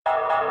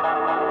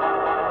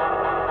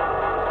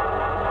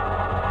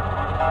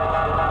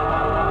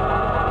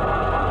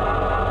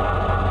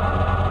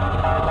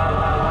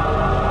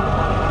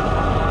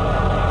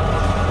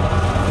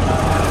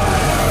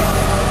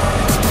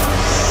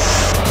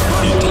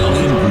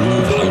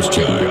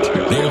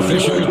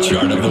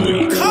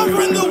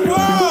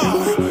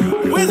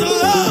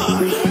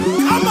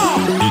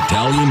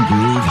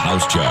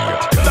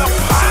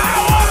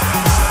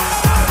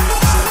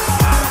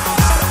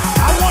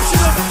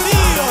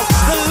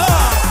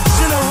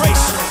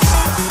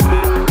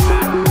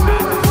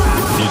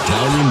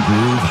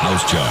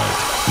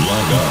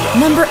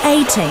Number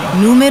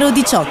 18, numero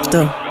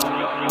 18.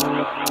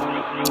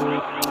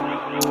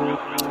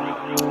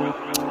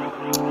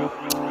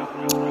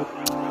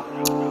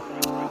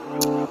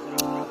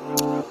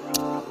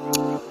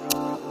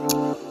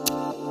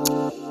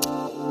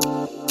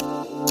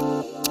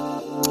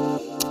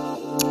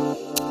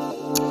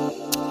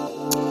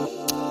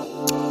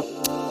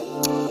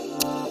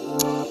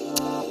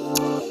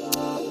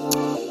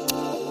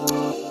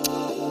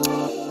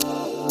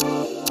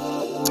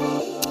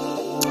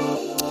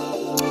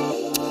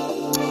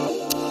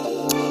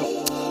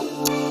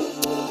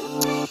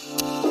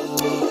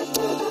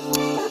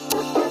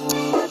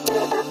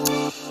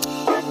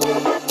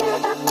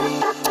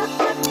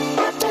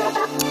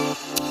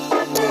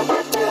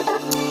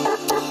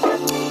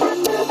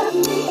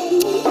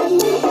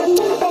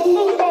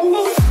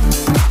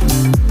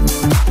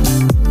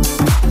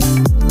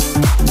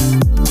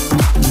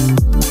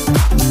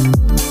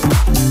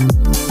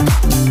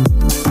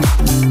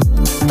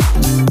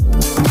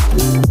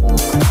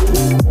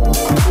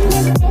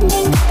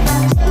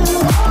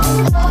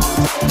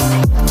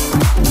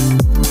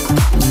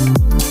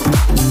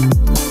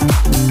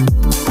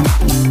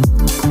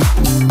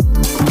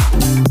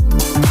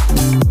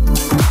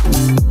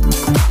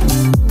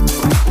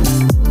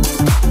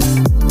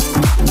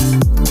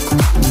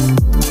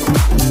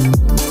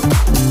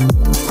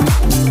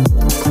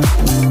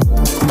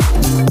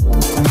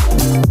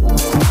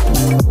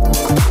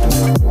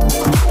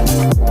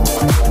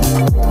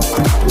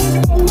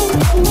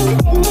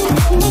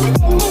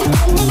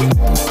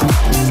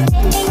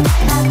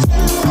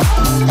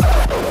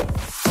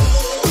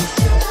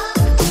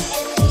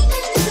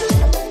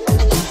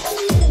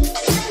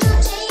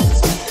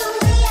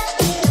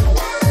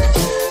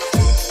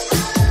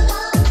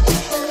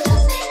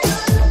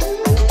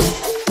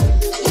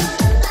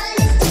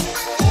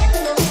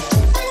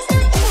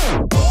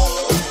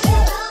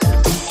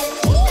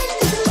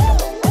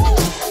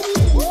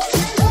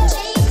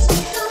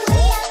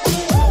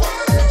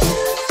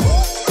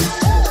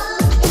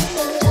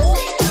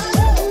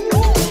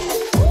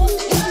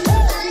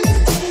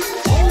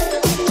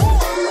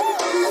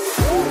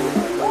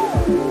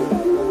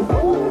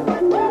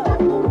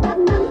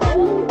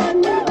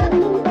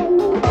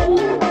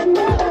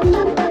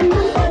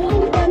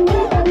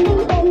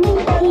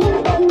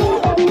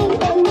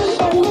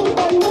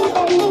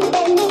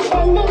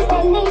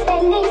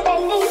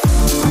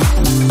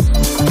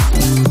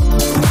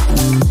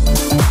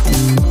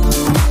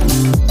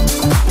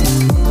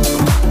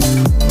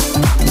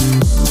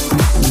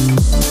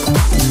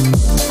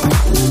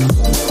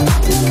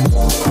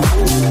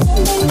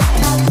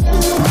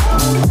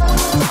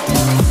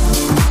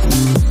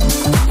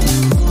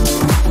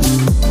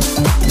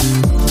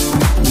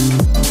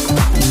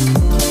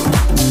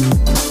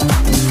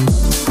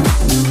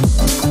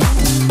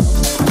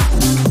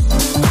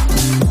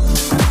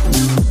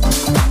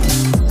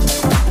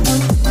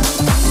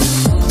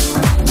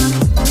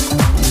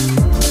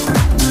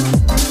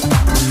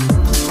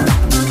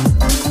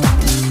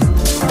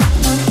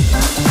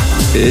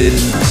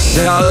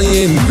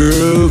 Italian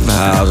Groove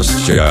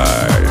House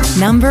Chart.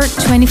 Number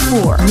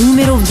 24,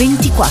 numero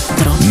 24.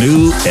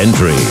 New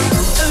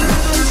entry.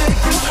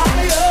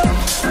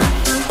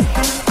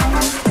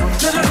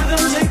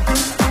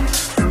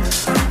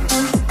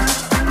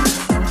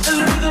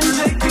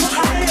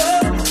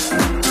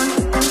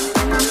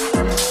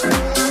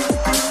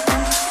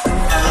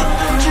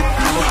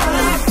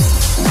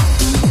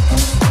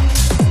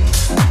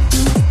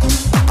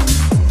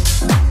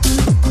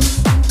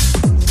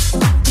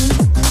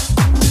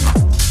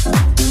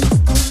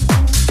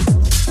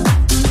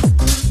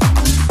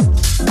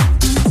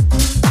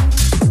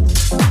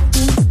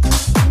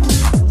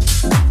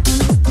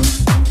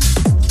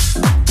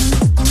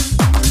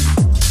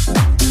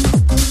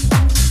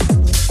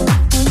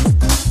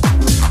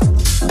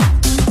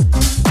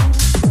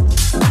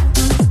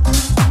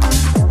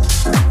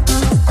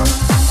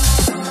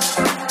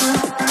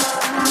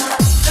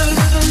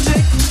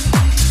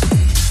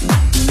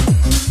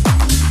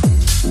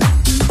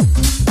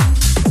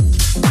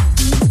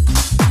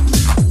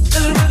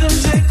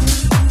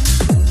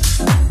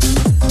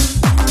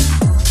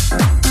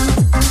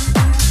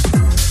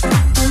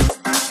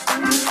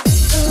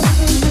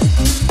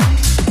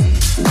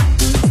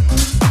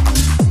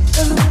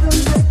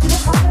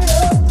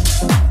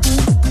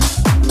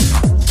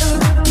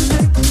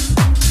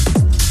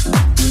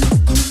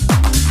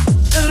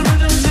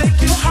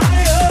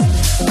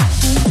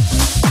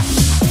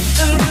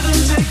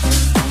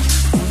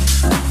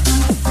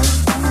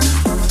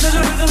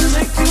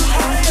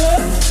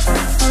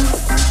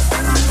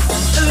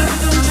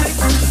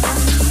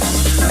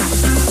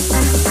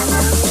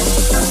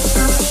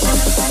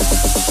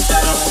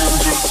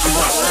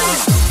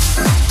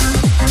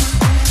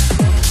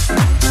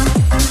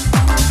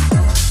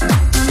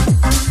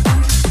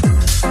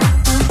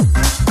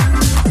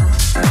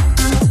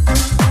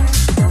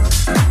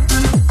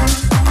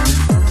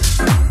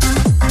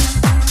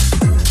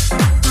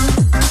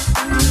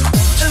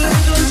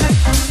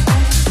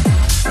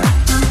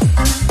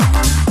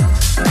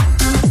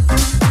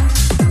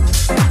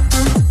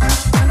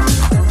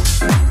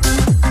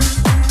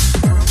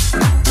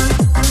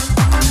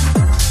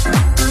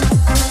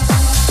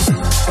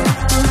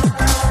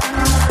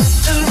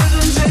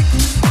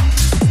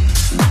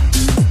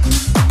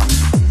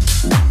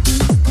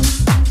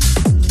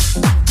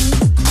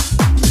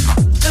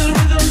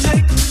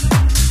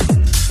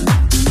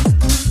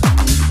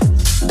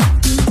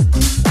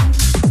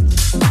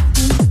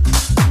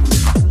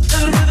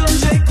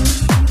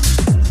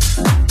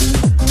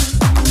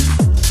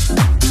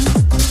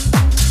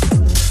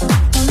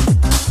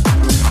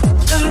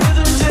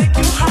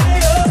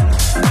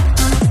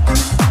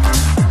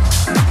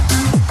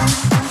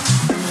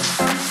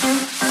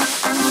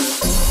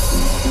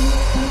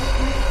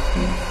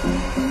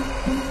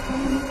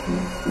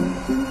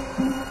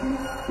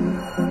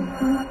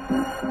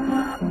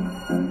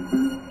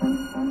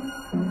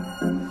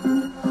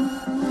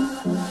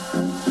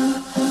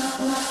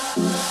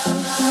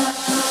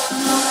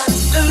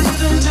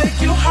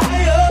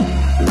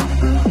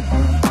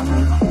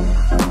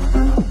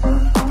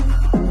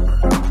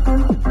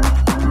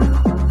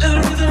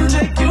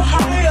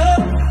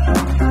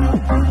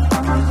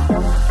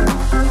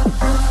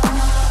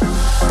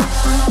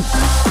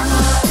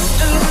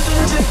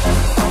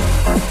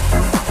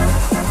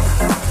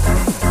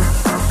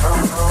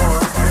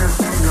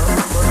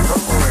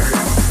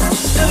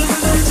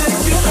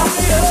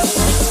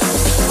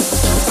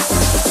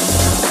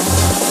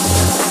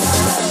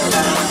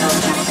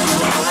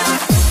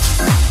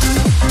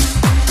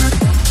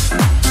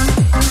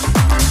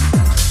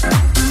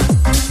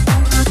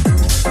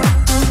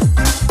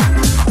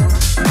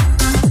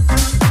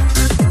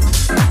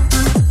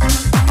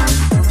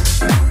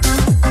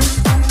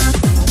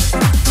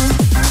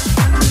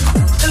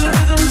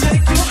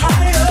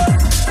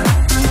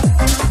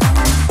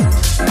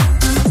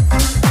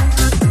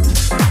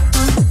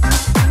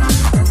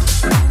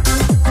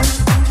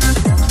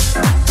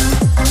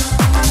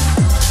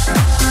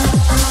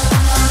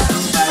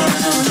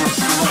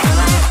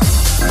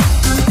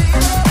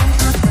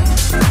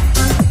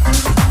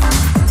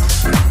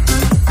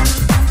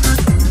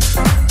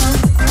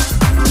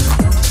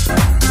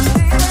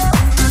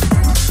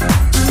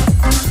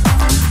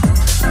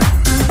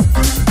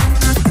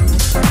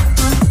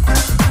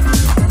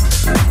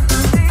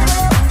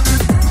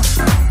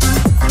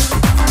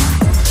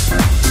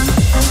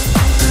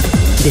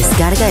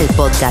 Descarga el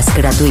podcast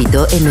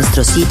gratuito en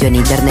nuestro sitio en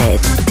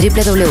internet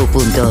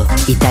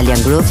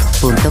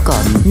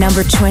www.italiangroove.com.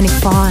 Number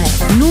 25.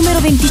 Numero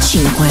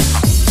 25.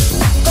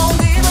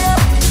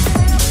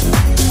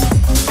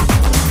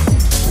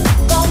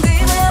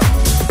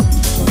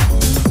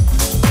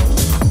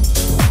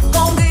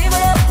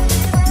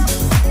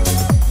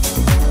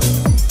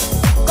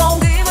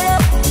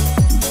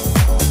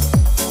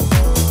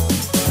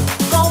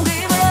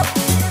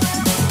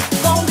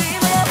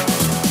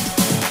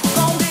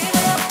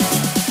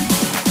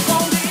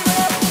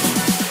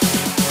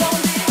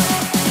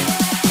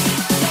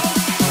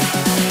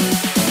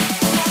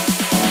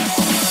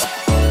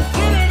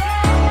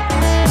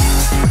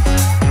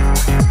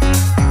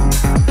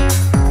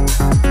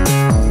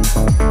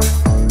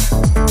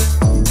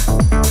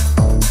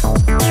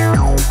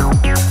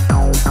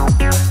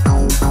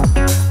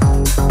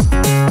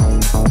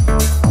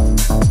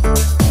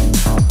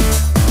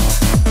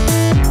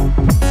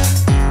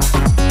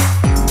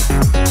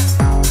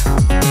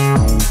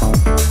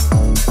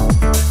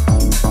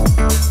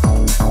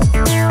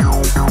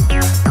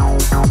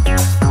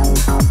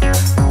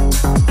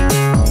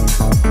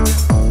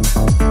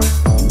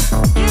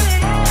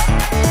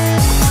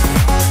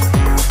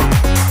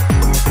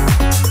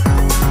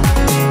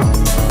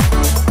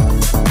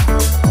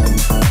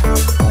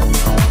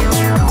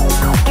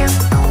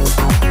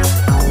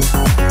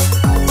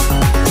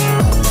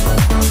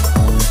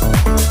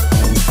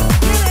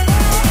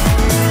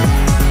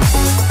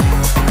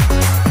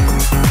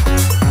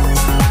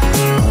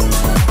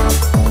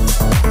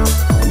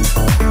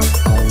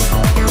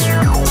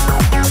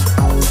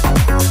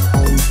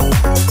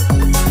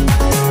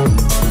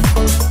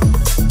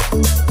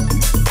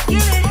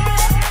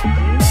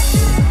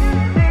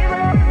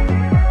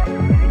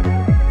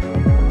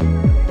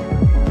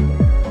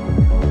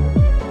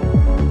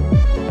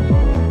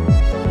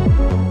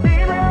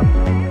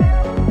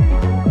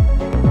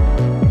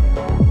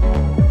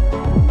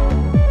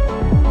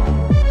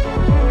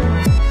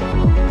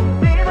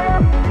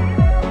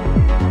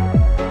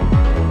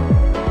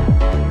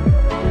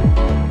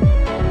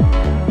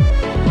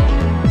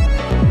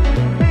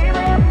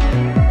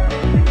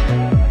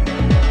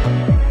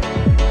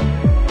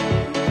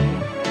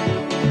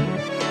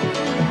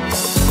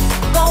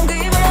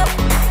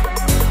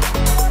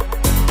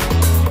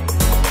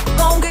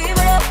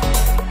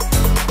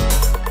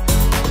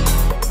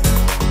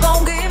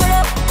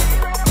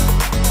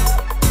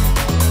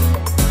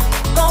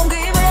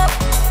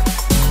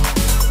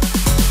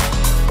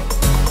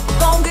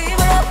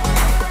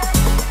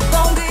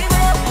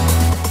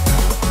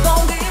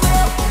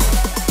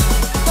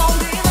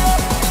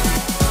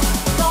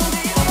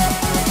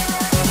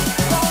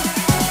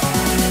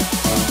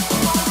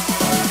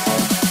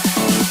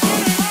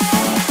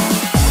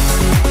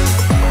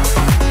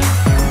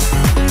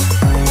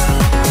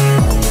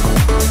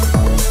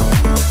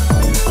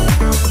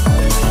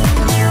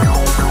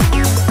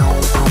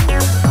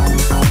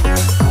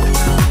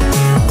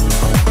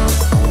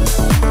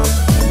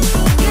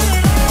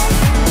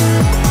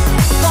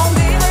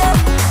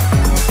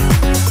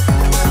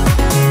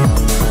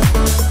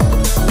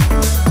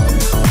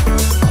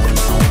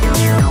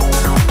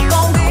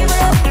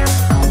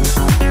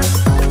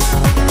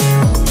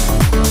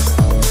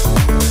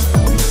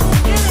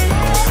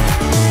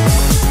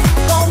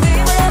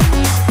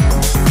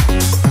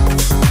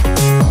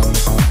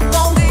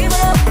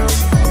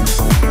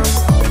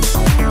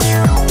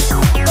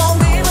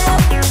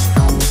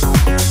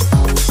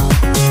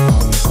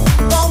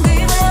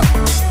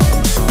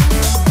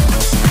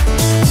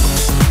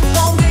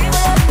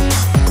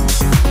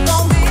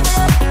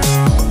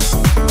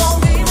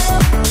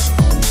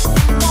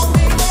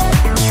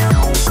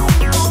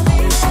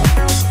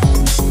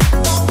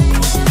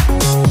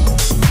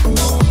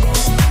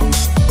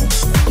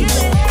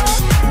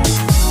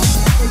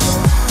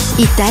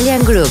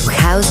 Italian Groove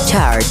House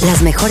Chart.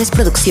 Las mejores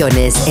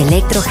producciones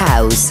Electro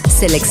House,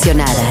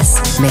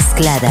 seleccionadas,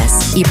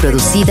 mezcladas y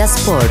producidas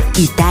por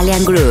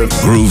Italian Groove.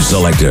 Groove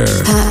Selector.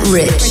 Pat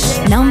Rich.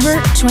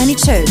 Number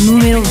 22.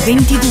 Numero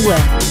 22.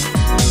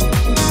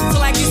 So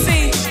like you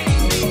see,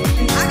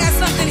 I got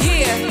something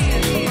here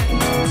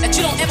that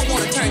you don't ever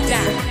want to turn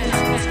down.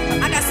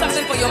 I got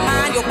something for your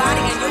mind, your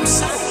body, and your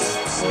soul.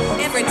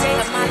 Every day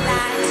of my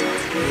life,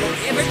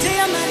 every day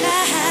of my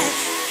life,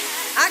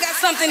 I got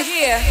something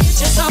here. Get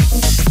you some,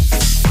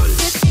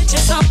 get you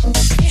some.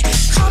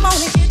 Come on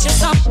and get you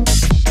some.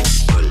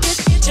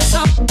 Get you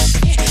some.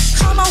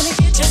 Come on and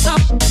get you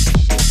some.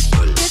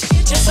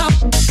 Get you some.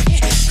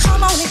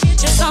 Come on and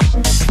get you some.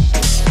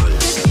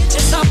 Get you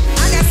some.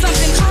 I got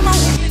something. Come on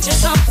and get you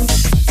some.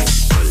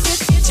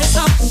 Get you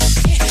some.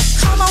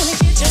 Come on and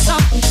get you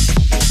some.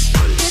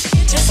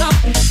 Get you some.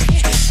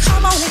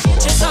 Come on and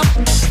get you some.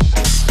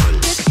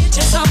 Get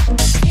you some.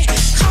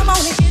 Come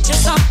on and get you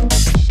some.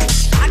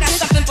 I got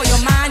something for your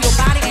mind, your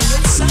body, and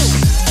your soul.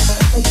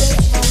 Every day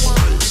is my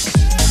one.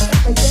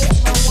 Every day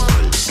is my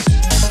one.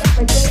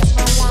 Every day is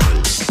my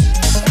one.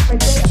 Every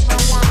day is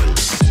my one.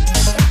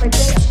 Every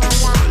day is my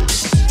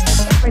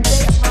life. Every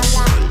day is my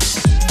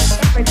life.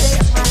 Every day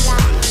is my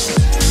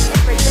life.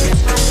 Every day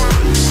is my life.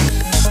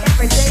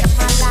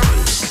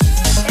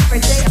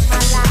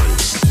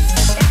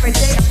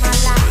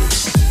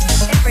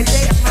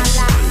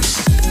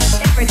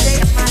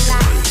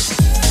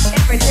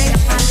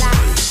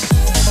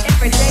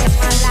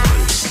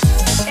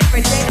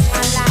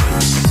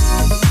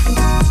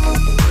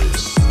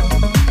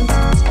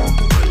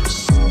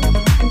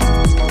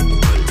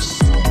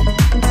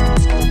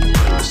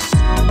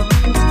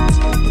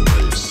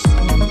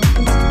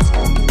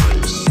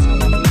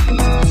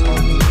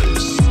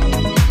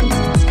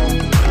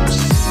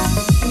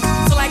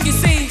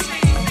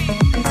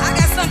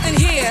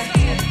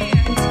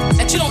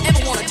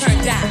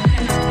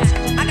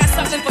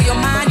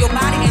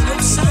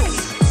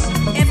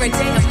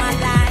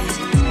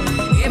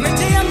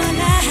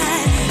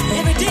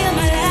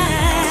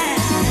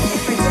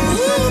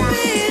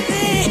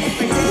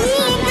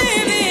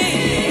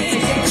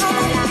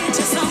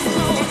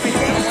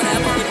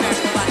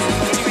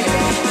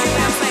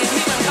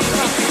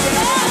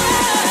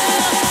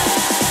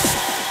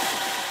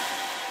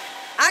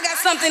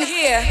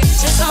 here.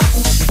 Get you some.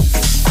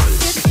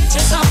 Get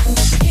you some.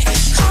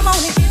 Come on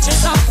and get you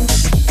some.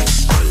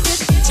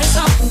 Get you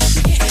some.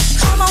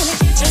 Come on and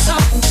get you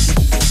some.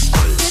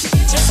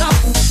 Get you some.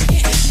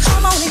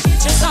 Come on and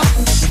get you some.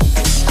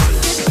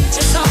 Get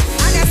you some.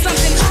 I got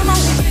something. Come on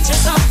and get you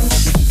some.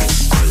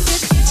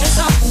 Get you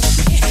some.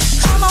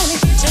 Come on and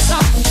get you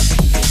some.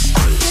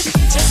 Get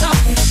you some.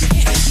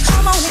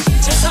 Come on and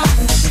get you some.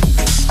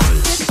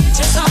 Get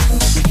you some.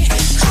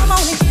 Come on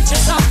and get you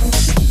some.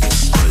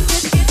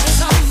 Get you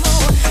some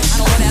more. I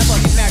don't wanna ever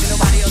be married to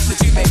nobody else but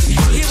you, baby.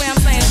 Hear what I'm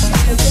saying?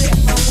 Every day of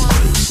my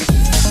life.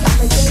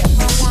 Every day of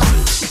my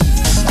life.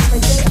 Every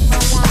day of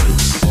my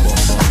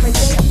life. Every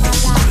day of my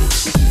life.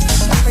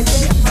 Every day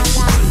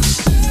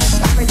of my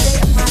life. Every day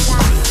of my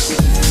life.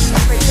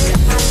 Every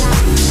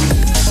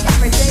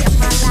day of my life. Every day of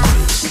my life.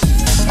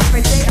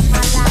 Every day of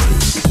my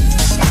life.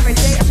 Every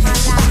day of my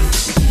life.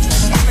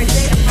 Every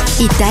day of my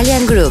life.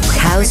 Italian Group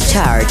House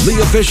Chart. The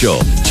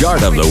official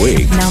chart of the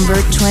week.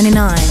 Number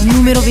 29,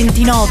 numero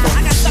 29. I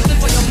got something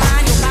for your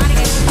mind, your body,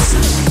 and your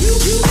soul. You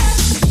got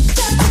to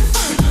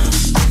find.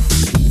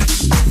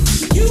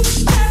 You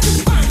got to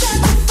find.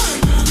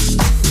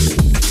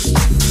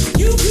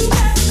 You got to find. You got to find.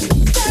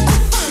 You got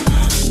to find.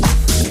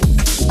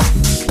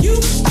 You got to find.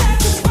 You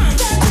got to find. You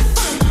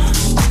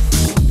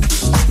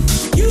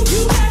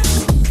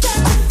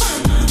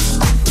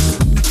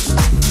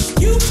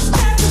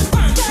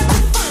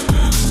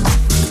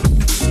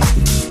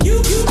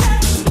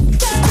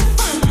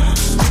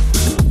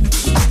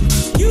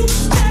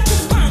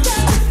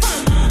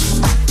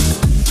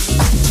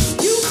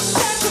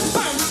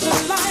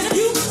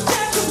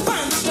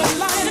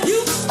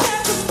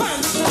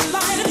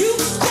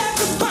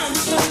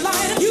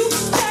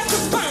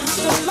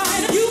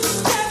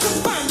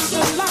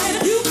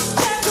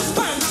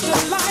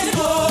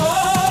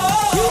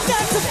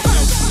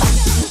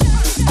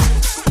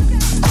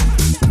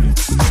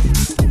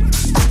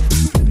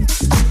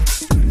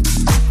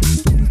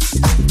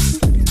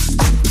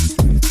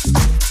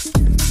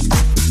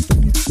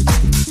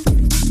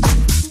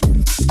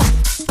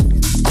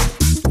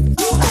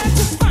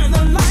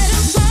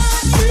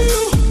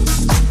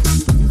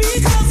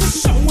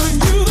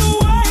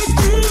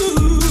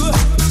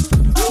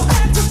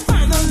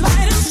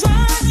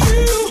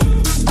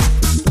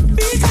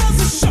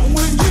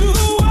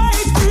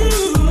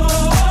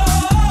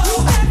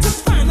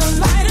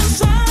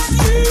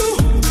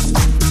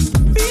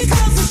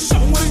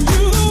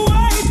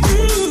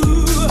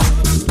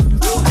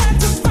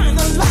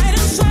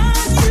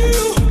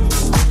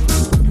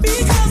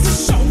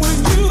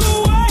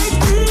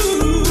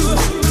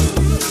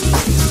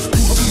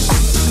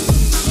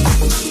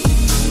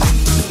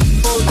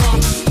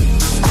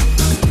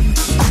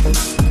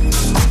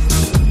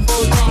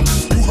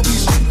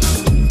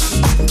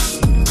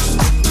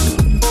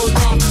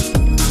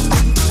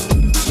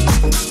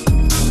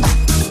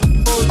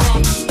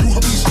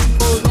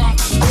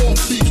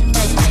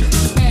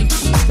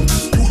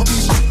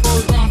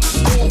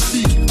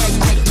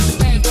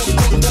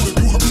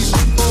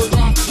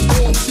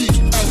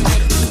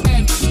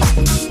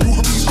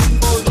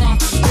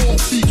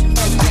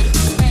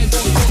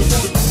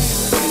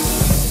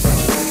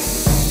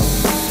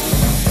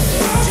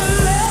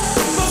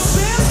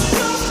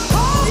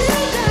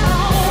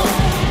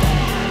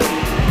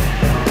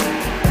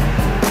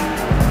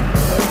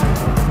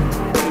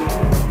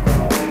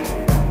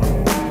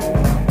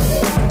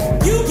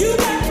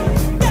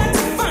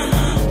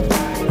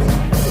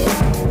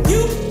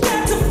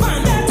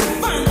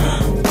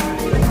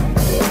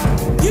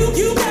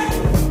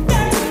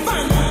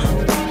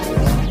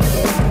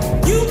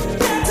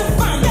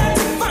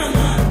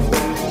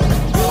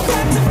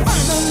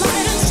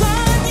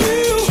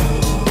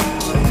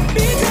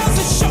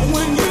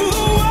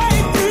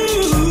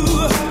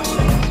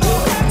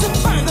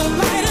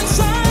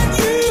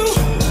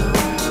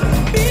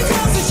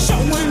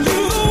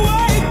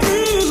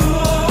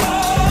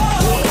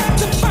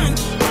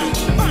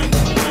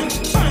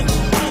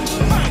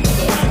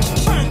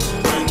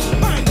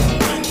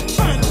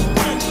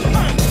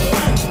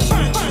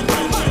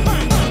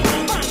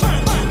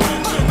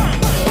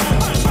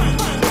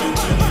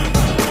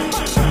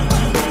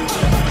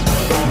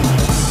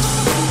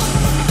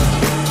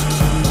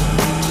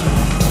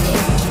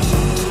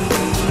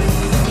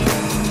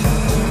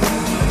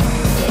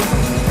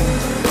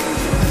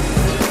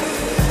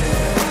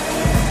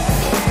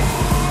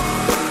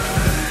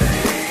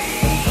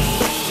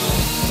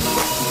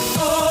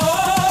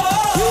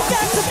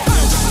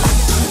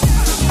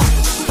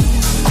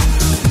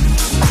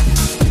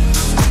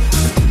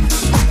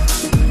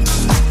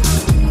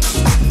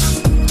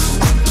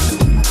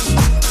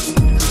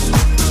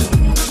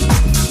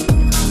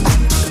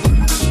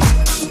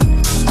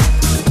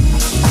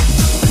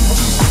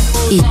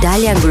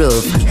Italian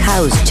Group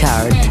House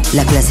Chart,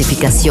 la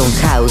clasificación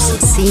house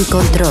sin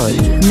control.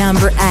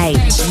 Number 8,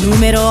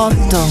 numero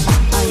 8. Are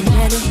you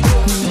ready?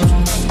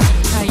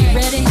 Are you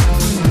ready? I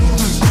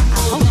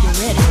hope you're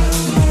ready.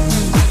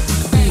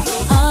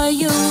 Are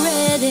you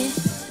ready?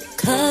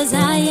 'Cause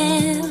I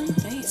am.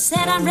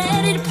 Said I'm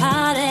ready to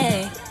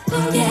party.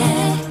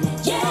 Yeah.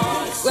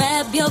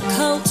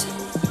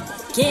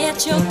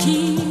 get your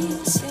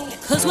keys.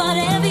 Cause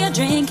whatever you're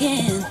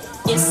drinking,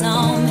 it's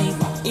on me,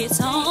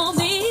 it's on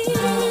me.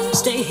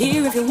 Stay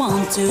here if you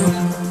want to,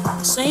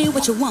 say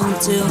what you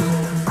want to.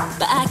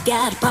 But I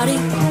got a party,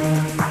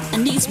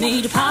 and needs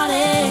me to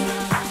party.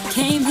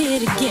 Came here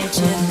to get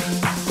you,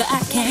 but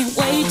I can't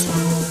wait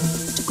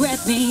to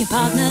grab me a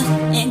partner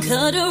and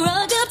cut a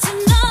rug up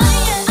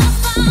tonight. I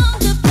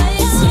found a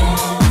place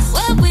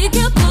where we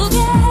could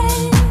boogie,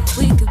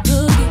 we could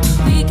boogie,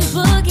 we could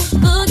boogie,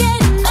 boogie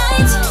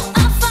tonight. I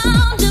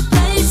found a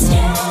place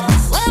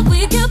where we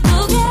could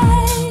boogie,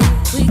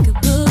 we could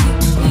boogie,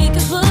 we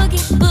could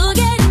boogie,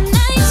 boogie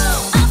tonight.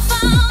 I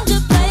found a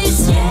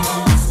place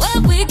where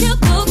we could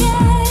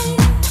boogie,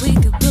 we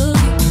could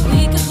boogie,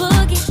 we could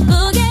boogie,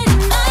 boogie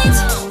tonight.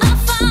 I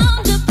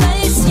found a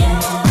place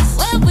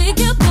where we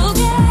could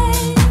boogie,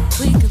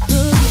 we could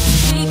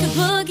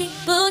boogie,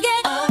 boogie.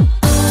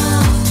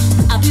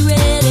 I'll be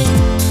ready.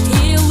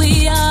 Here we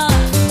are.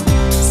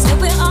 Say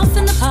we're off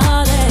in the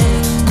party.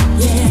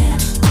 Yeah.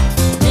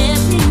 Let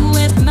me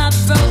whip my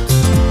throat.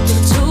 Give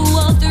it 2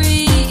 or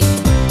 3.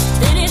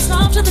 Then it's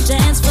off to the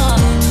dance floor.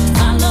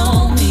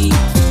 Follow me.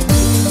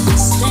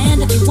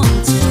 Stand if you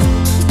want to.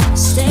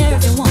 Stare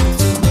if you want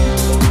to.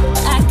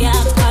 I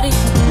got a party.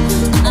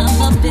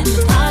 I'm up in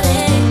the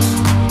party.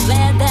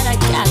 Glad that I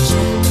got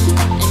you.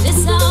 And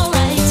it's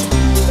alright.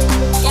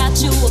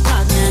 Got you a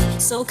partner.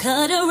 So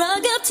cut a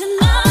rug up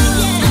tonight.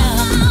 Yeah.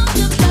 Found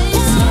a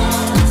place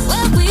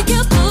where we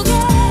could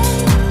boogie.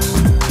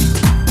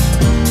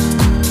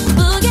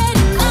 Boogie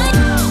tonight.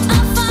 I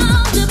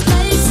found a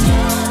place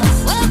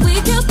where we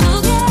could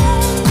boogie.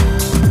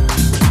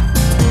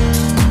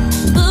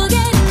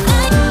 Boogie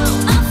tonight.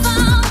 I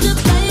found a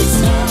place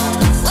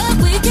where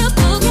we could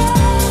boogie.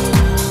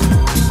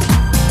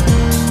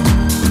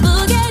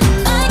 Boogie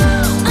tonight.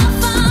 I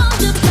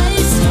found a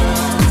place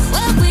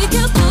where we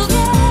could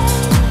boogie.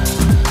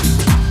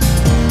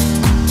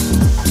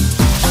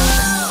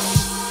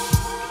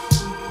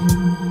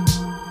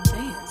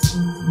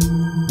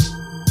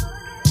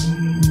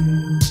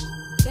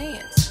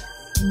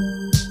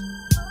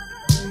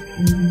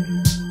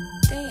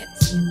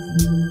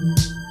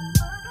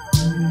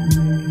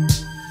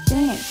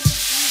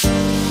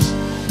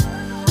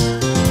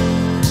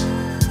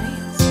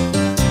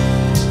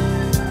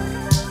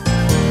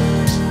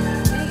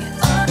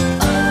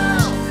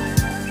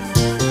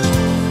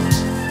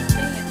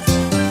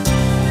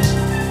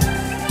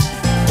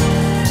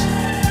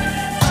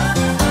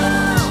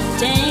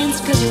 Dance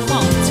 'cause you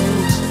want to,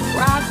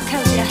 rock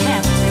 'cause you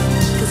have to.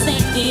 'Cause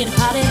ain't it a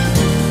party?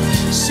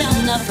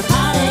 Showing up for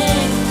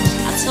party.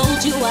 I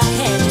told you I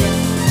had you,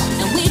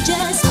 and we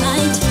just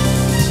might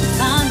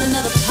find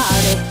another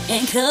party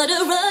and cut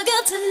a rug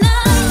up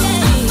tonight. Yeah. I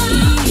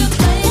found a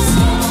place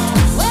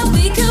where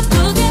we could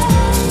boogie,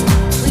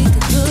 we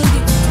could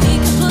boogie, we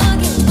could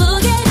boogie,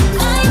 boogie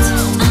tonight.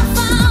 I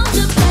found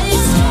a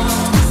place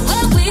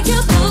where we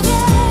could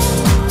boogie,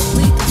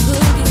 we could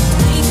boogie,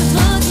 we could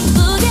boogie,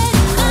 boogie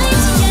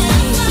tonight.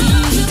 Yeah. I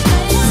found a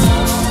place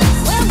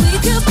where we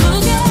could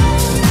boogie,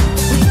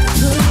 we could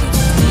boogie,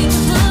 we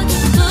could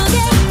boogie,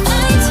 boogie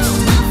tonight.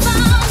 I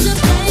found a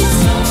place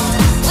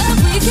where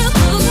we could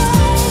boogie, we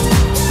could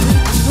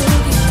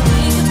boogie,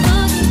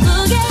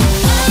 boogie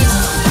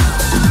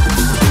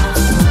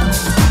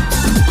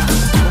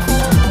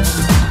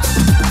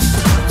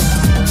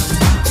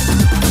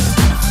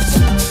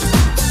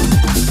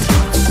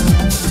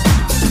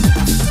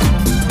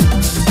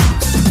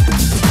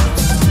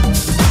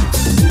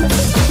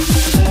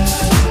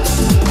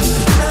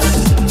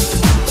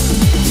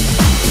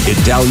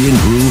Italian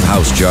Groove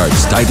House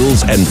Charts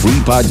titles and free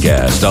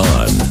podcast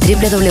on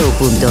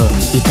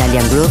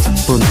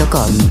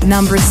www.italiangroove.com.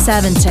 Number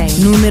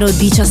 17, numero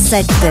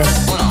 17.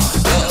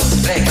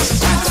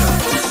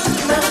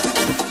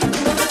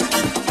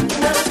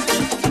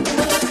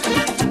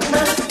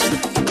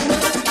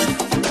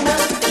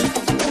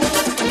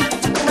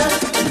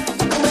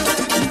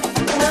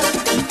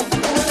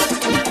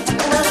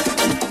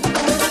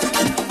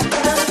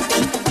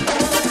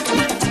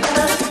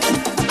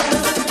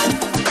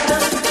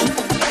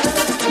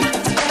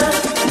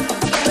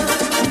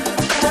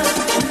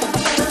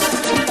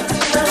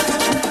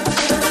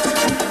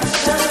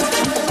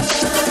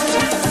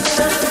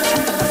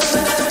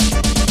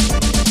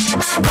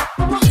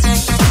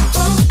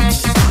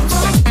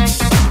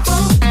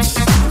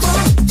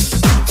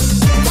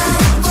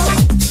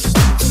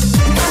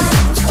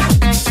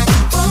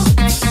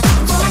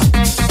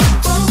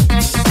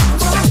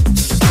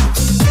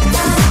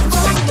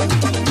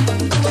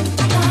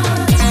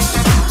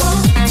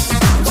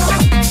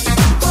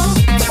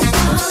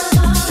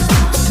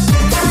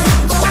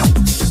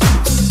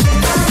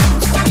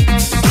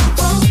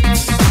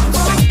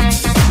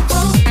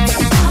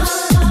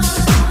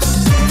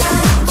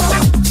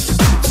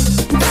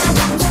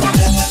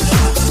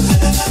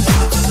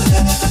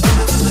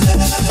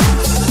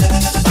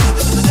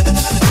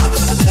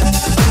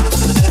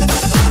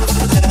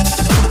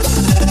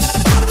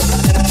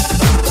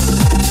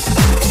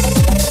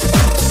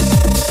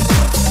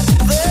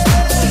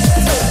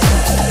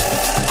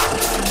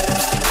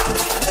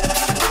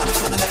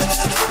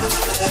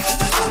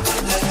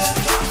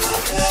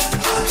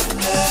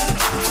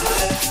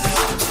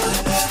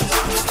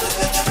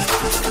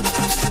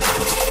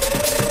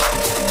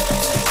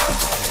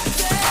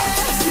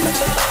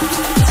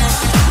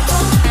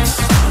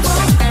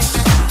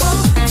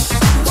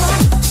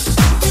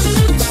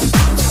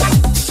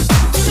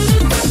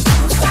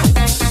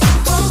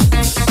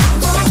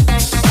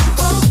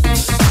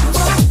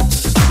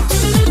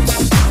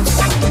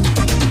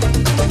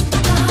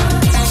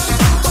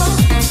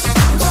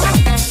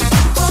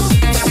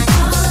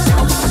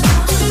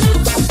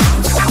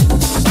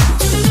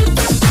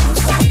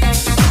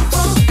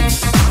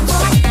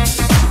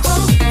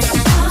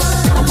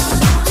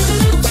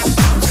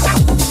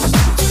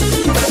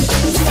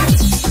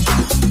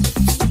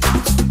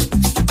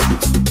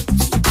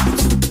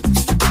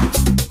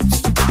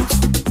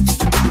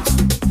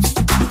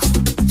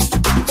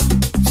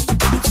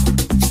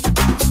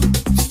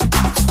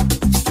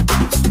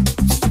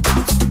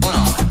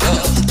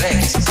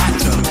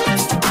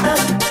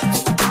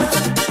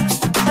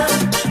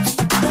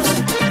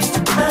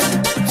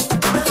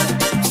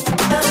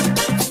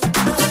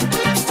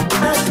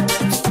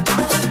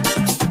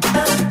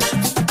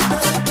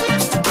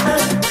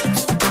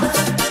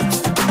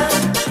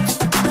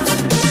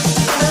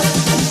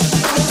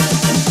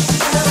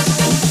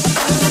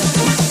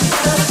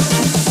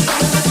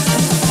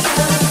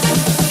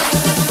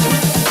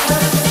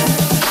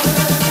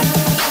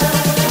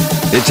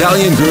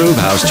 Italian Groove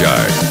House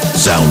Chart.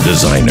 Sound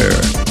designer,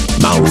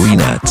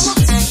 Maurinats.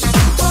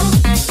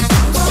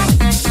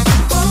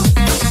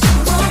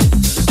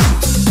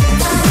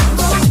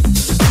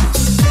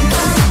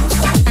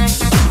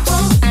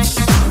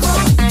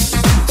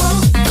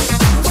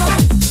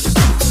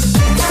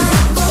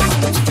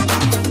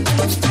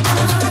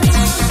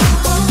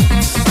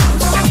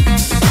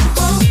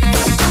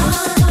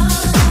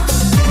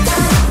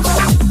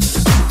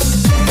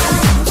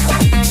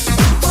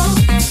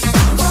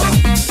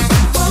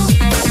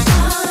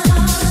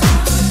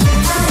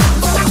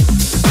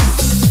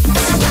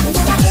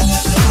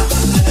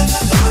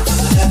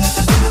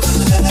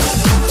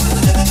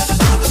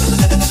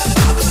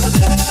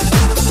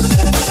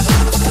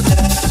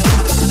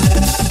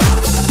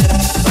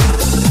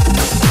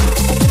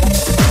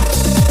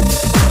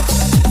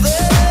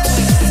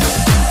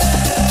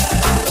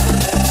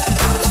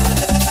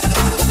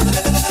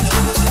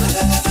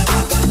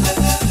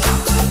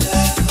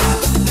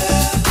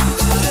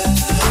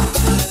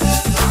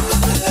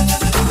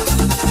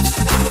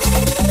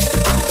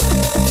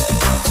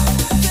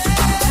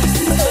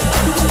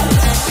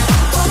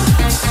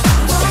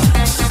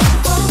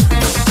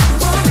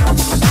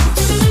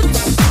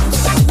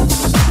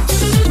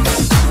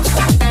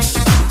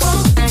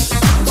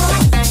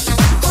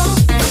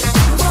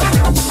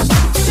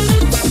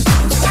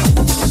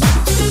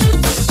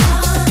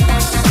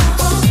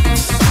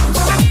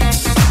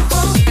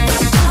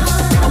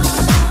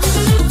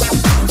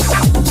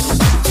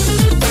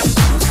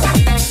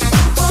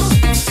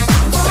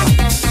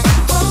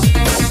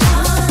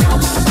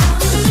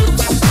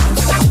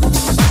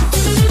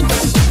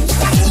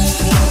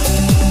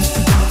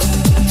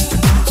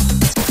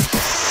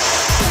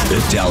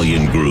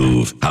 Italian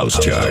Groove House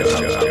Chart.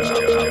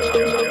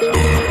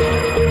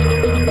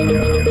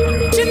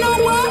 You know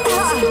what?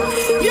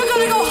 You're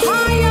gonna go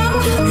higher,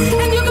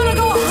 and you're gonna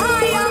go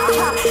higher,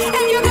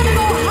 and you're gonna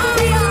go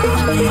higher,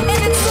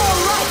 and it's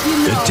alright, you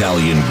know.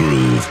 Italian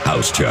Groove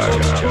House Chart.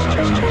 You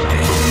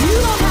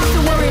don't have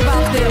to worry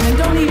about them, and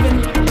don't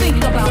even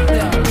think about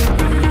them.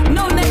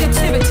 No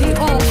negativity,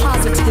 all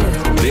positive.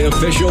 The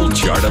official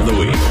chart of the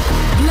week.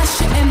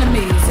 Bless your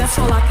enemies, that's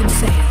all I can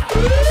say.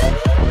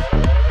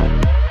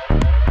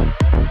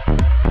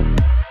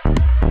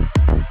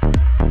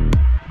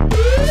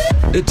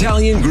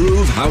 Italian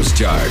Groove House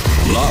Chart.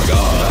 Log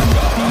on.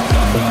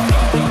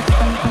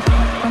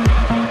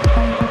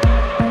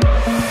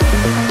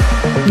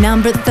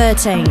 Number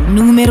 13,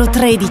 numero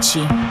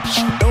 13.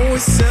 Oh,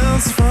 it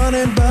sounds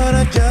funny, but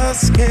I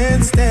just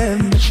can't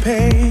stand the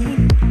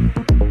pain.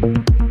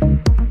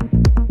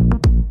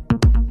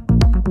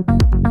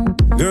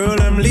 Girl,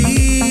 I'm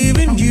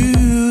leaving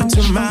you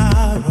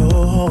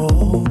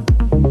tomorrow.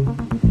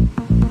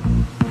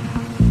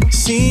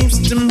 Seems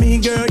to me,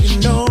 girl, you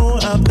know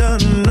I've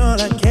done all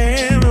I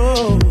can.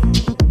 Oh.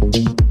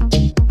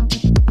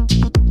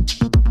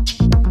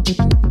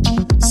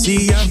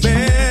 See, I've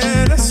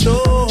had a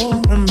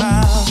soul from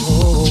my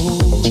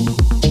home.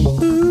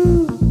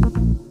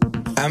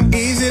 I'm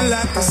easy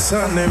like a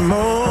Sunday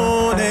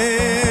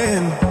morning.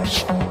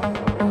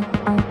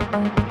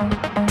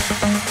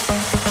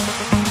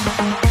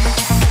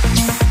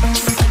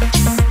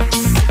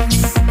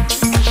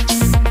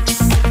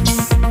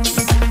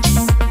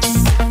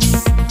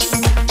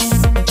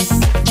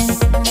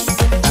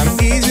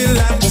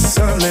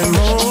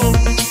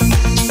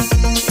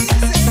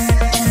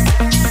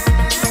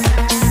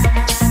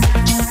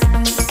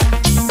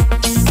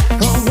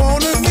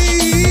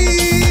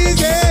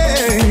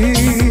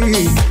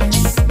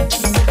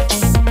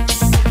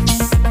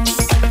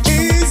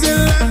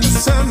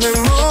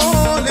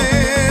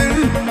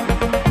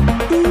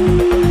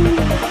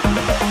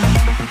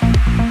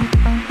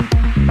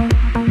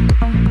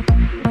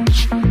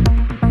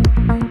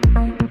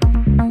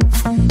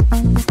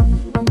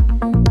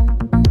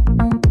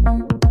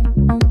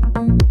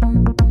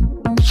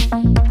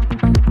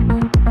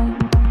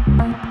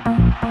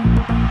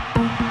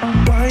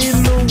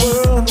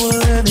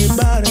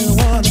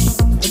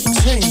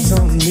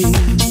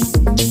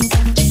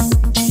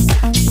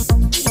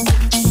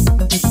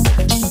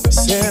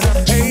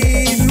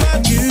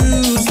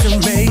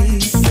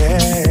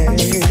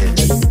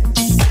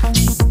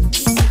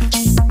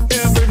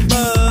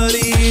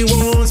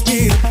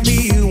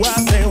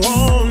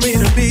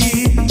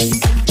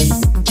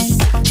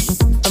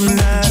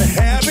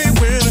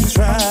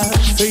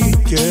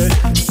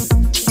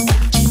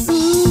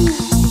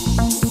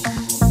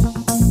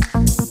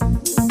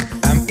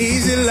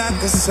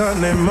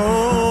 Sunday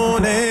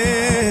morning.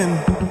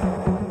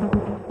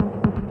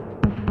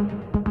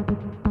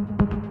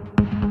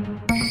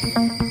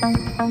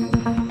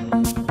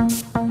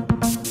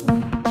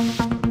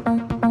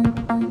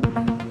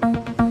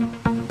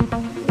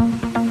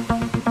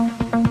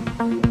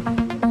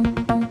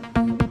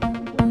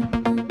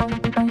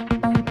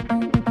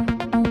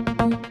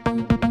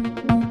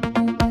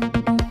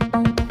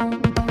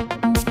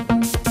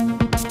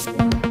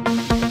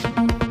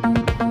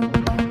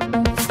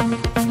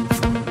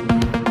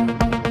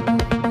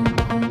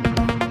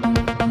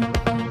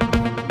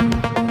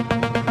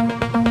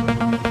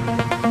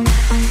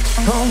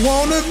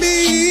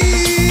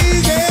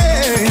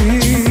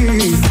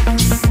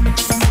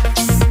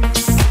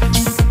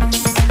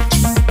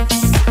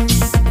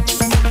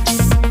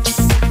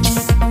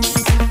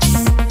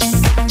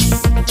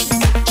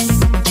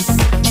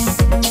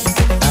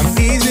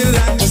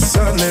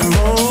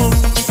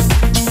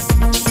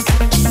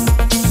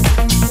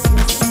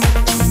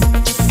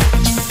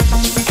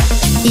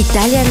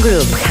 Italian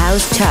Group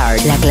House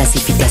Chart, la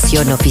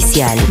clasificación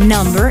oficial.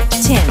 Number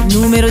 10,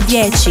 número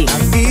 10.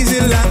 I'm easy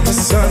like a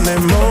Sunday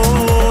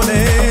morning.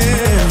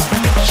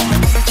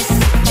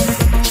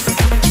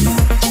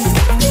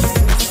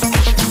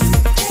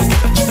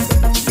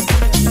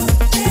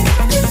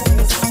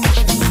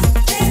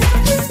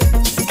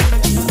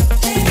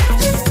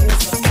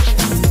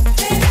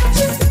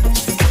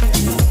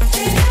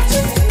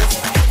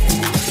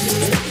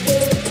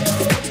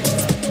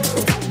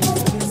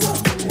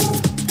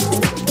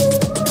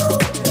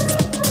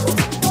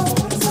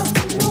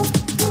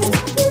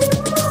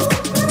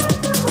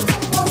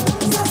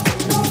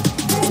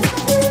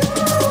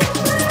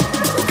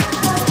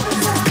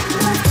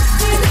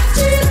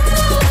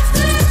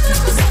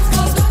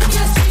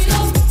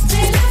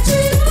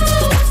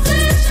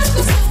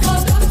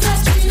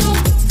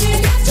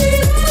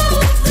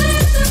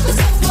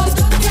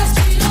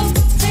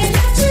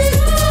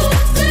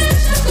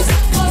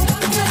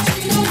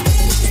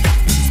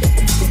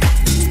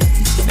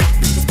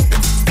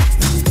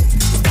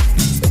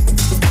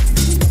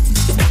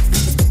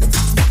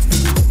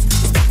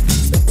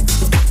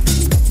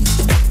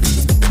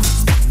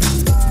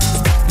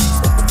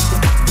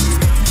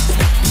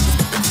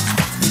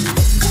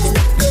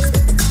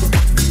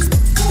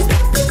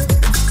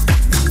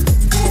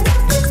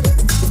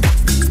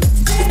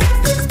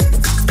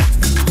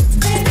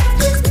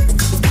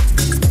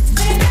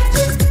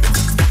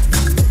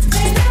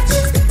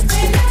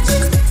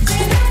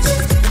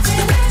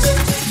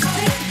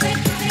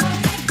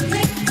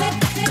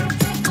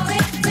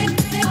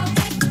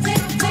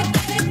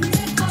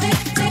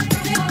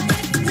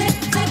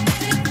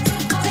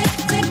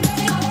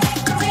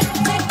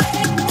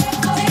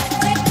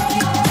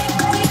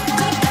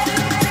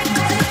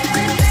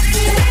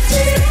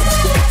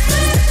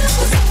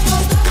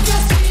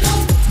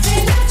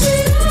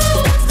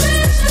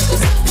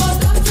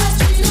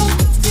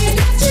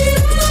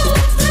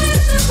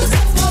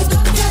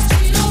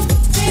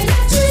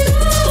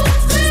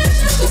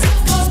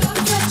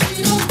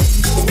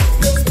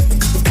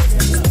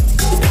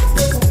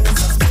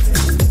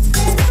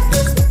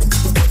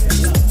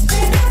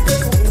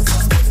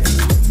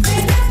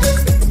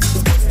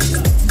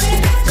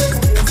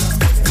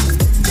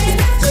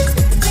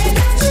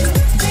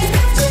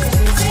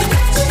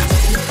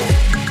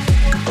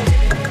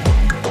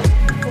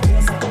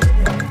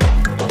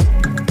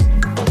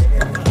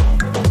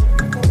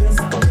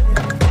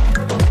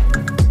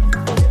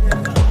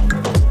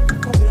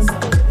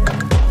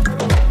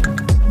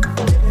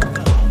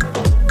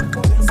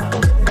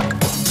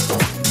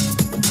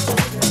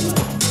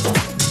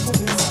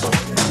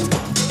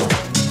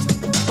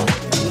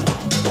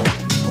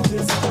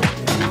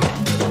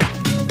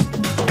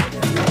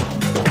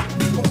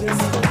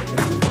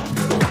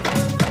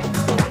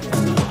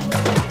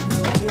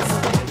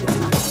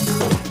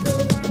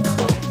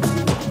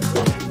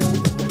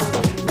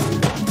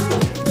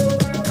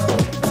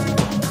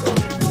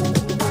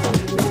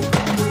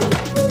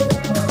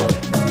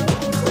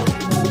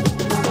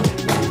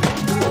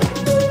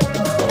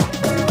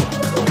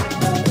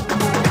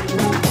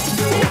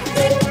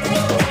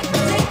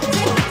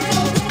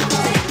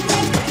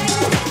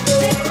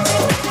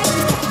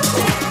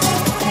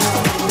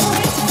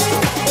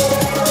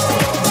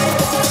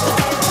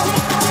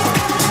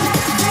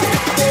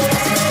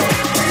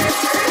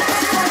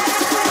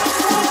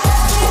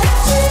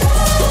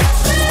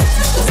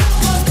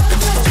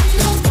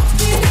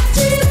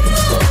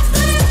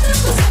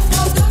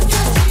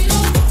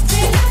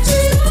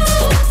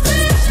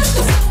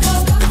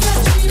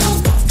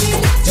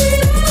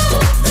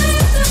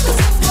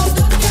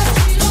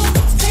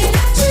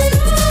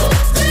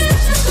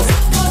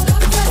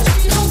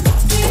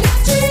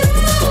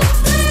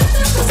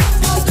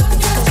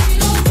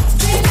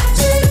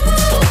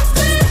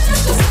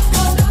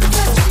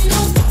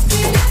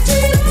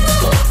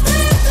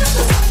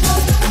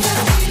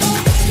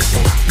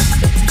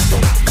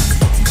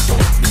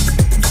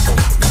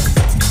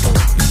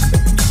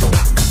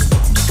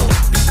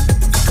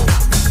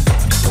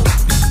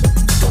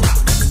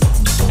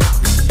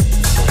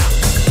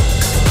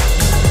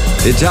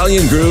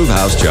 Italian Groove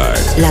House Chart.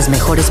 Las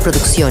mejores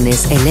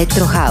producciones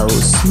Electro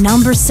House.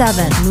 Number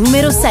 7,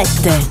 número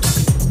 7.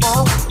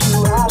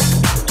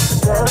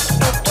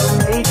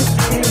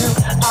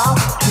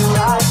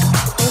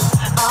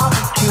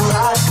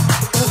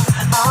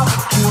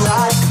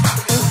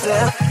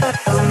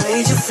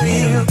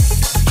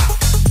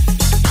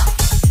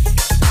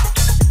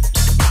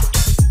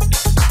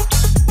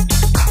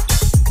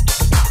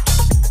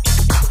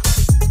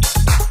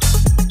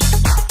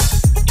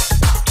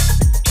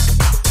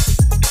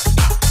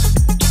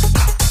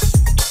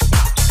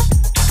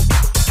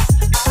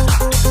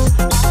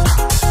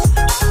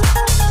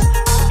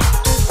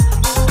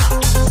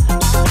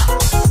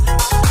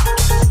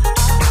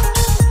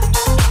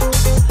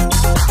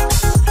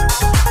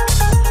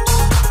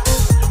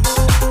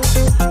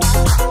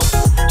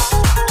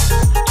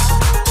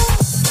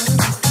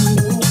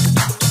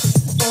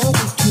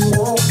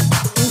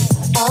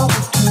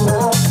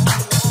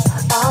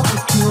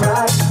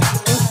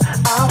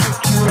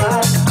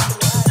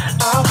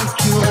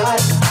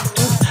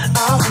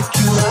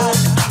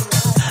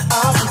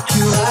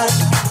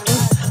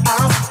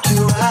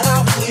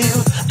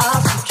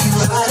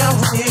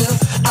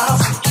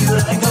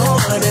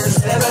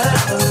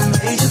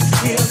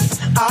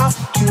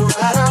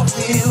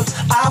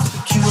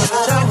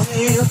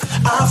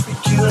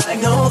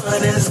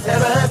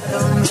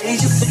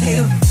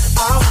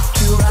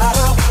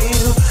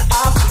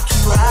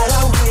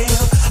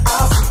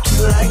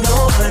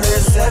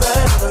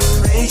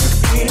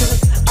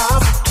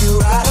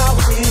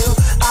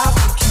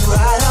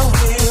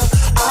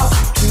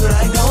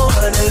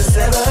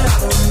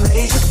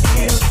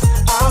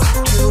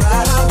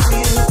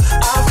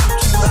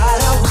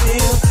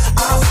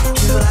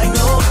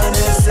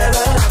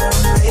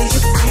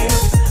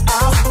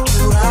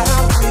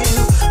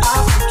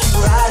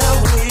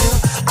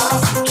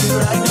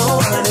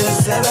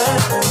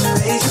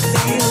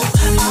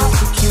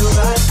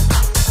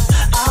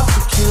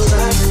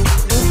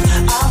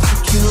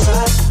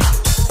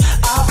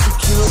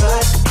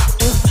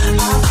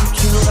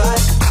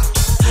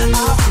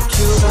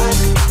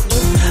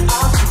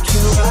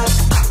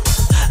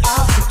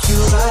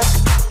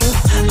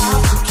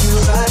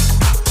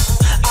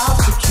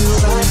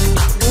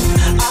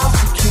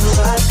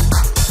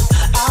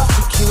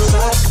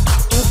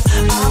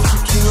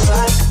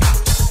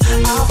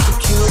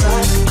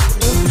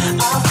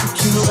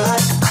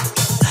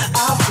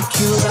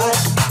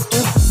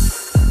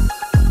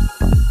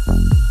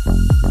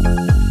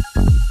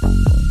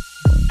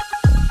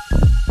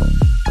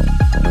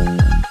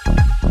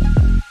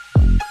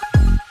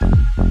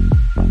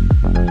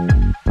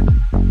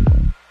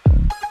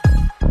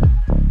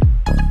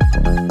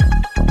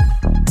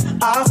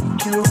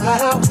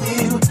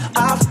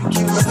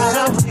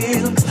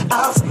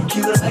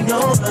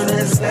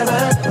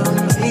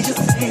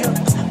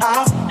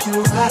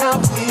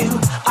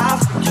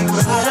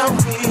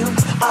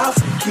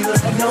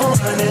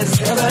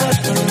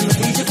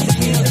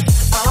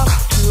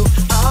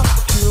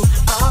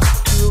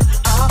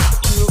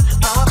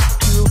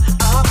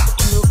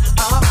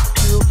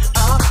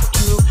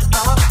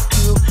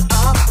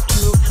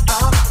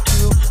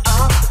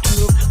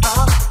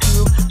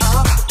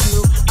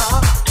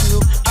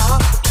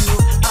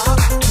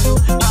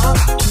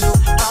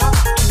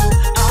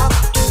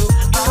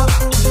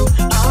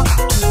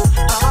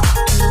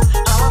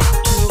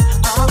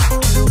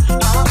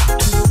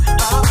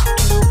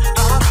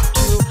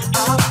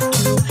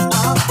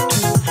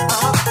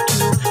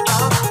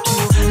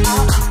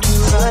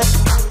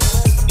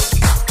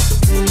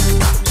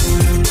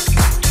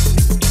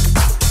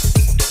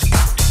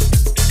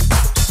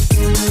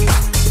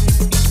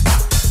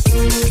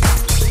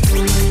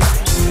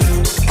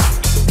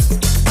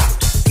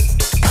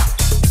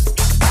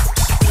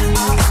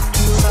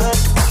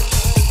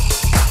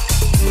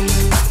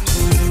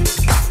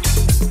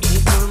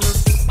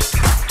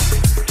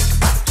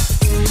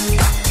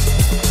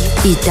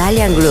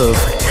 Italian Groove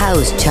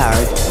House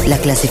Chart, la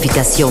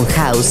clasificación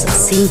house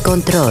sin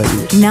control.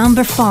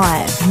 Number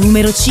 5,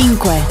 numero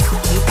 5.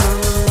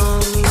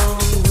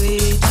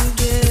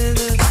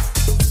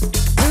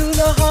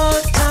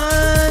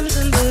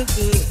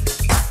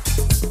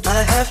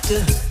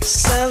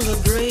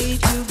 Celebrate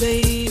you,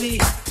 baby.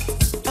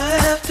 I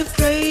have to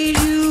praise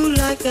you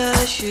like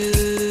I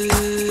should.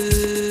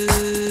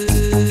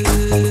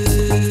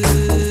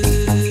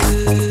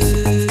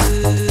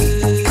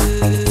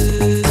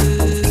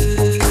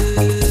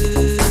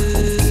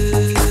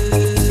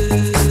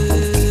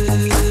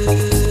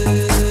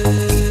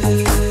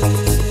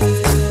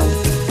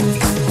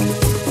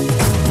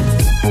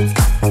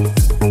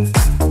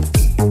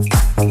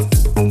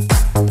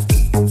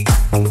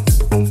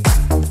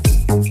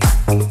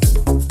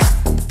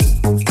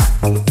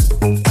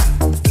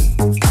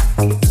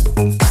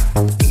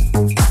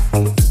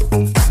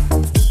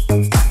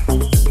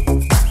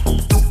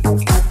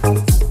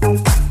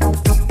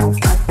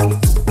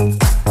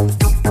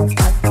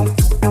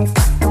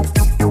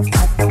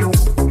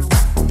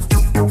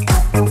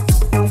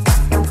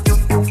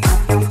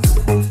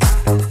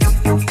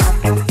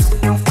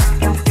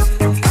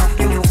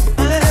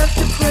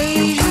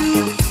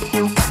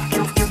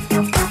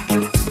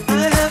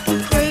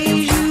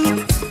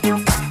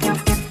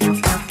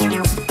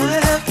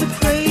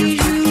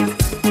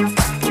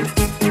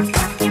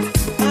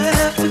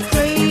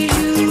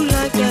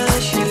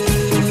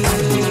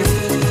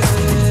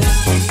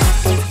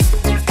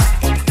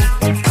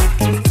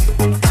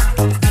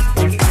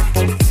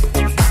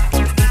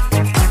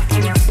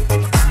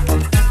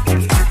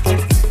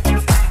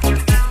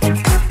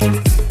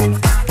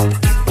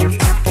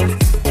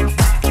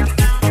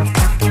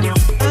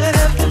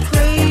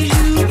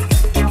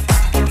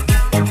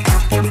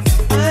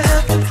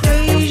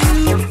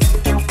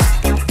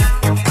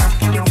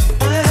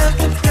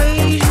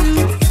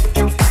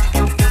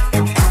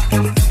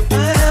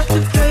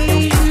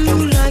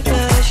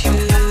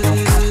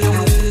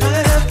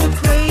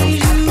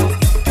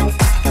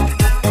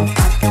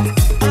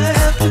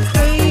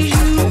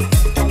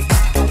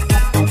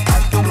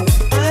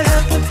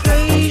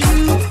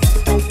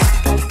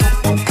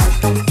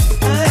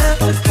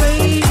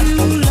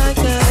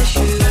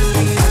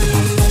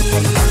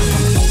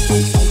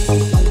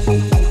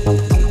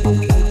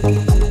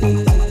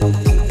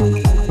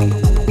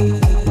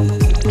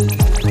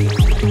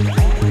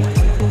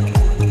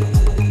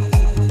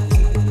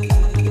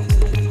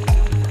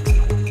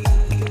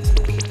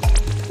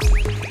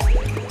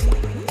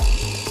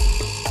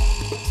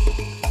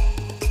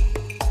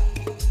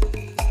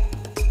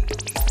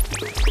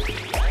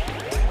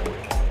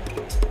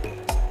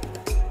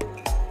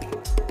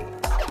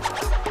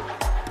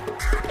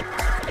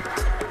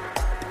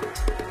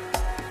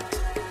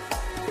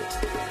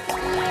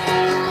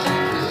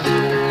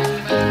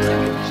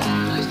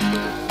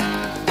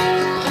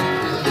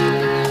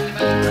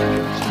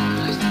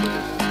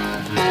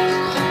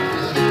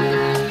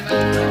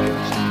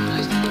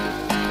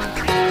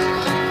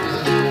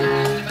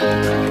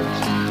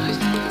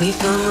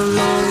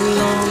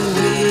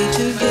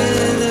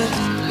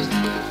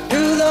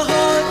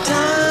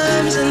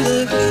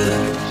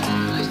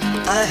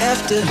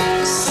 have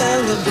to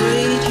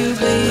celebrate you,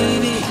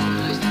 baby.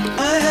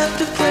 I have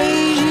to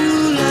praise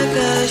you like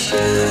I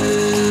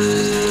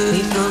should.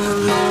 We've come a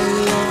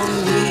long,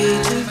 long way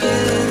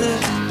together,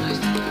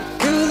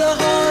 through the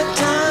hard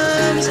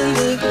times and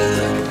the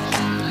good.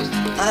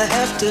 I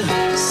have to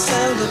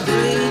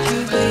celebrate you,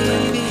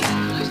 baby.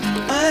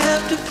 I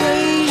have to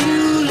praise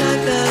you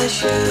like I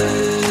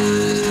should.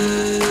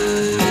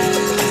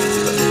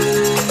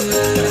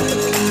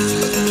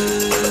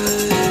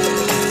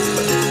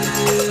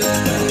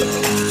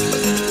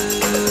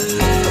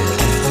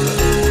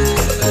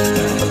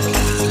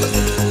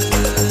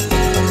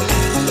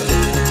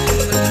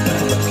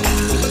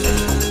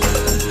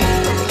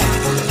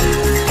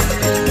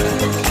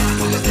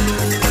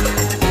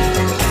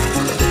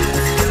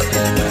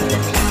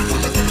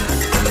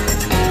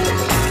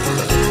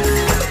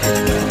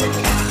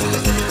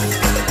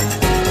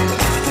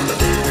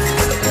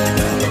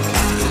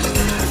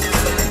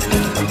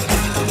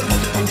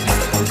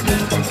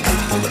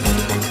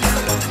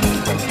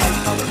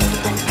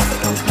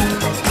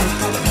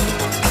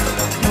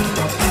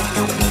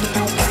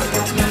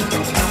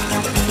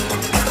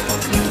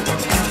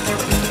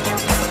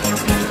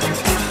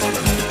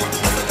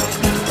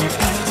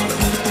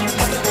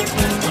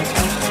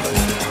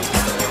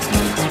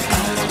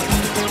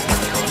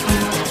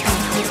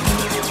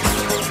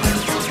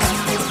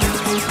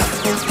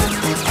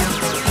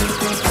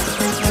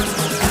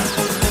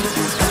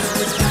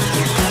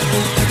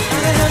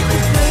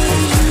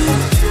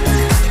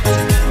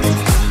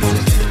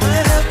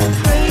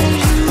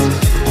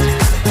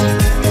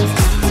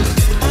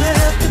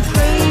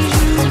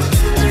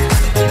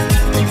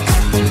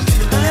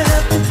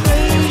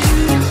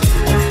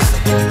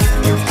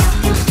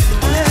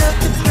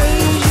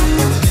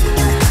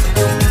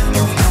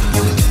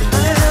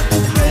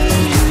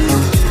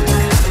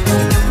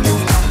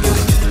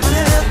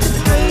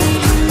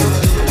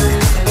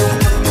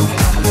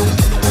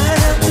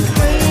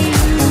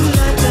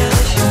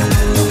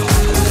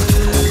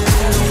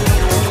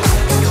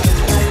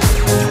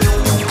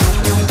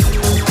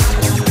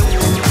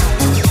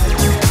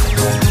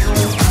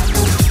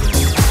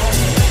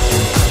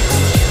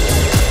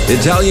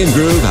 Italian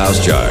Groove House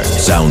Chart.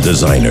 Sound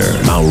designer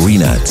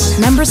Maurinats.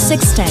 Number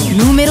 16,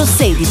 numero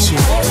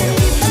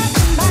 16.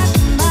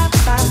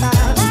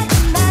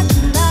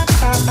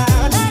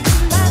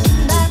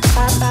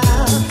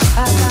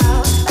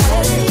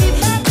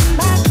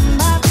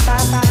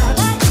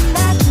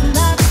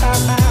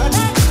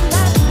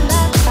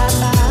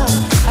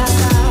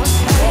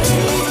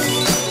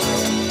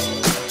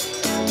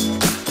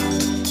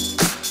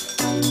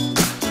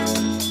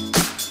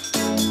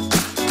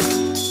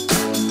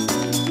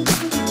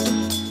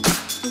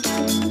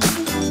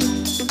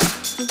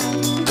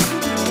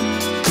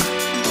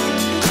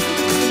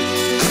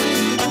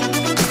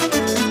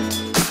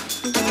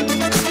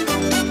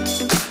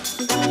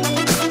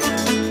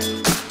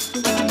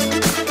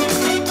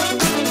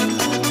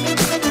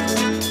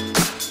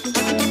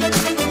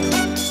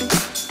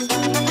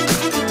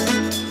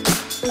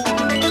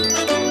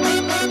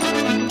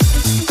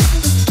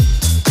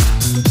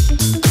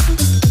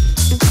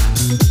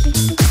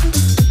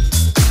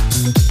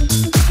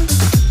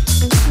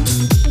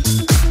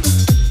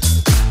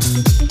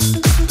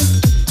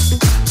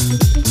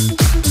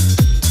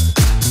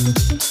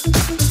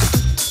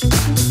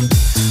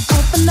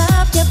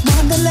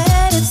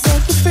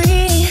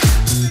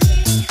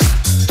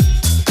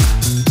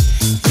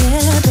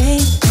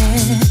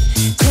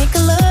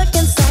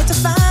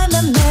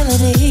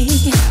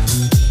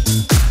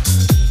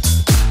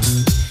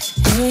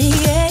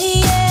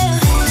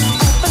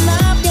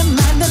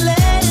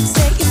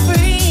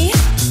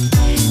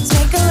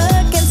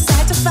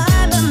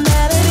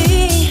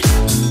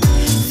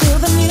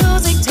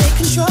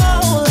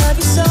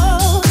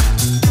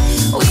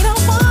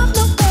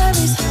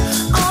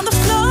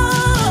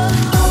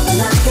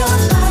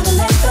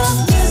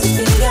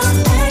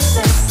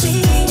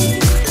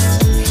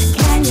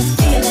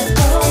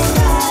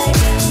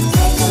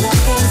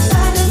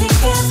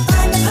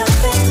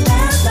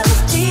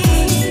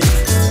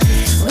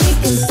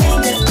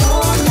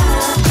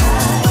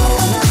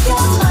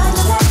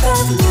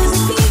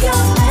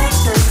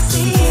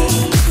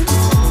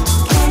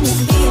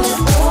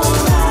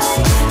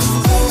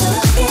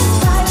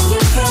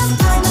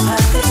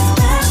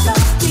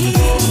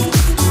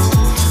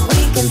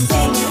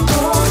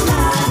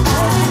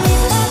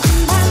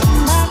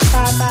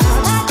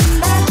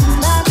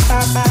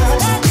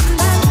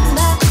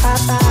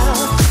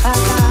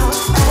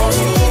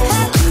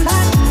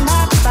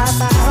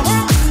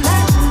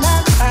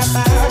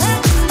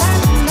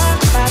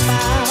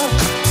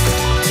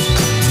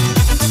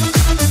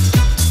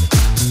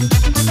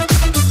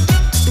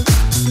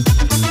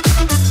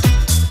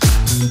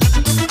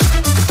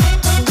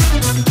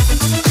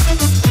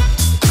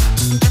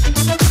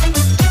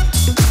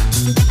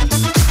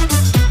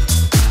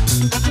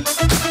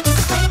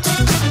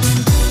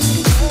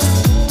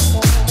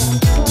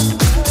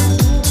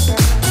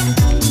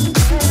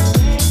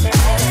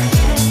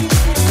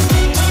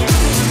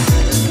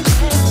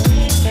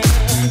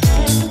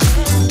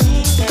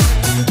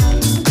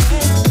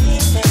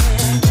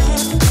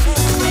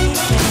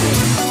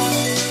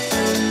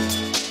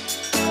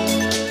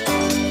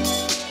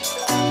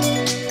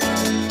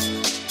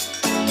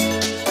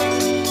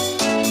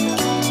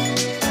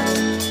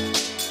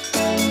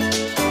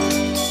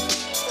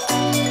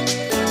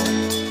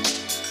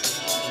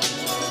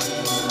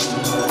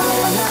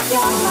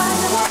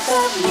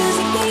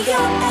 your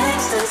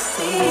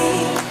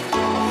ecstasy.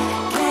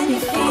 Can you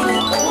feel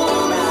it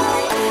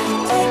alright?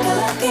 Take a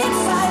look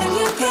inside and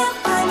you can't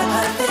find the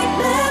perfect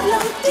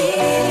melody.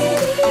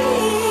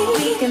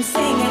 We can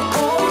sing it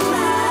all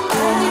night.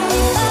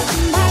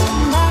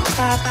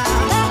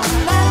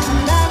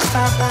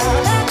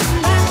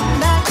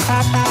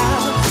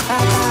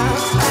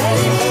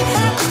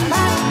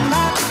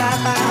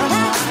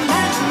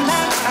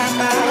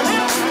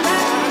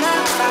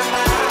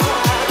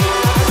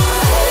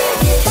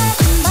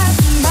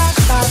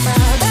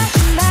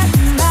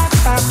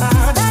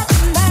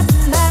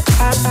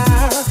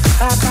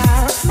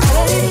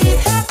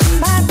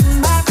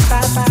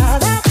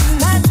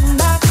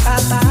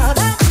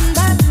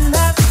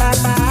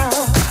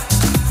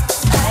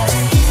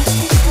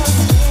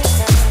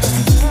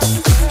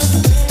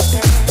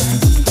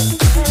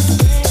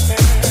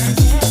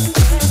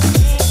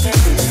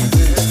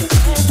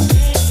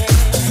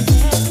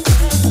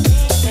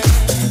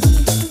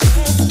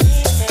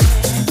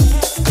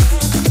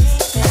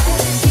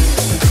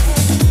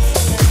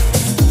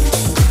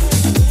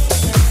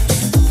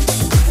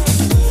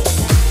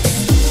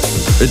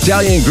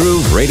 Italian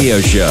Groove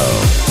Radio Show.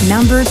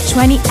 Number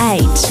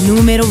 28,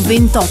 numero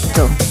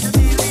 28.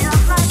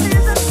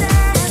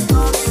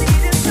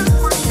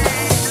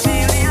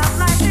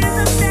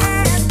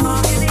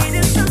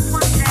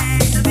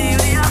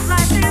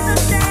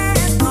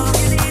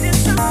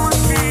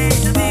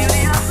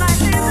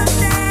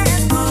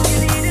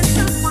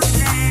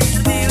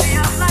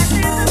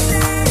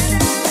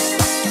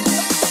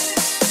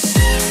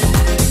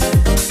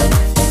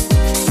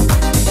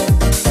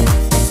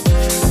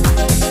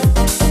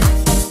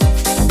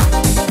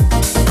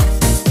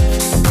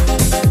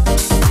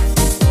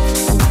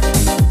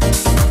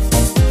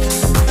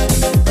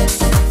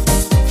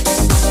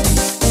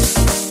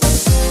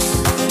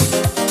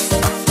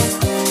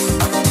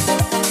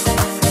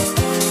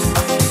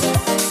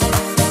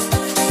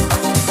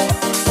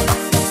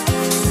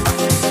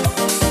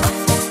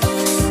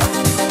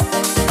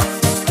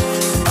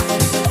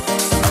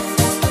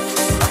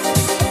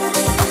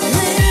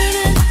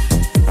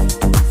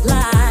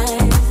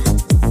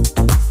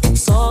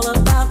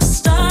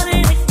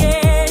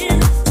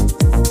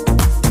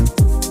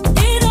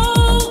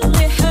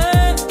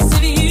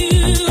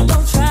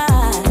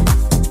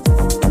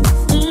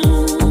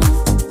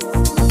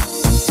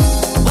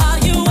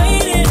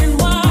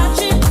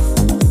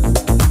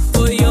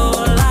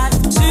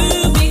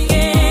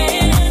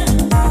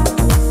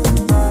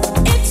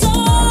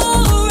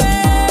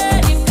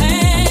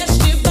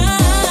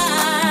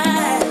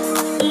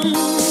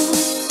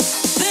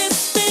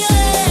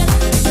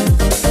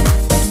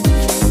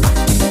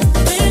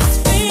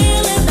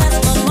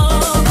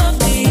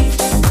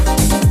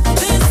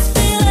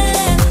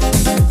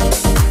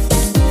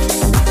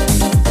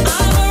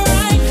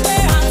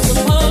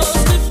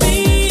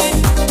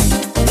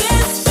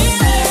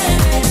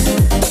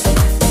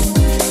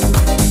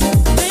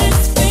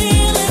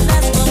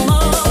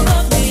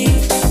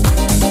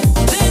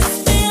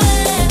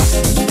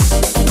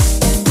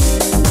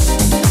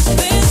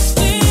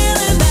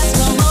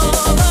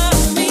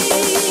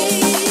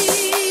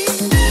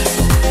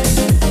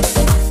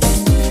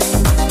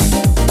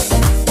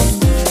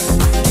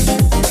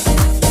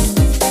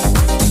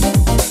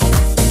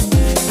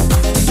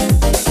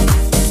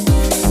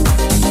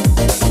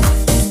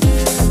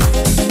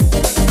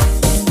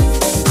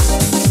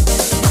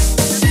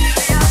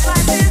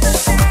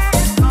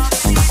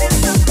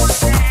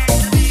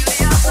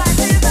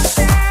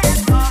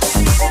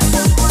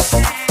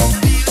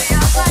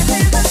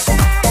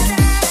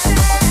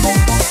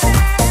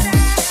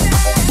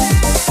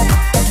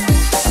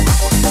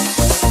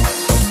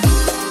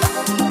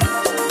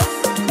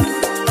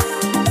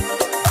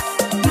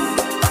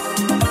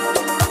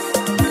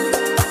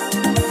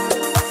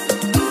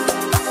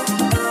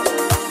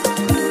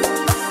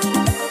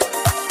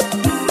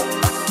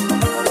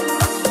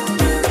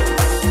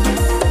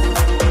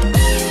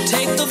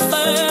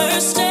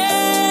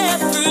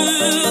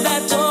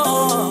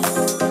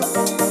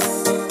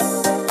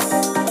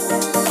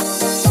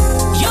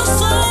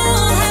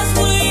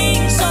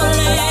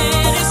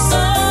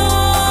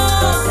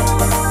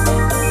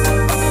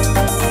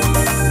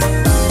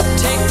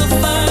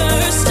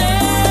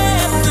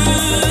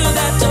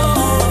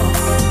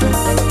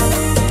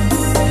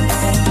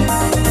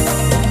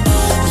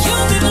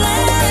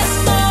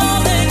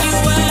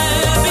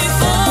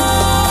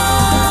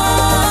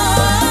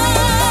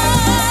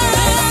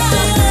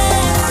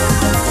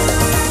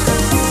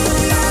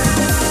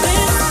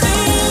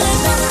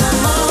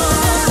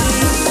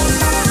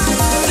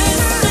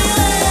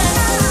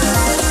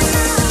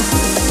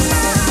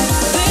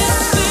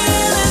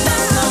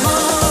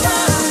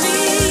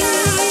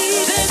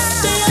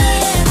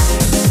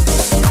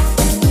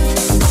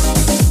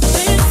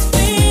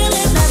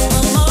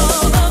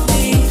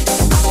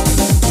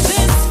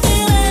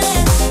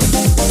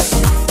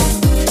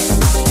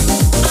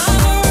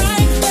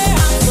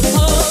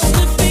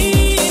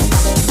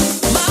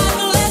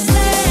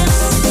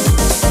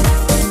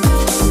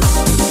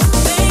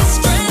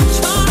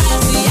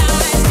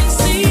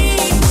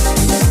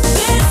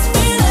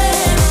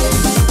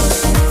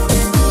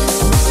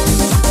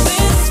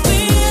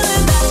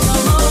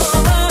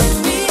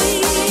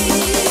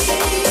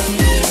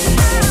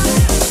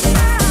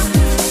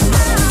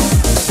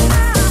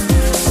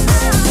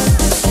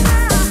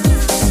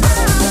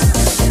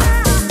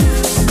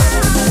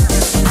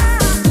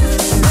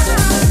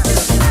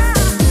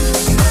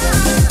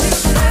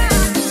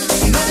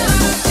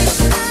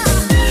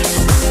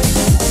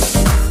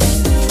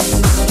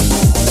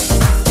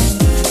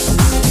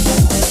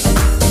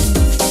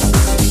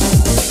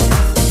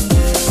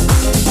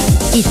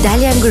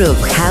 Italian Group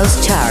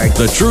House Chart.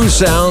 The true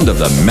sound of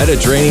the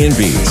Mediterranean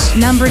beats.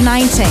 Number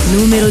 19,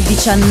 numero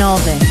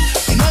 19.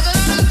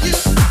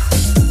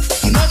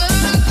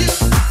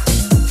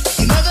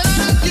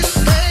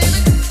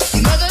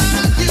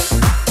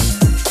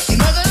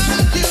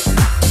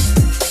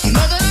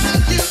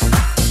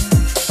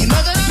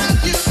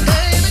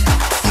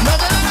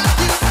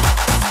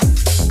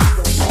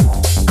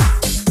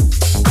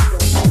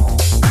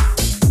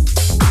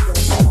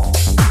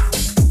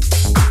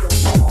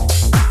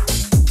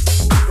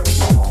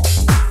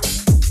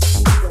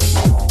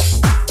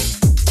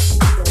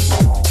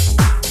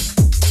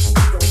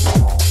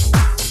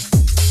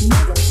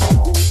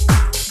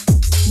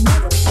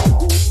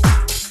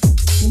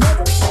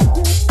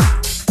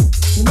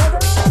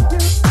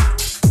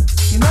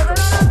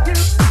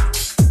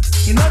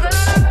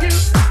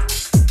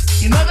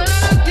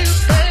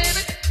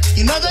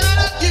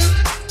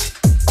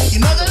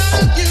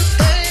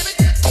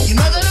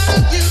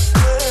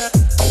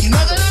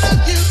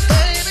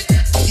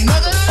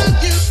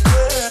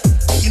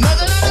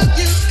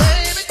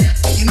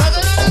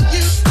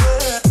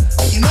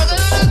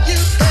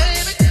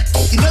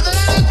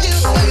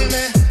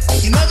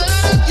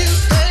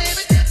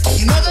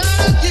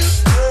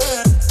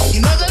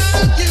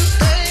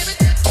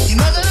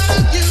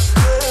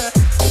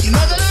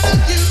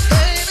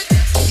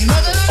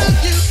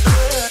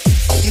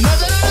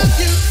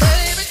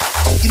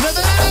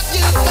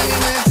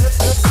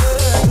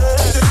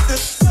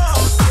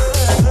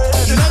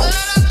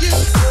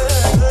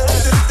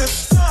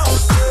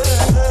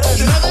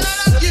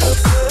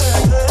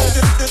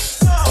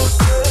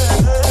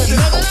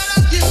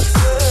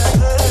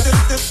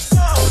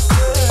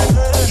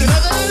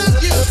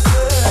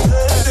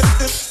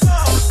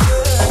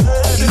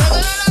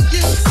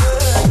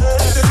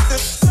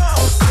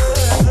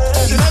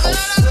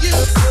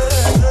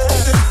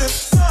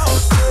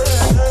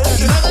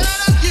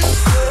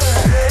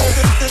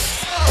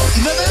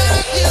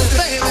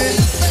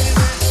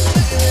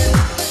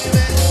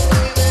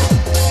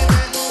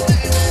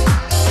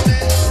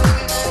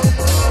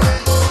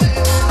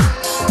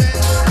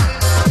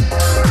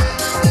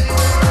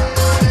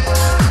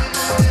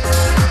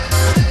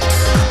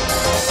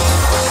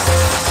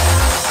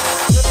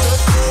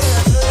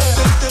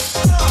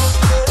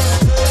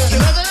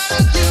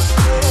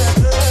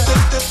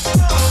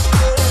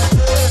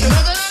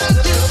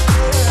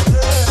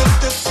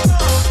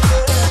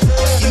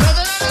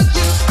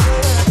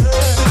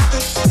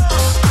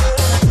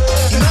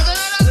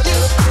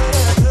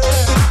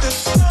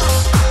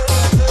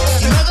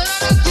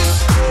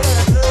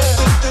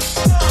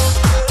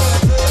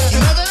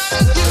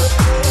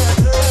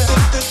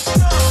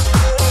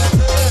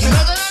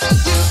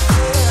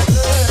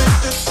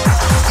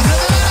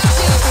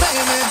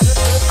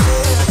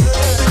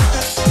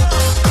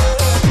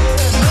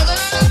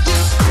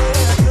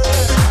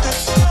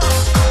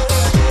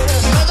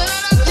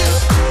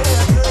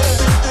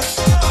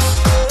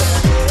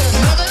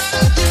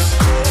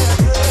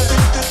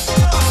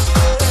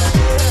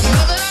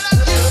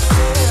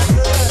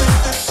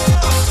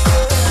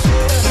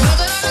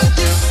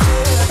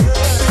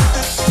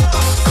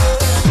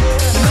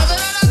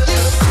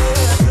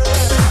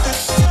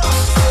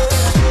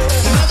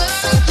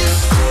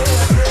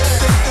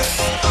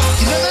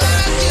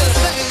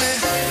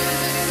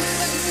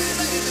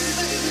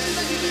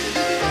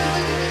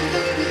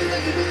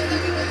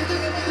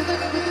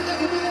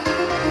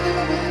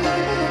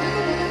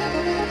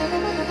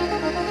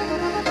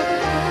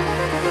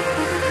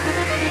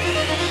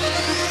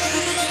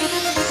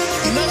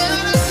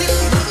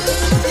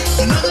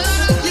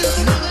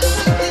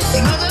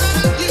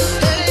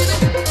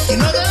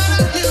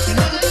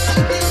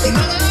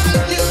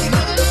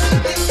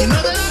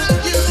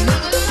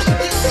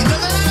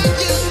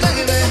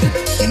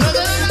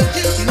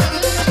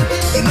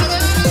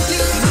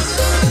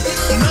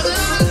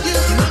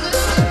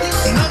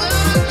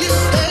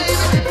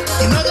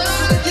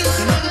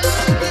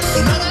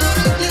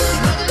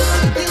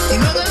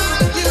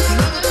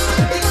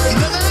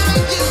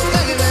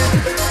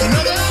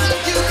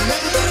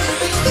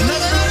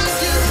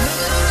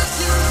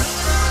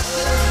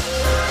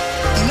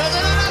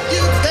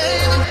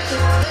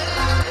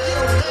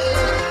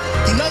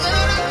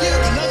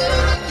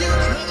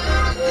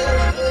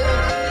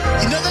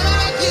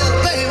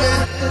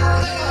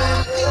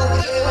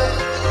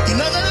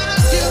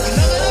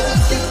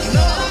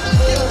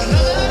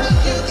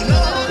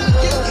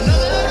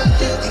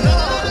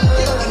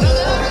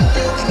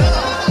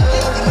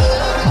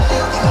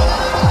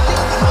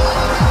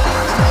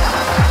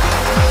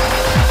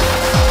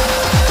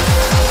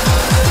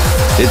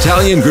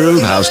 Italian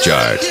Groove House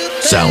Chart.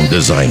 Sound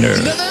designer,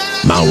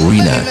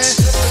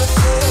 Maurinats.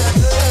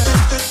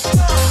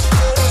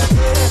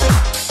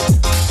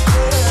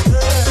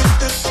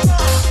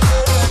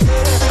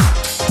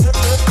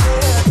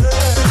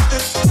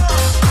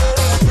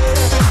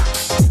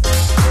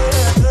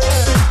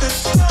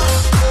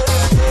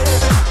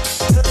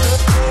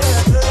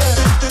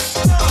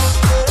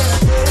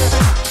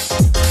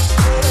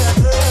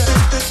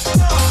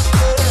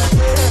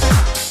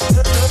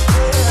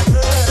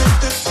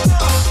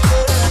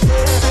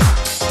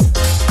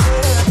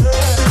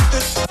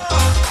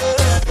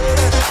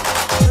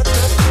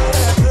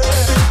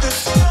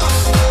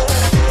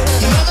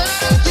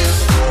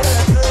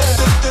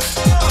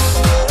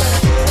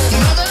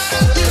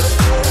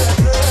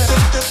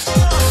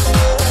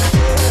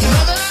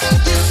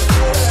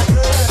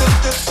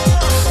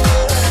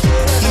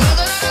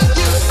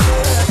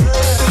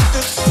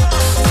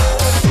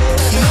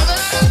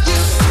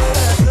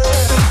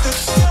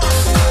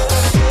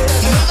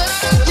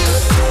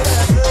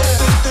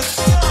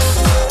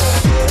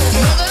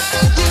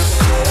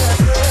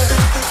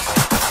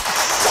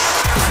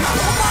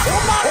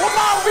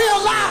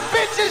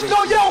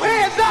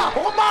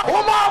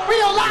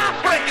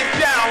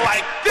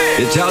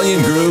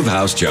 Italian Groove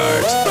House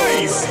Chart.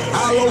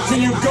 How low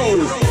can you go?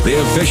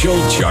 The official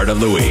chart of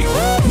the week.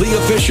 The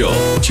official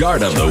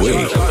chart of the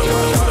week.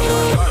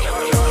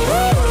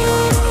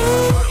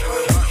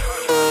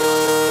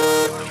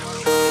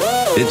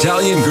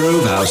 Italian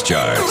Groove House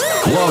Chart.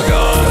 Log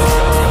on.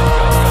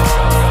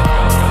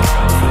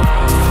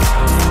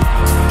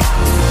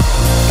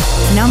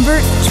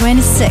 Number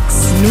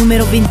 26,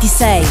 numero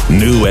 26.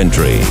 New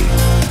entry.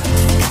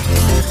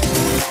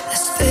 A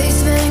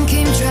spaceman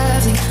came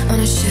traveling on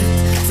a ship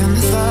from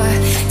afar.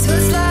 It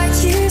was like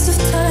years of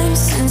time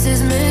since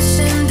his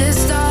mission did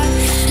start.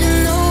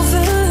 And over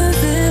a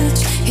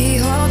village he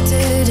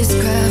halted his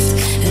craft,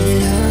 and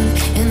it hung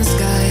in the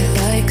sky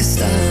like a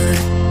star.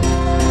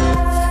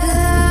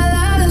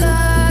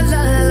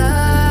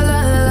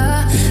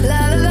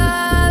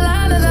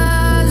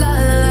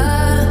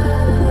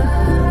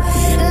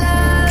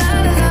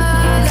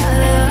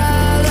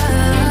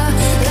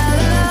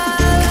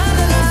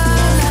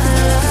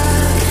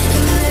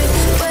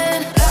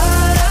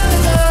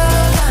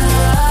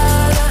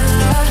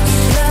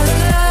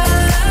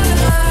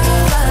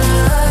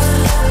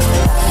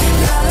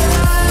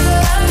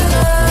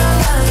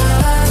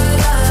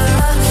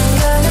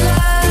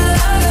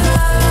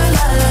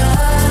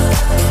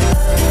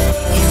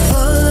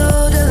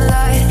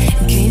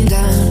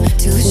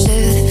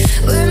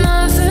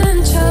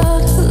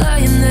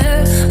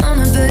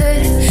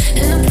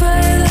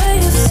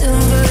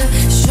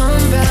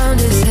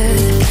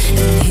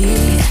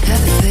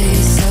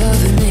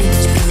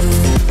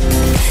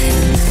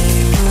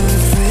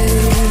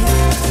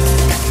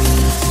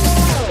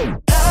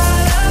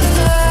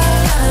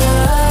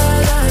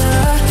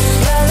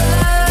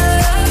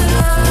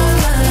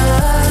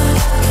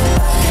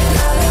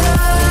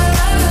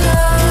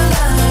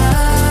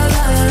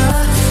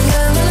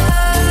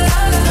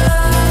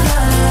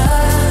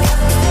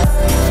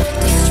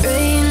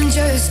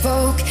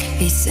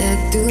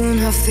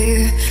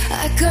 Fear.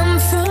 I come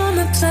from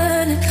a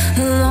planet a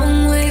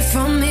long way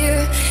from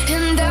here,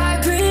 and I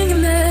bring a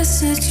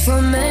message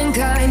for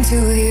mankind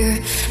to hear.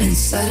 And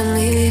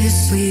suddenly the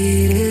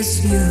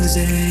sweetest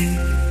music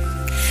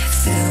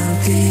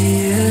filled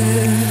the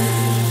air,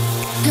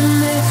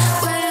 and it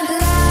went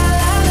la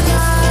la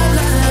la la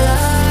la la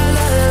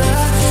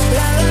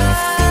la la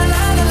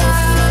la la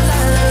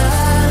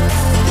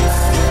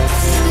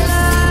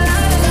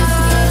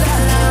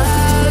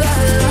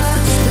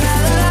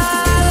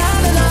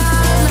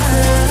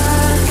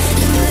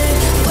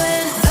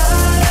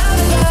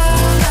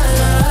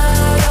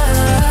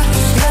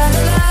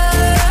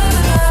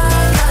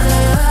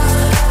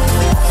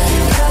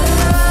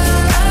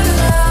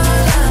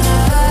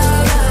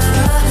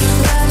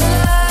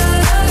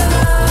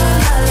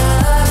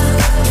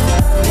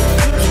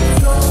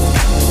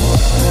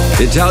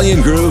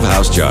Italian Groove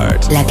House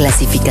Chart. La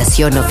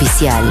clasificación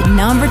oficial.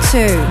 Number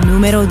 2,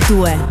 numero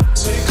 2.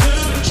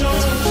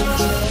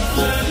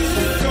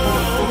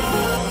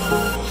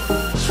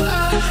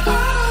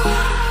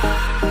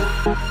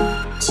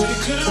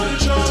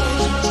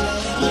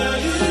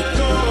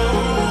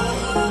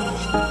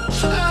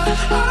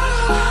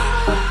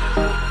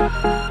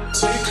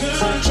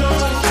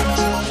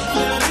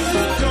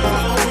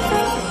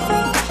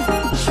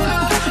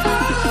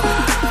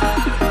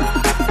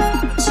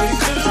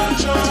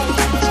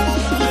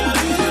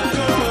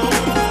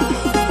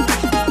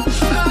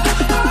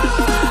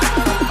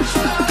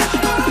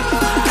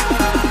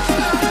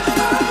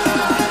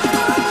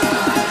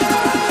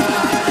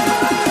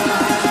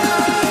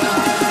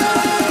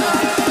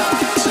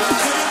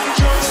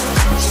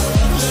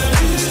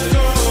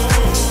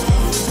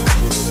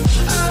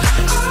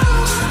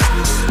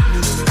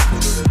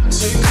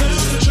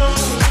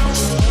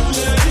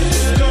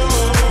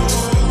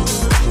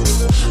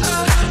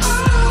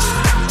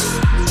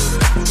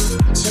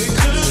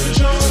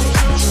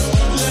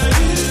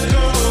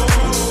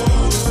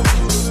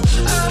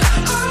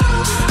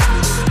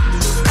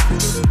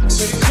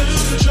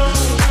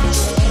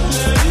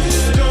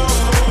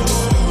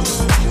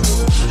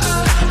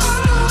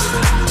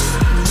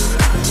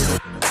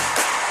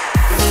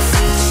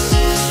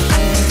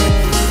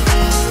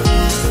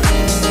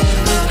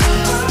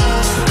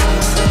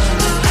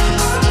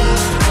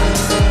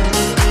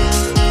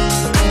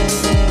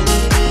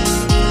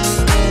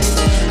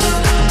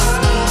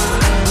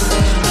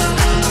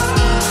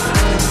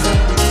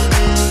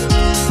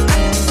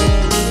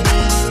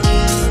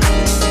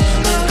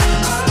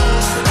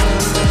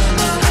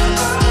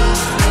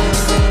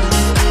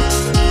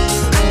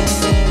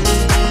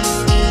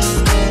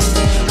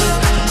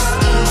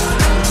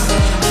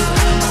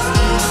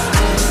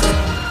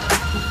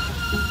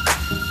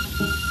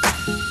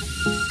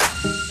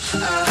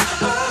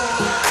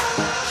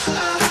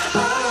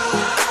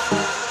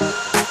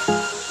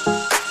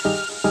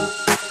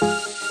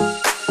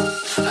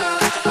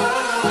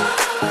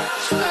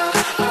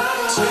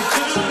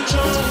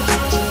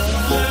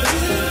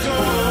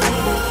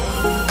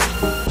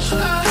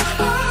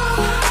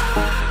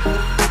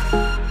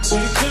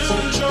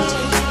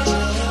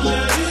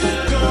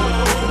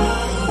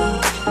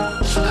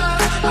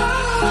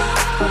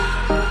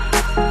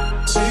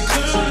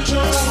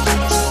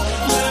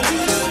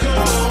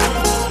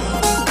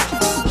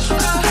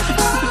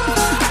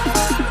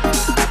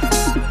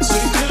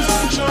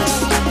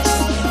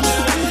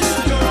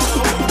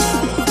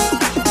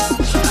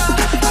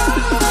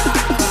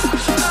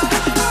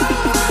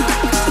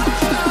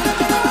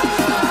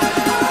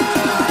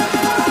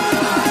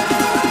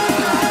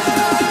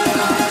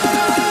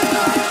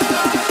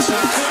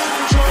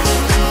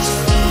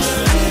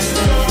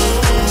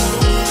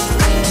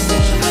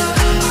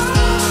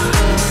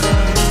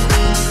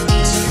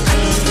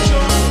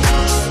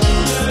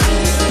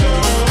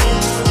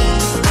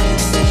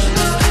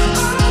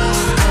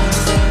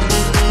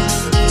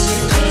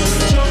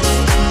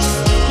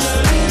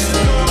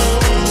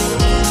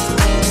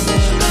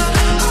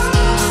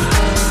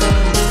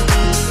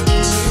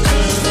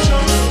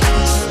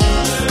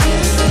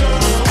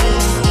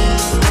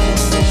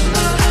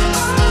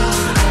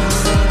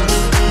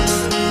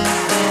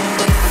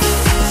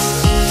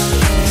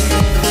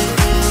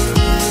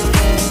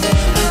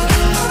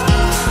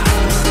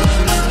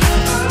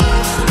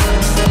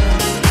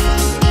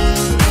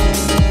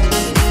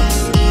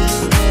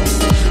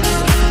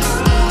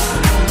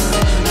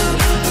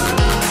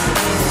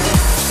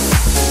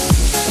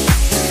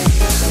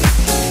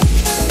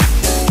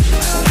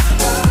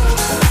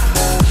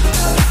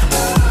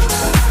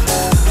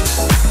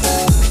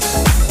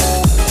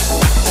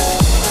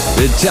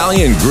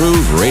 Italian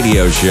Groove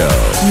Radio Show.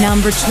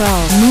 Number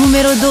 12.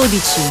 Numero 12.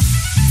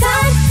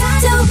 Time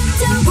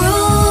to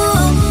groove.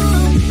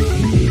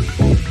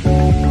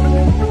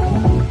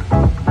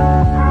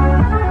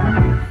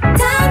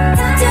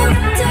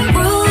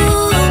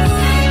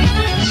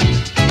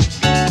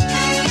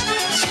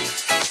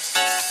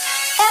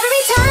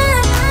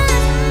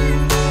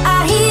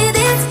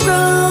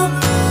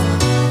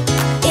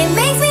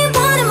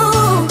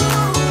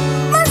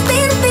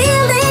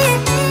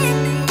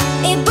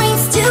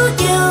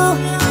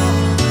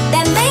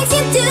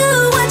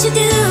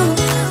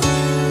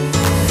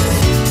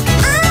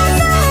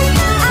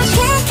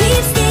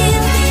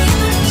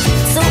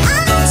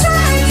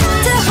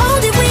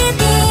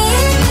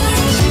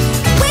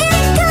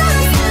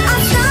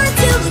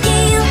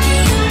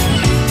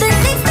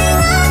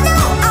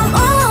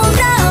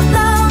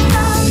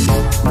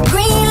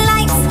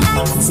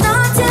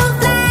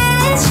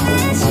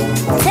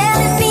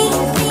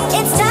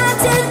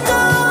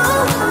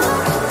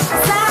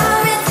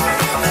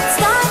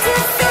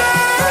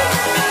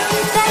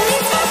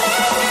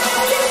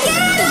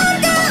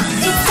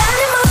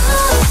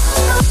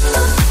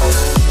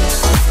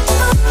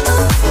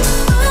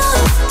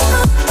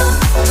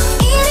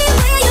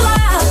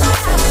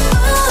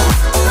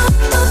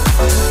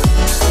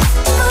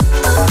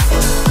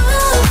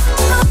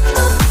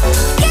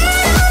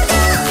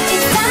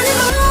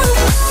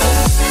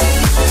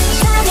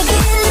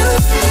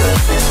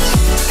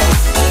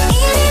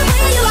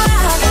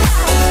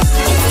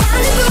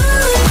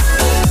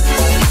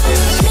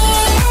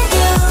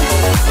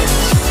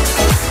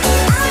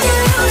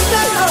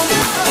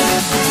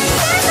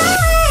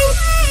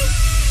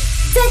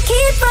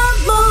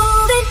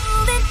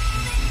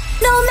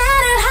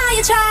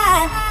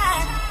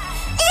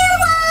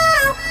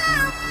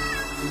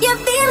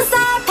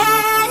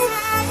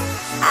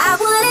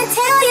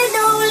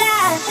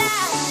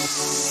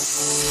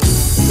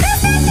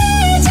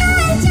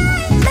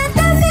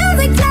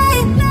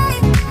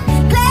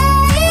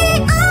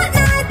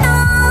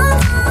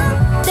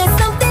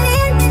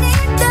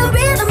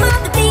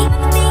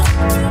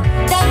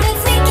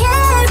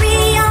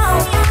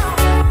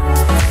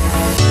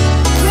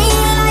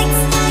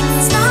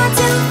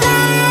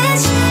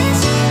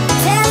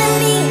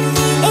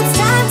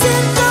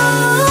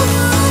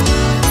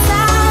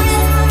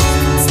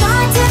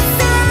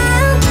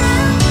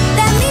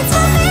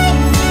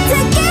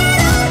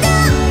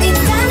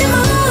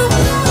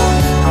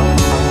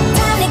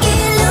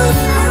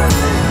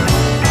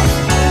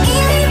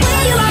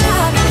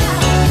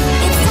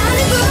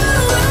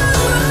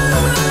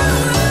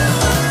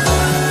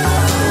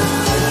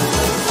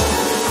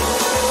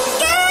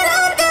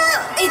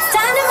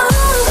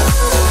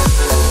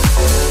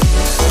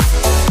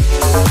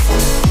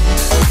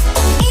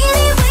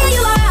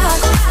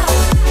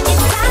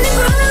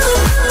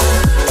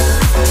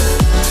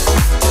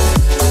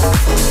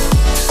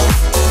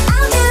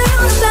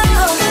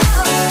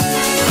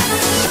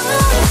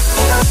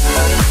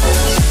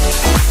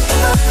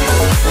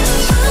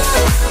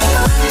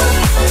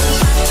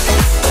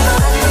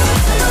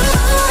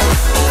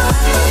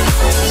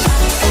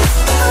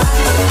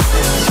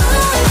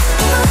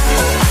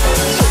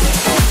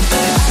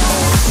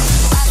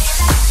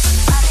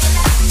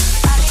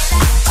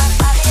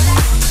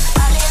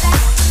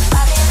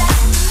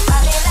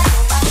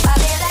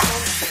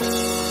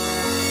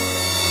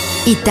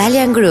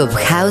 Italian Groove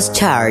House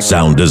Chart.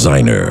 Sound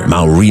designer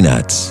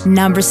Maurinats.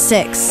 Number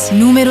 6.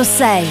 Numero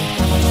 6.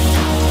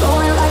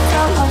 Going like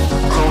a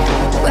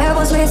where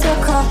was with your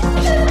car?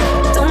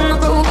 Don't know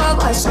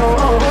what I saw.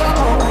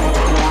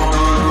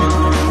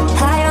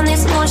 High on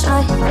this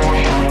moonshine.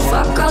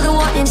 Fuck all the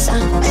warning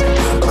signs.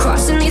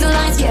 Crossing these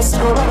lines, yes.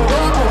 Everyone's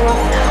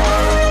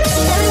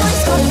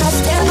gonna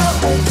stand up,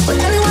 but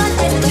everyone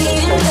is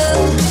being low.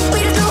 We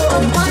just do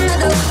what one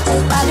another.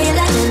 I be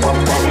like,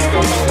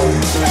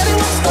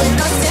 everyone's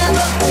gonna stand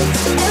up,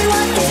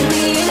 everyone is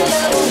being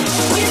low.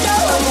 We just do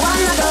what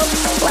one another.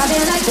 I be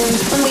like them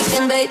when we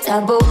can be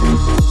taboo.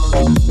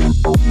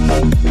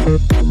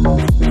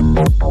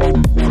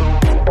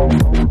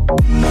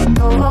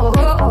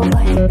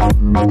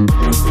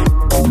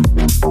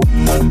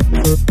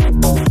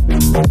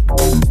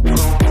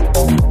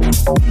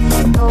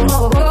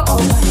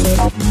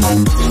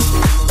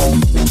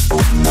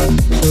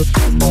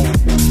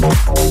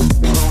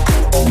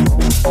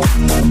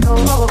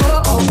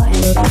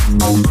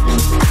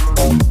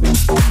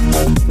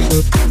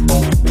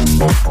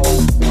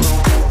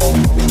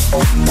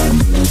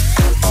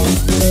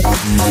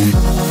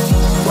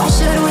 Why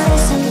should we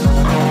listen?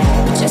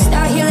 We're just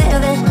out here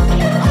living.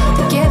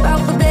 Forget about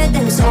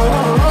forbidden souls.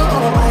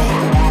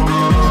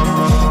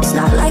 It's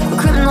not like we're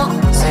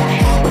criminals.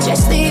 We're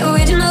just the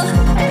original.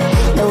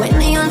 Knowing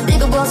the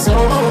unthinkable. So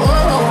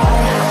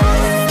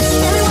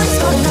everyone's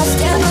gonna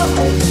stand up,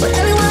 but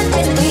everyone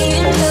is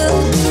being new.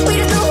 We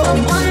just know what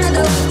one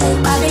another.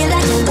 I be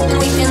like, and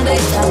we can be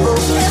taboo.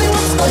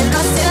 Everyone's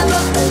gonna stand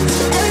up,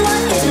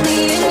 everyone is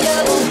being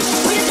new.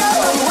 We just know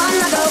what one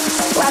another.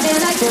 I be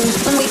like them,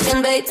 and we can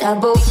be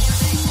taboo.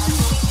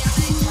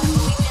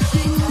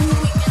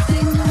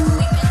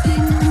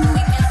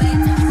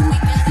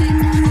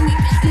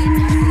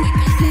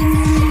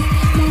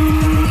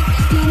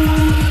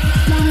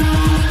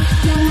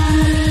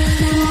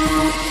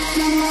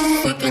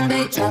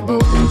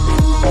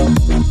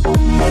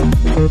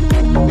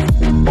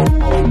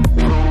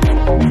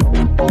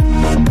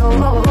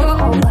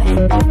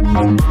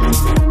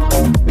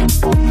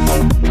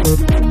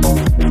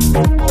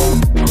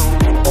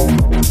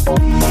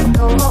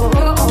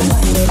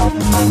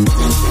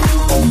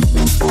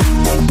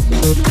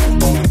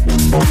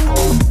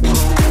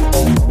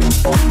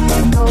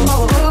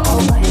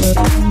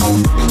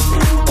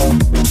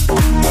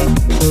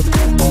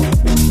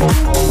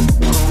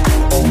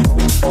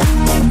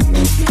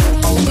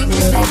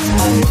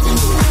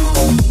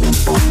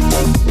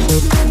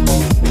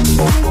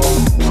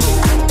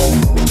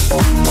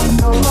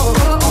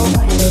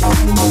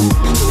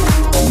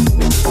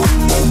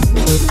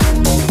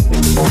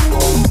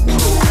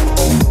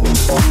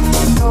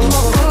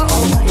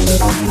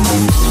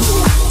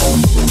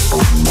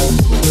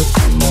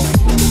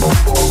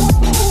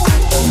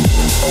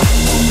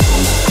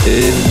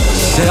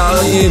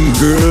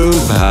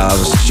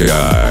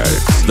 Chart.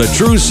 The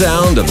true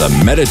sound of the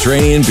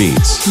Mediterranean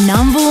beats.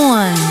 Number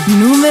 1.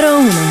 Numero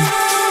 1.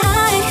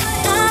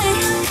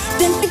 I've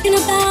been thinking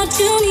about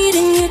you,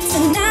 needing you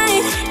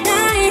tonight,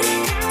 night.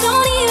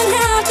 Don't even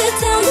have to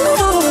tell you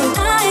all. I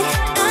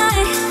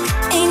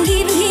ain't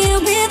even here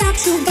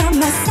without you by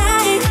my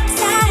side,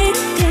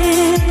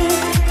 yeah.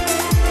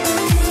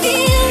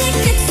 Feel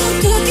like it's so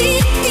good,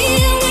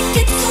 feel like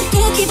it's so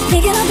good. Keep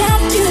thinking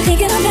about you,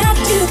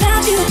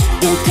 about you.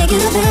 Been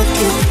thinking about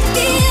you.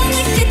 Feel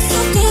like it's so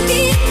good,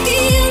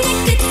 feel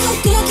like it's so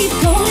good. Keep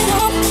going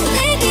on,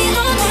 lately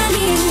on my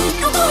knees.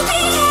 I wanna be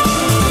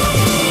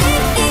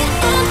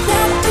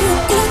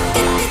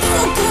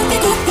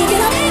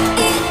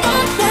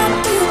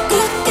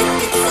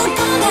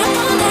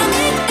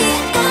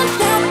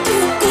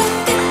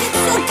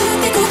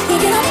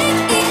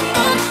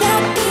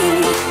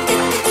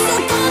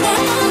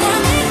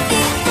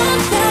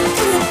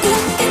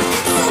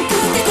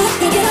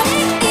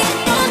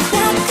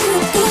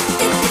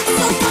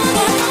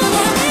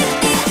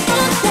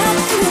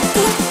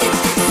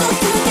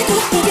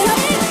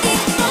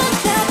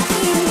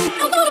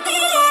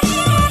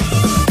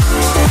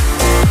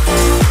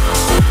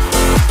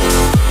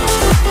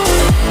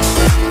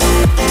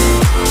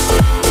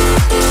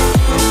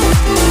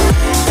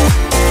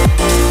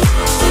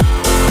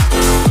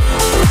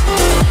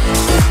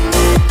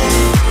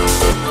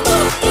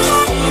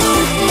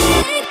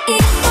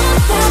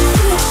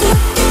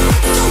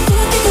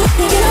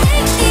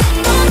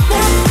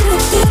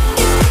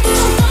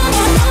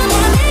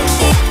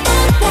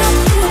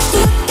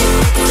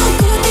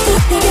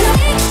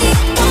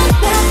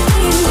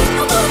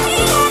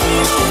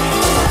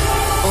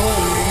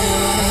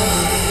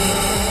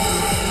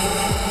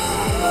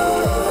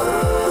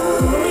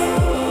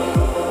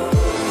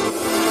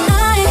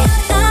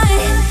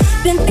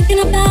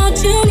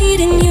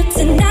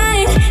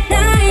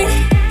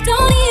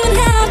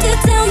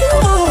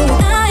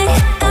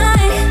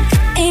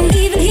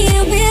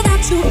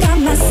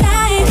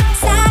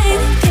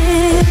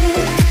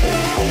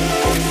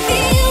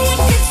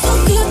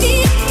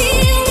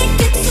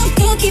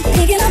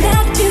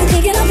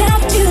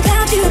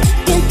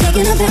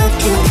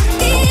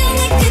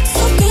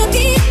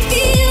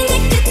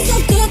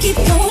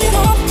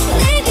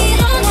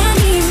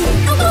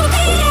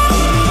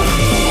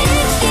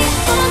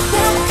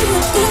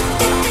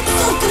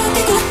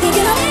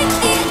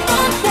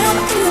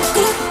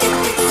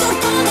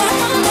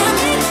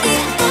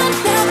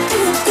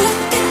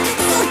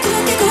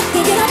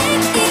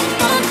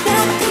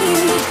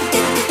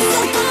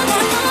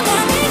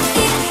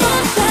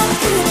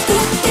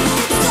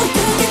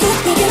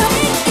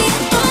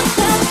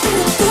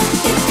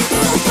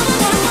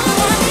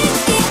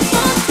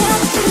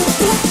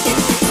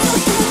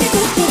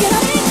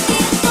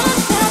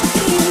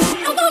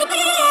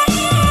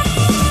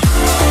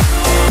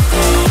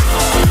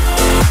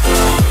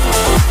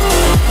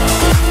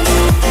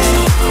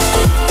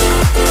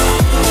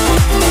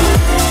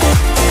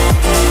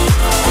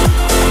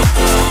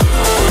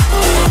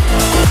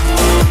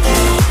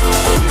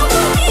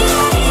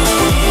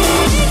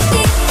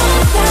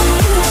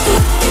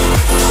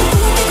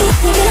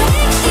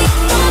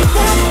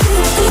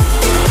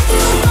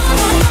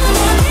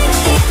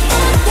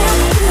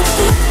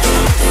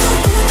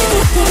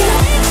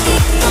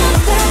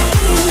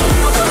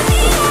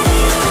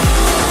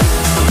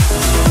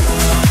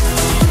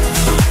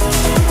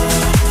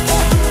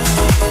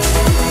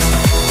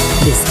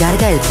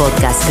Descarga el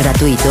podcast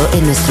gratuito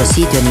en nuestro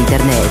sitio en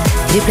internet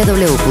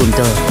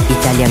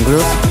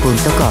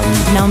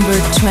www.italiangroove.com. Number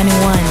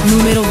 21.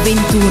 Numero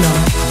 21.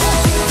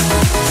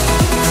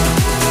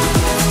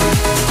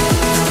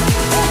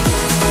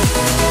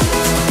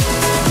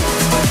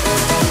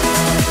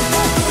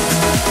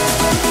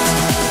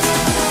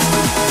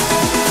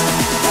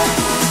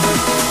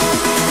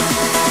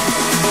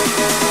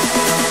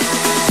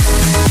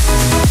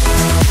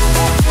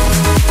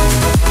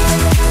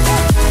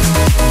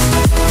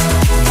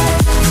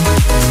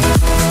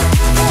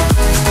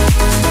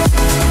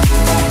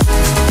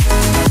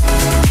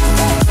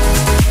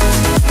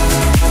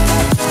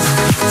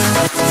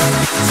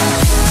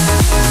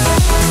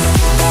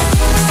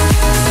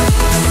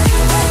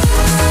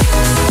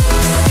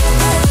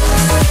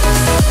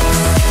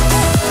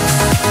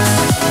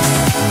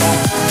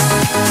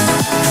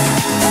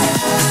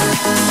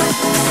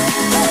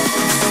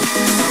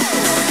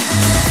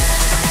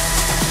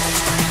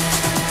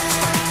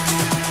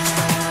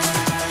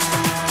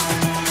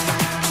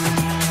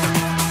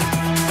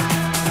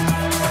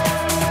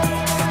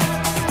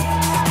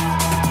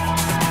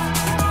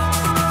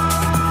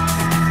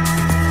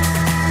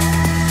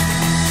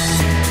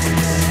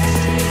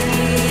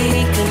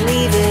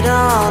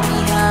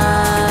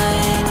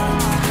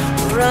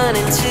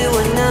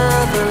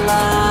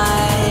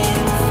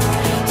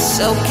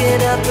 Soak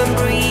it up and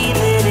breathe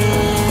it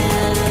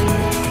in.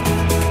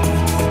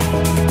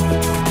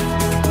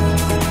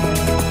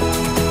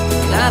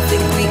 And I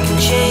think we can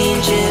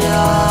change it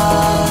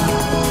all.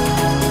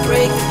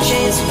 Break the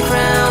chains and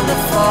crown the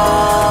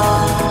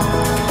fall.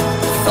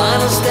 The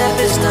final step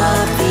is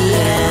not the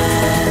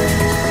end.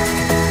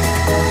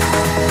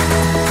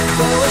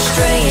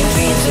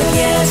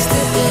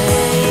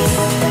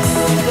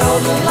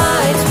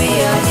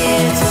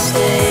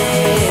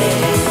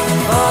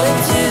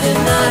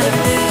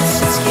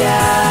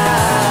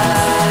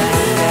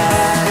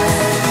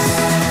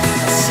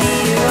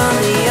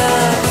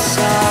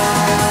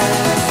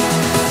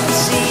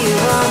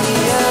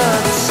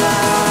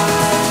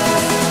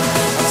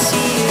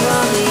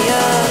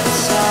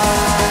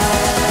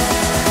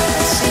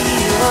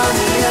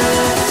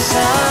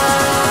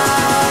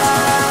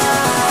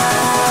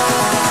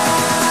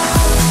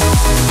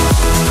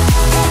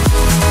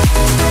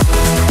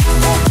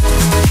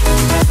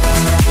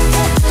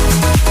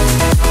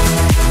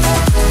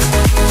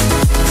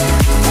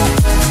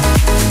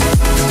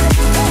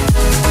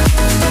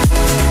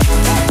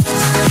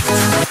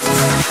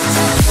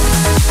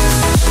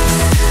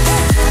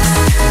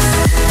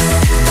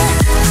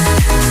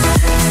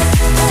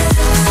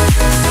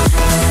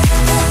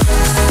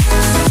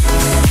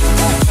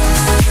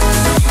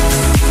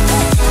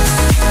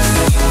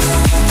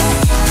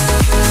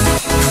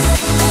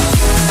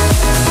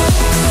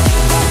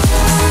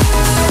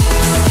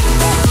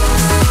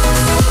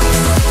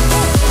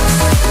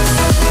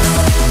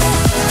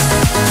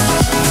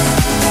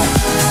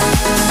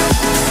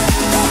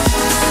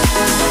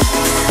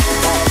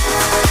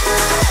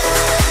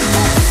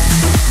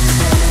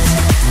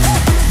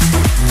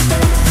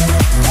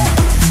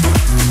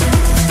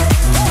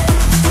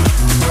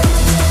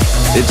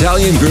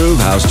 Italian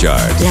Groove House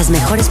Chart. Las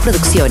mejores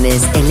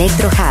producciones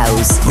Electro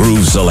House.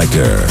 Groove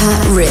Selector.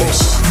 Rich.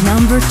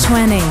 Number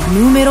 20,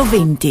 numero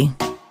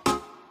 20.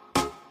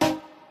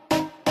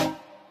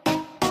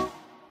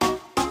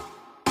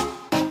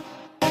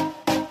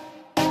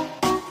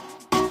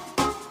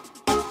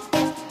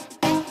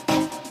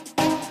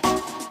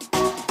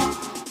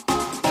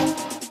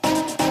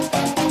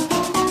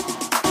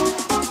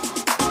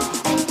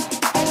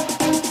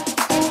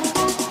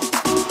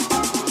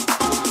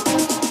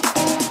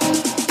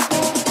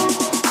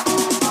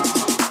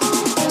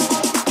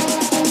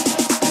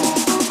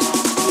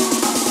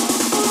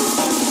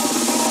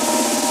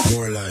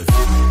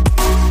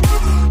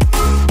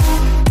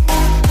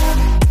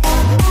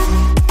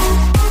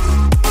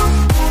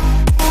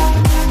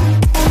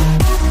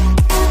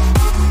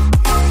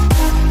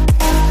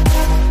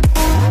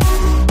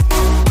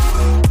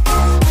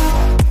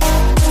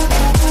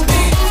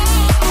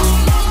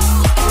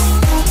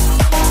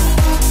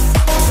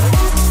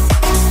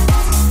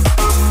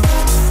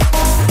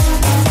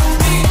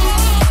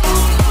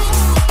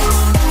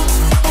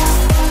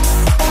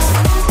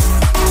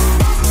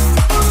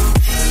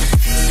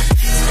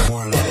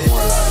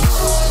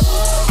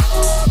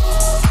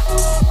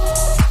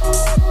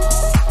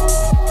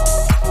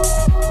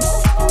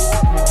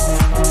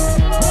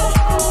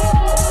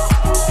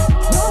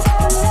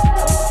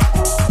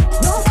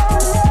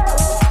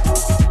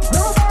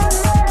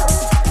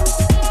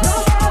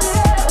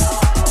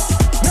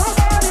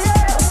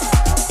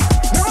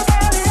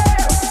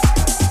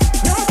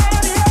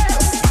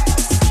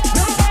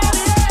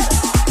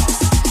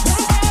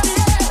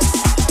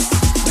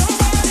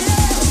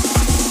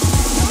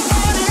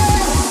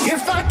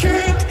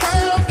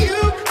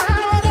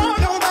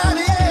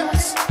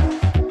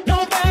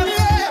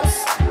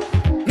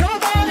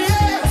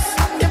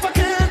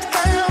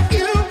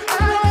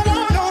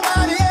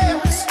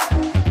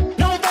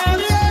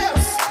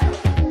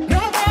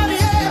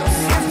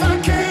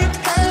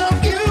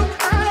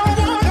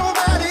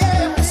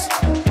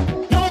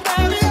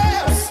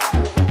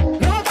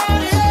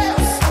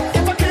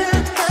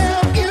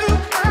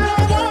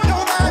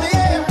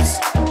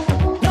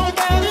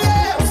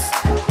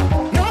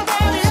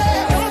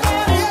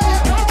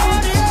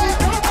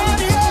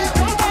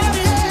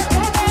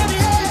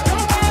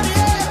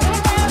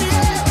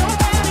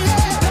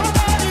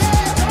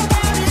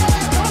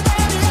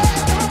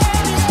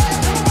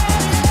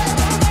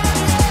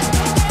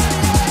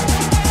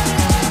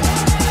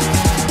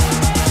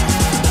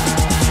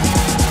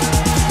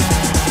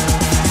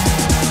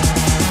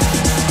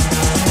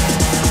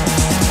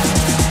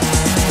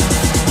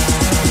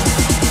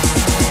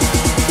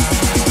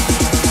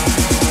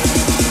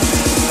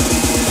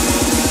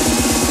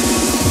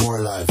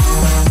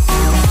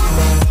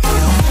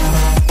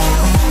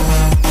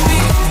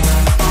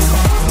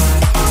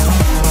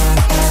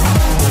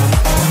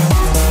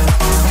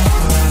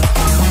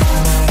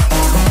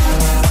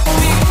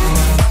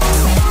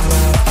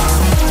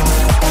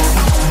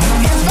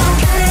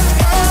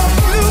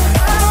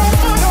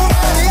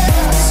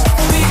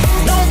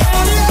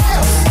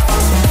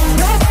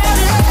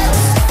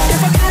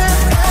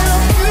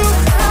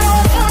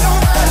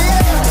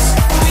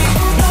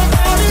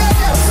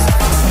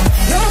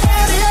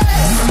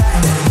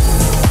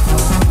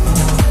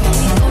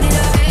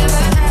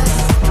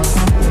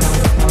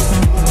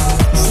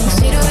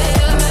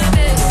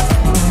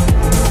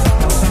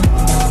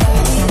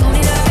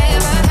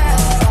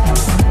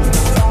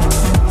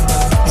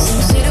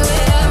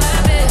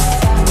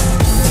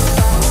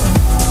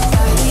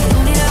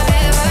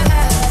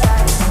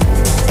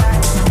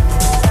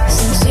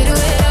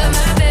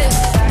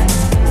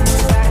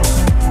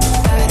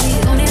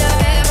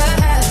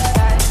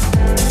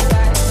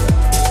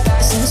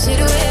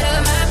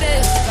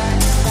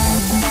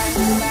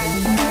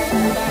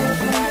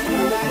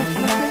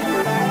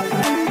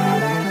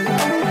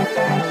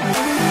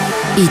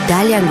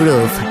 Italian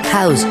Groove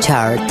House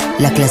Chart,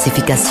 la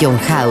clasificación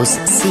house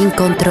sin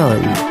control.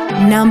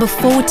 Number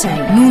 14,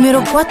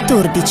 numero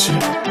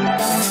 14.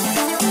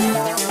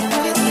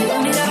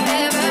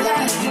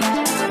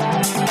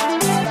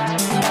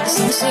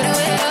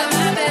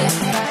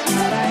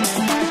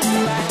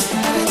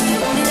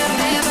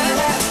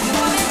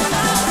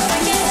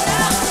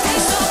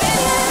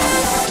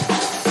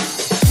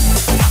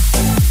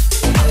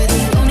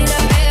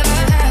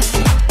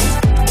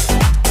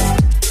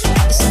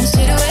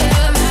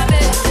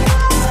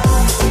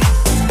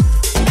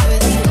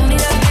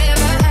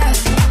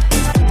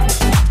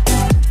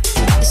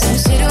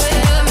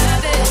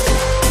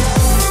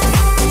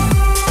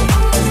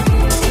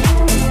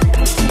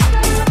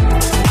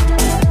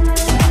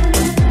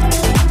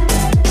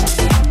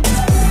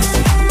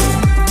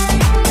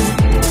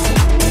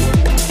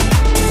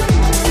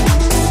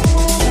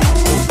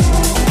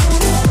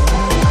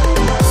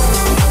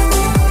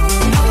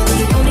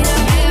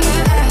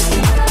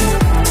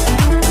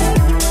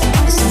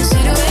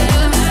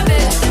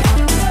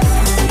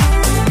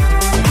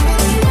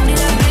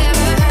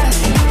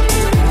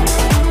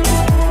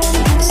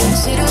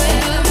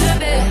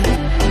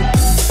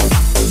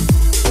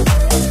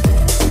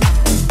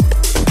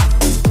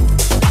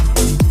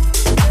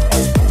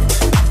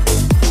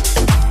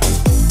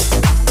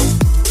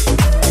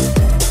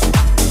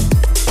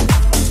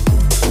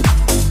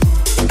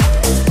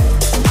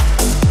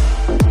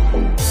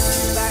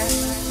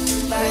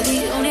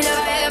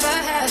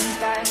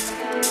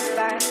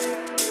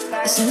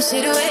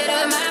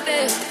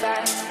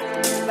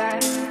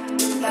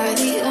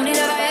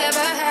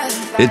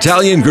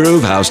 Italian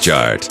Groove House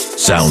Chart.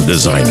 Sound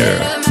designer,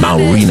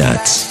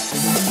 Maurinats.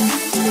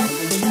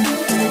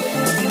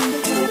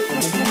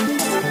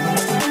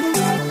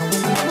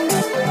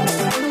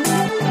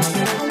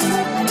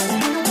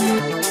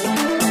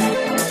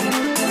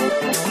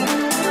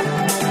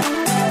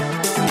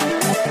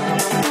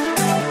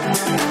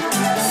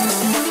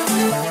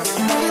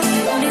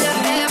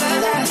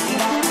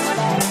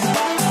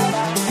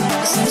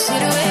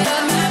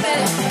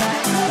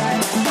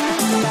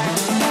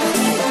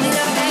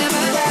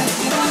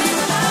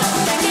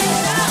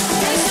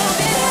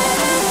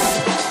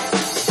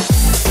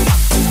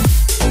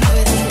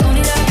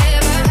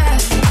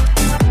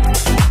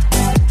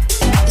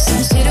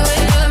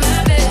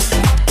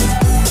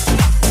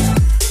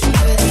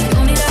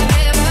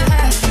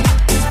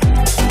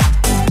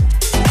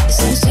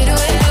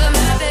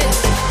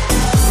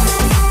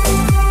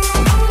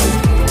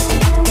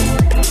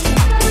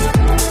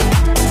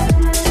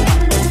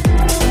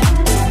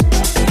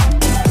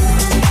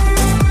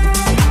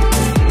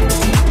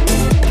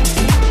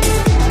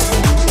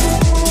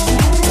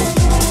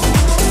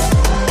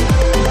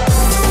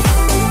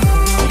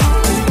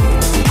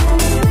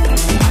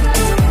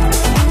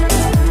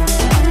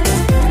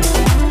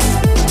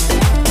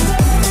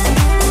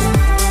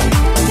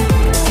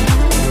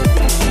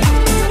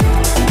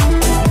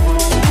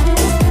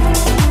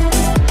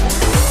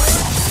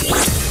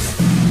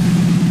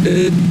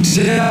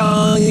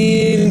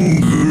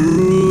 Italian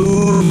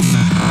Groove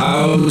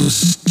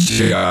House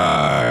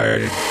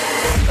Chart.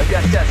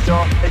 Yes, yes,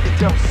 y'all, and you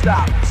don't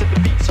stop. To the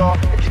beat, y'all,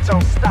 and you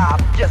don't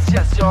stop. Yes,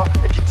 yes, y'all,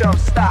 and you don't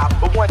stop.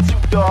 But 1, 2,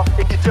 y'all,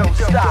 and you don't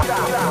stop.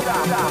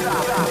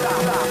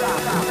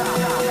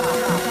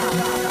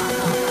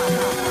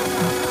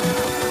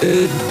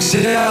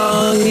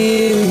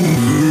 Italian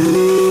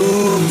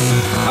Groove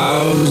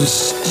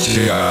House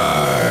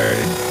Chart.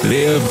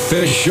 The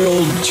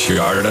official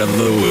chart of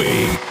the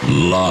week.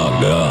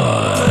 Log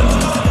on.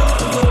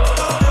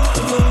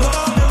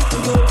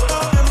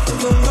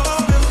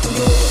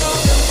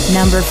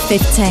 Number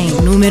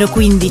 15, numero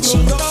 15.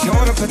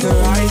 Showing up at the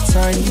right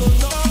time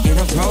in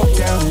a broke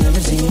down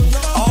limousine.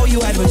 All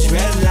you had was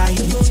red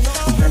lights.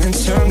 I went and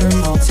turned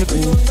them all to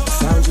green. I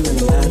found you in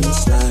a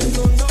landslide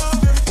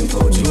and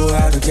pulled you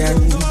out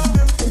again.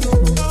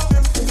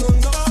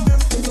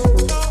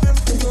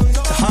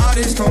 The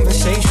hardest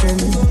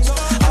conversations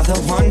are the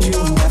ones you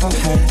never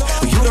had.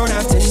 But you don't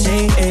have to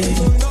say it,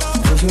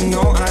 'cause you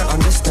know I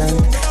understand.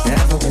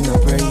 Never been the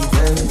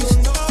bravest,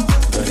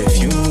 but if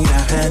you need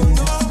a hand,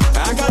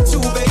 I got you,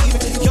 babe.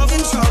 You're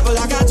in trouble,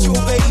 I got you,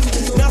 babe.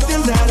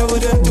 Nothing that I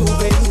wouldn't do,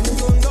 babe.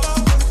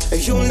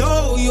 You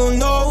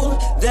know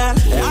that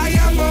I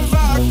am a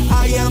rock,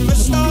 I am a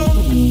stone.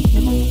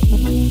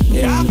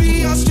 I'll be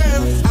your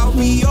strength, I'll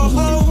be your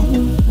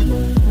home.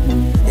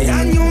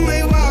 And you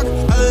may walk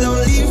a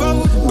lonely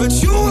road, but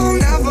you will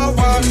never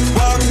walk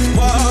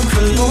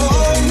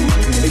alone.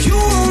 You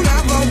will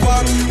never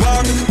walk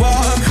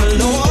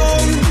alone.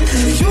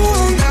 You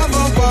will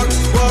never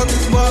walk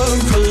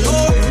alone.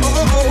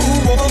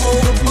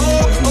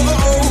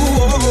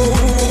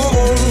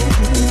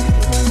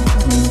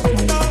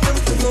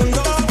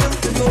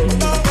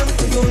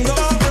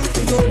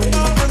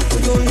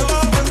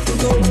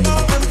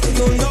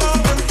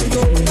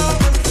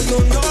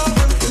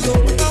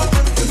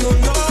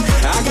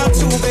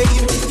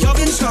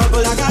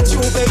 I got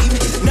you, babe.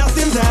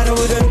 Nothing that I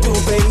wouldn't do,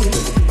 babe.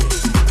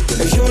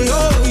 You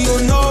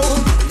know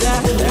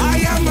that I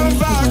am a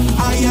rock,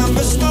 I am a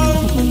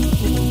stone.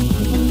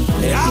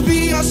 I'll be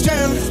your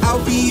strength,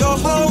 I'll be your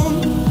home.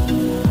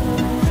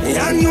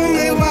 And you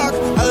may walk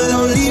a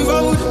lonely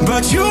road,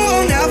 but you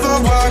will never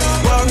walk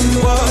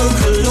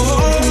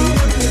alone.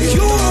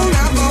 You will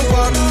never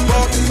walk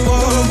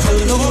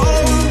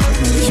alone.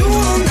 You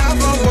will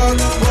never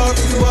walk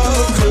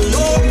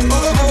alone.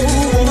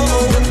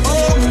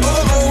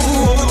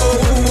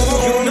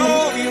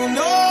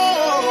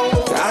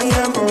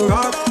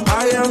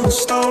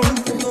 Stone.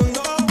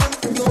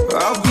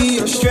 I'll be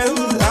your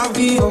strength, I'll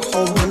be your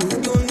home.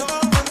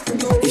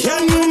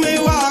 And you may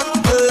walk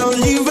a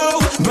lonely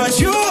road, but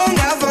you will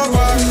never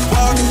walk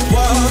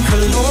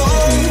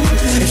alone.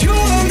 You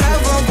will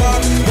never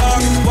walk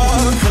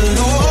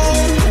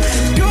alone.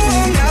 You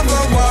will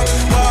never walk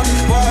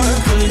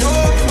alone.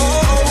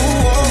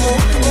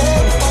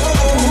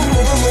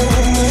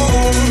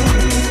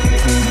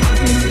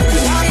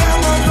 I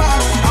am a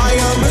rock, I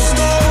am a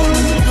stone.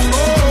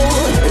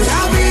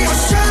 I'll be your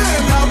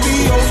strength, I'll be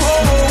your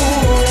home.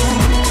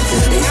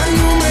 And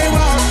you may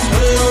walk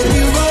a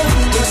lonely road,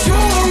 but you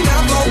will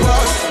never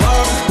walk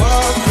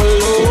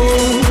alone.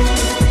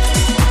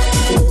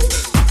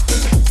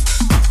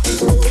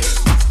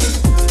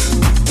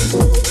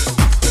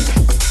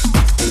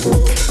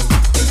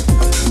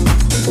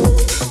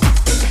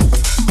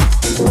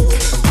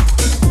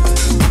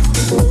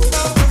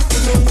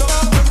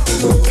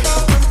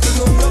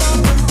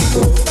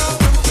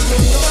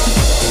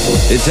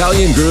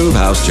 Italian Groove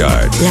House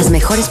Chart. Las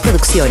mejores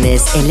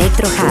producciones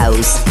Electro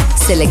House,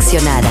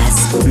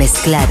 Seleccionadas,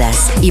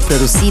 mezcladas y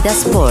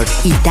producidas por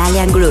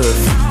Italian Groove.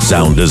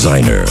 Sound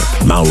designer,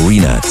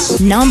 Maurinats.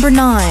 Number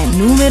 9,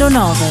 número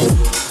 9.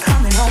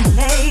 Coming home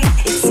late,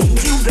 it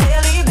seems you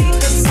barely beat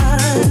the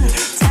sun.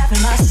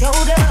 Tapping my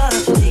shoulder,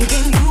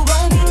 thinking you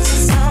gon' get you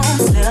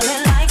some.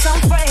 Smelling like some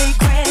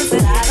fragrance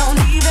that I don't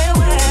even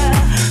wear.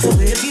 So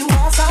if you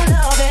want some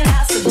loving,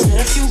 I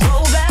suggest you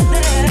go back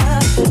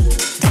there.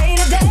 Day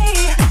to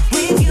day,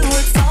 with you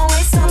it's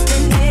always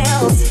something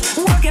else.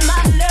 Working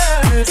my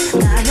nerves,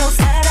 I know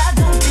that I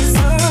don't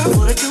deserve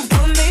what you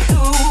put me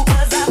through.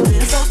 Cause I've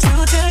been so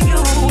true to you,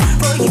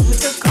 for you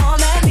to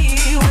come at me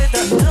with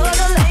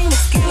another lame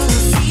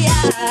excuse. See, I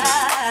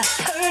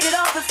heard it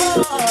all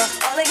before,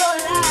 all of your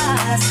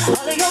lies,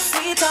 all of your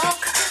sweet talk.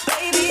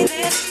 Baby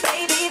this,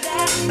 baby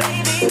that,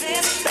 baby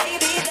this,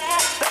 baby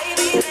that,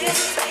 baby this,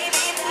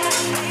 baby that,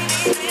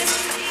 baby this,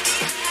 baby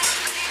that.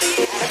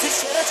 I had to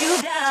shut you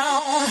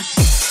down.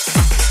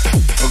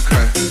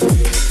 Okay.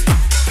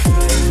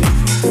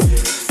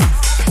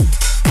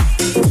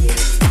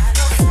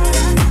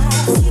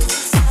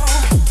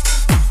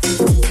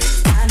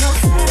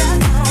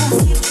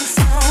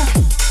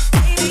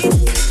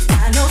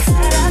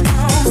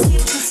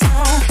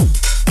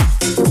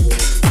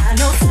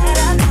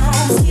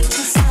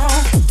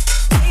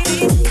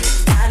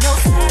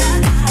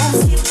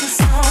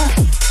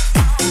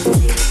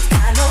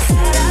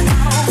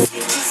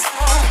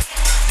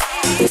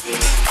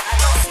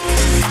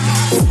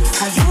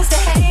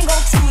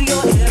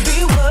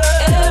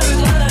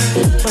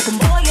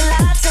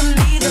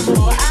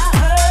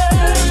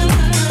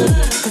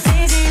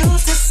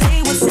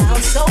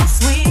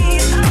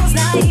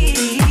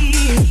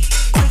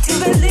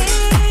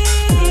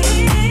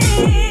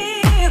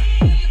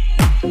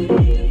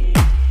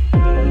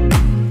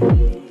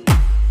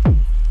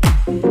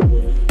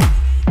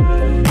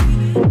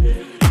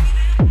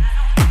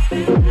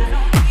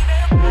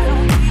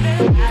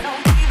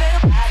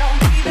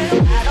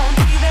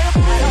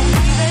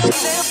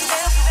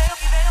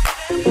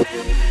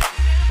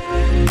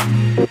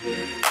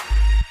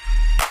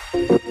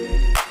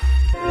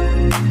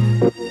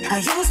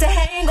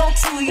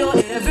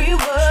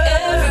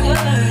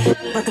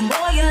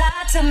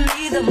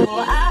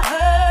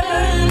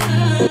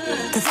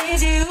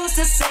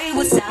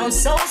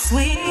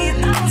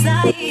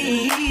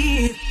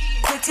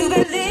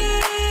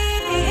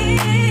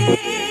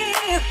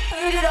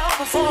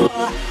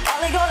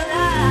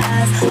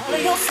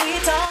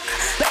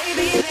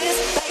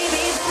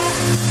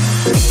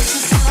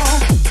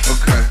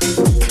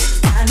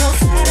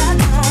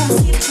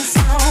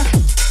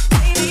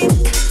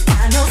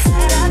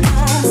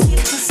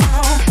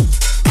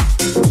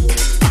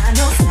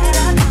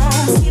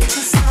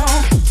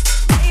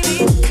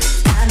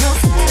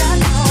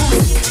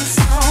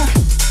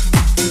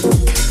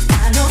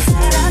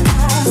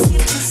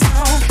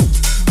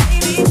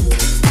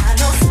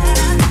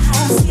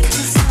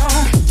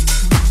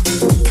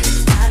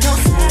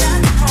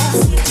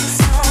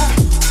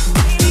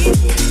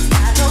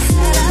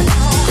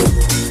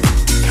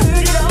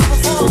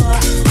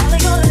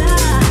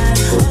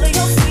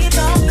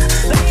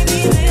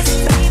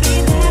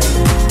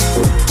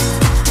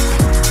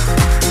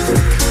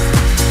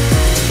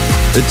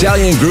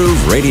 Italian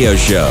Groove Radio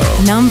Show.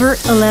 Number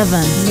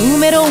 11,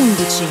 numero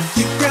 11.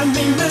 You got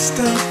me messed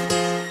up.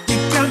 You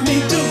got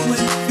me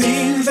doing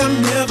things I've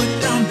never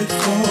done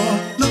before.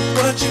 Look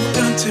what you've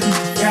done to me.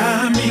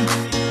 Got me.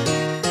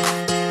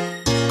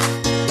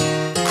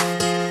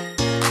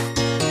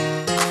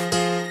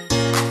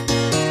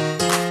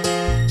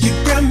 You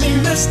got me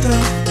messed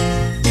up.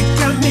 You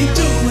got me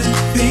doing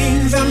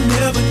things I've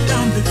never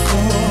done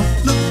before.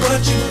 Look what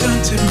you've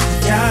done to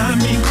me. Got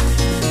me.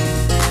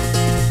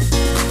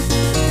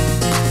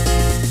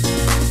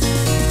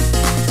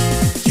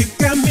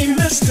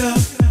 Up.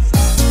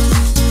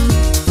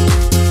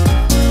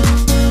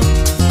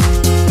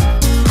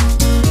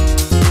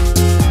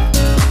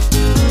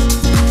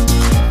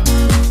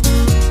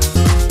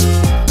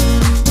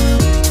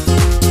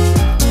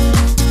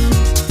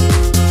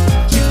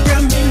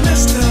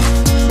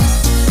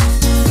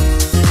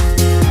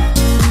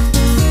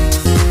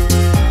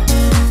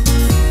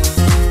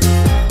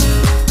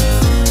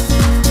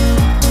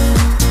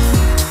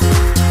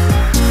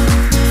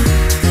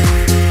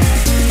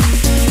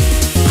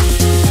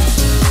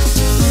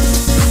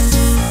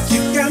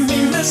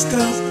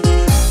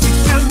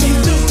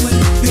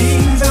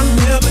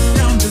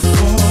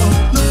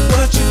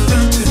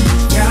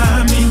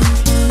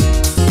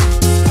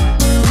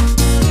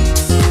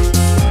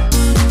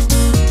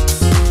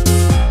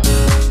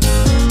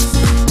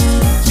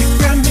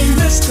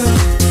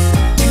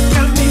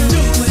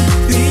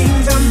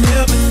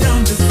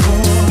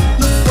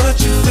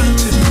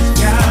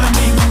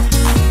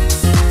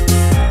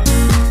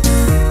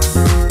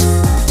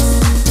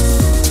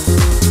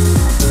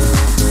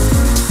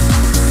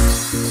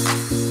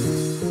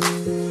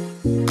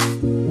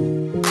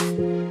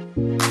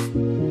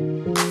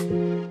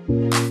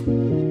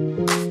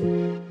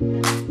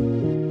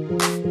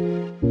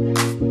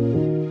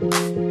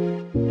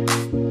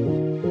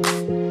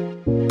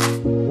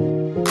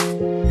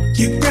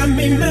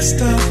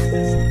 messed up.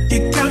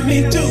 You got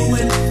me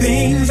doing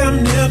things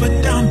I've never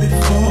done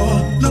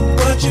before. Look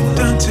what you've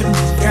done to me,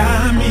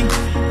 got me.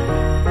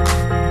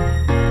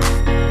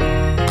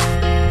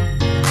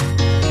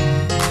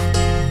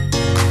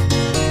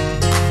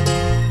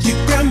 You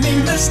got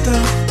me messed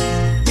up.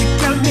 You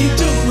got me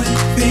doing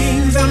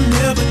things I've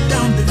never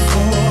done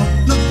before.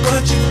 Look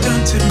what you've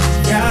done to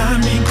me, got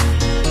me.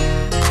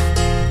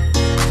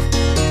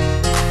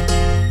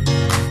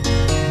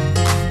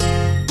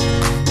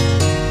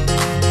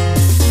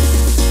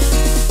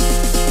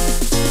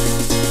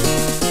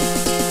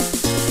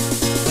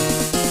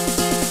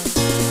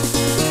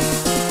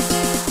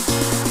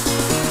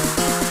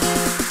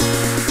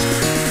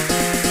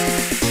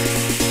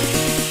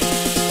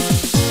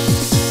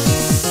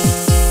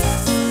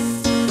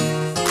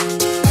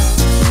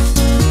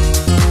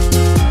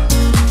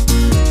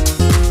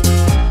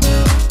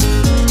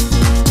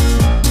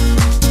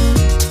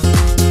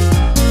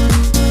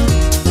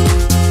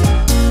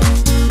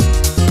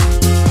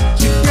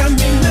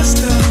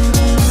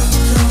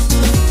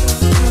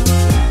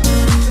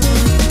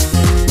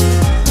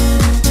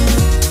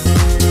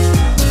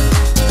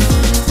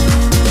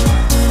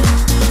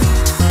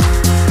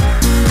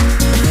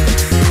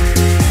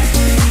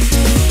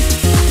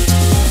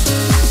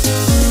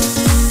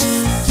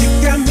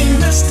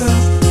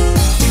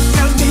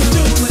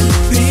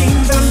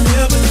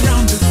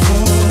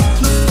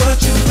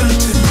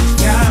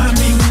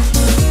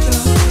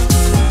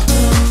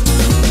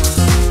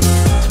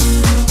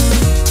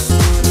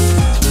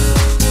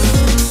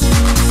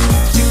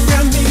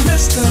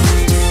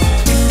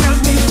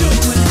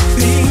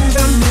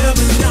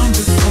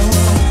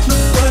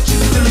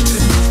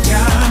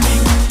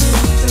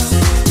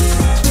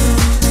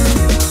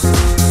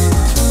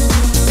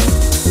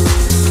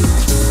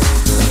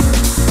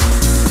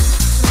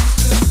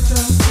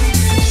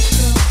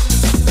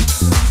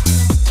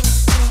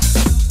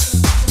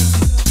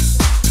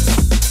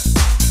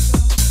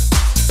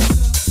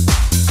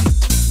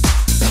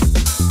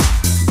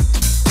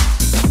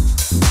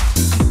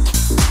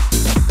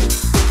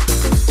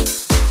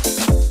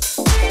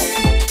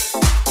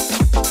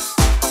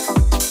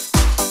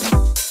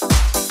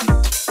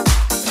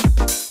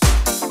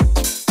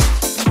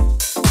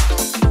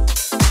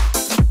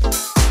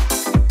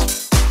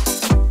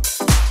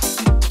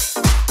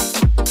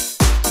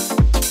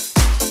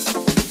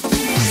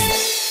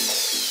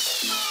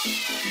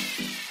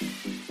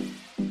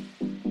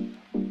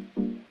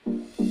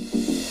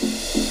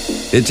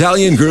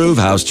 Italian Groove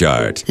House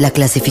Chart. La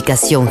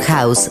clasificación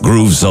House.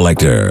 Groove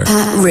Selector.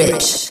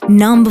 Rich.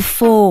 Number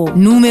 4,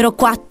 numero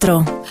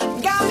 4.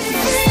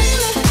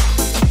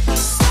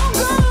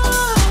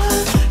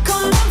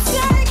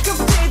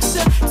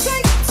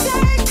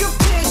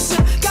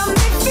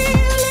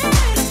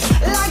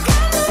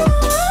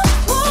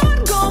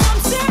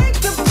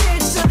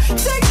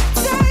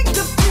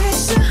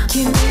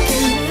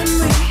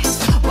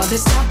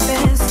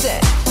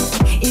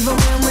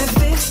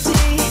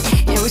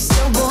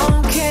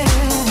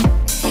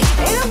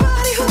 Ain't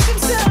nobody who can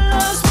tell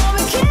us what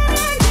we can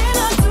and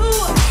cannot do.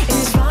 In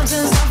these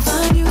mountains, I'll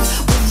find you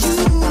with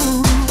you.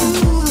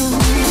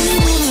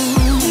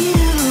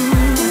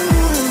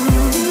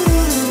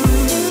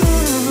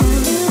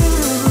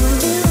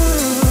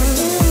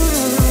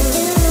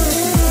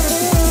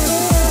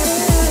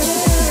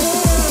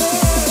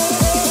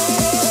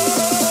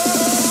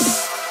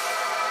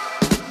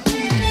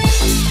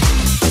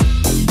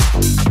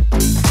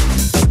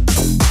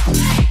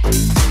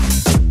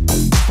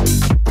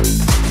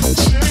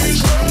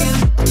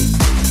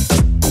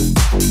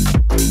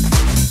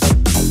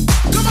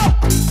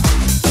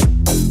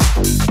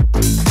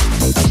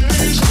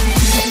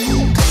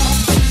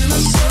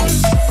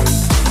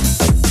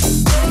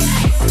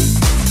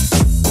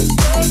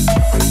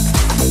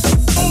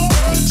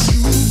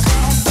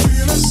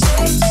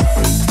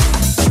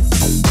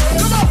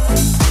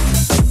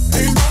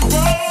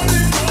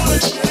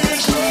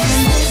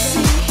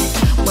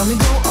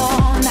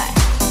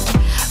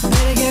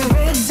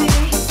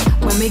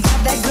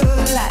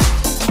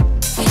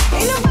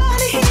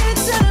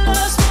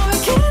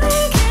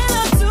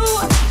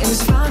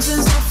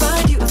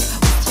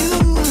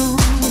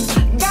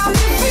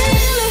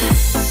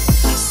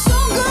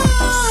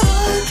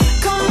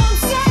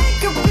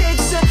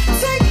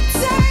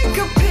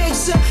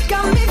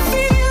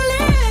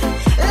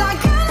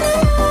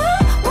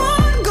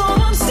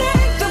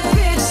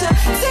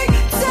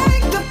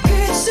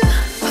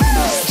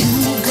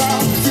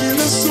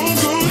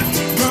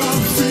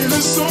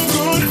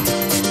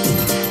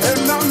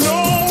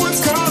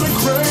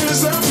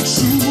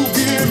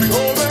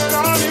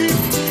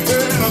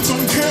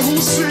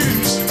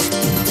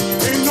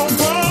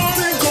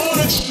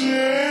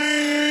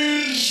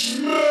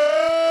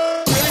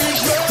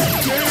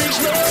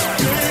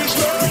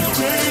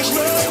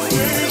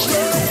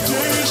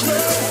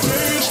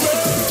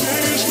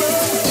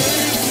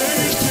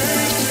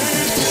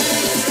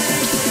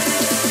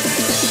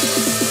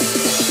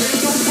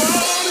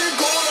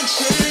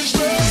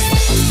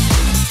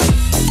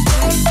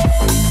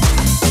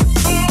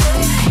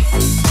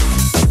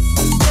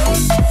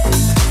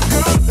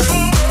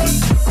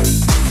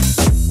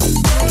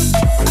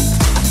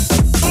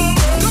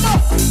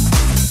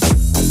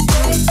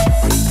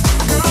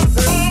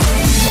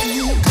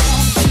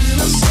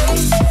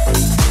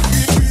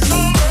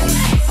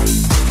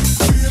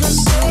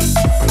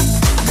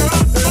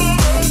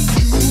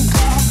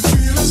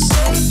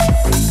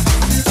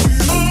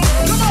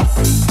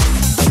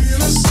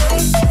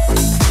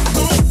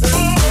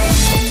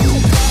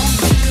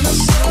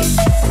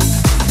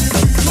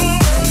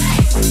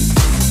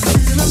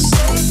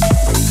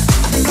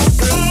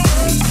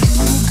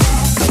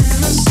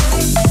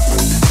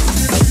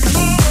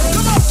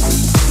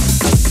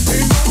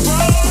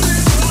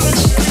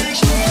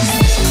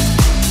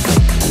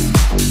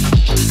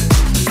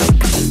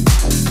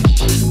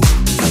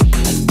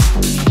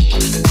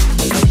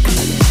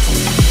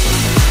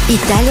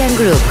 Italian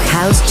Groove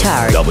House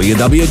Chart.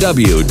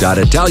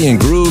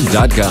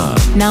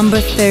 www.italiangroove.com.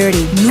 Number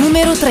 30,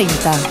 numero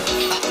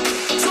 30.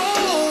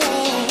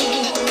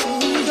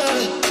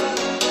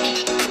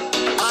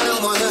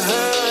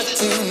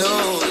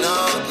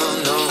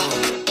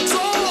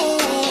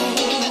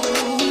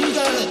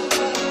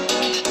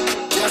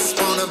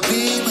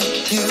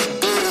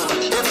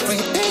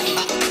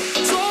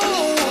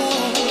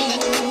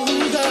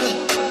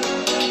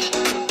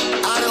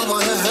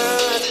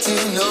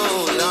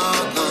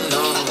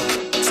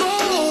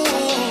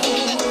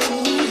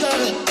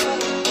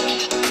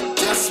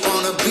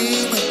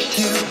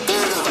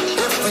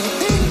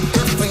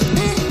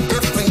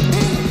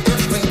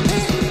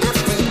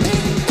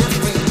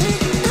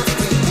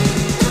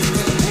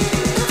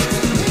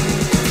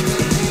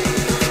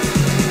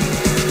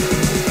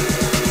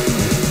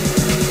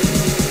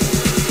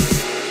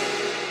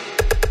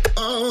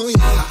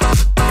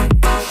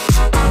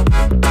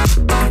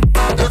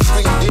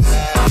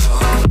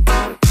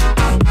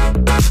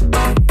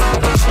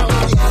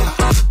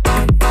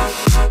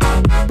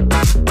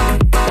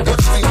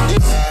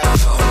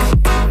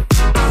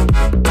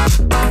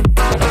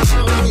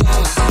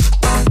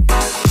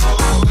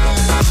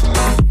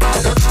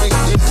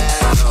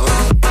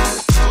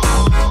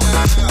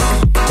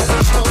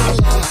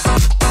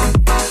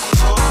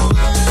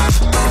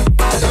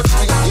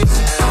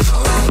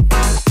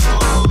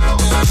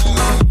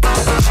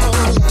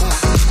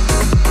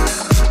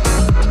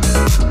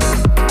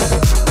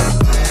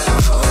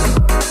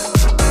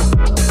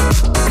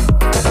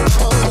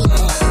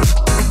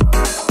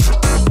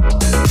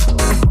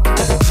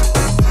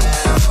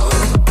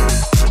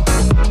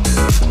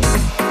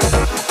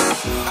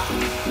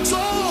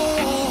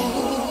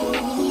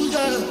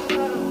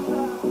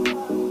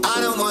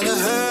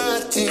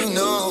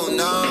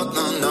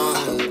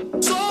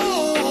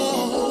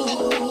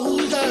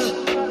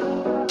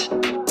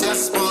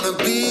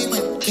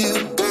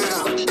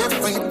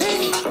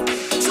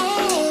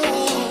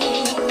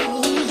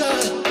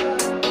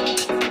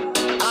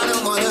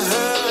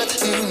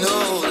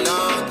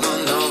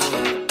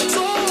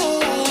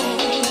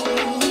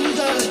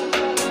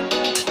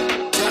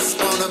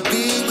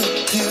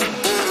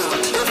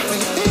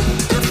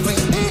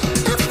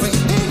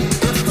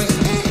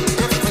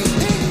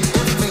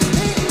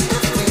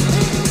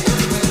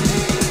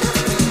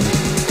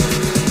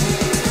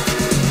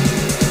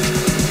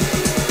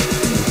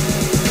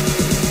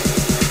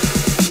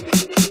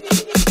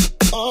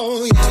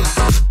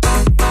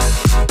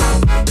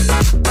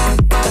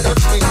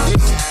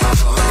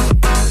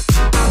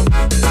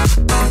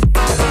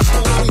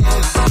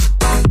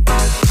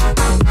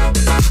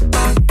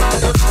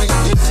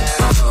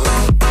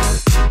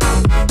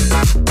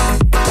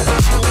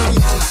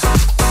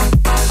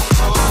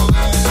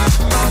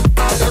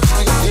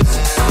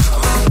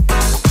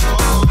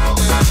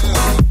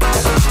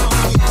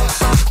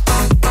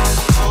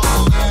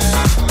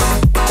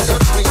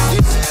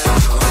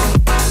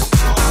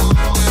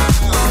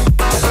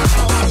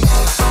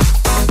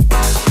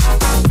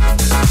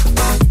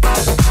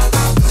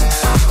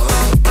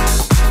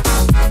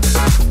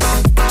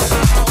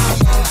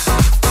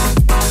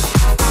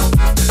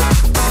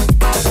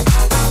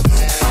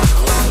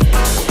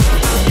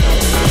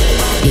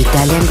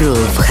 Italian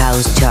Groove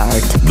House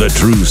Chart. The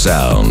true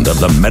sound of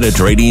the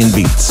Mediterranean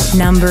beats.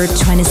 Number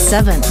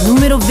 27,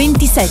 numero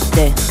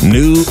 27.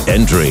 New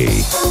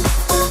entry.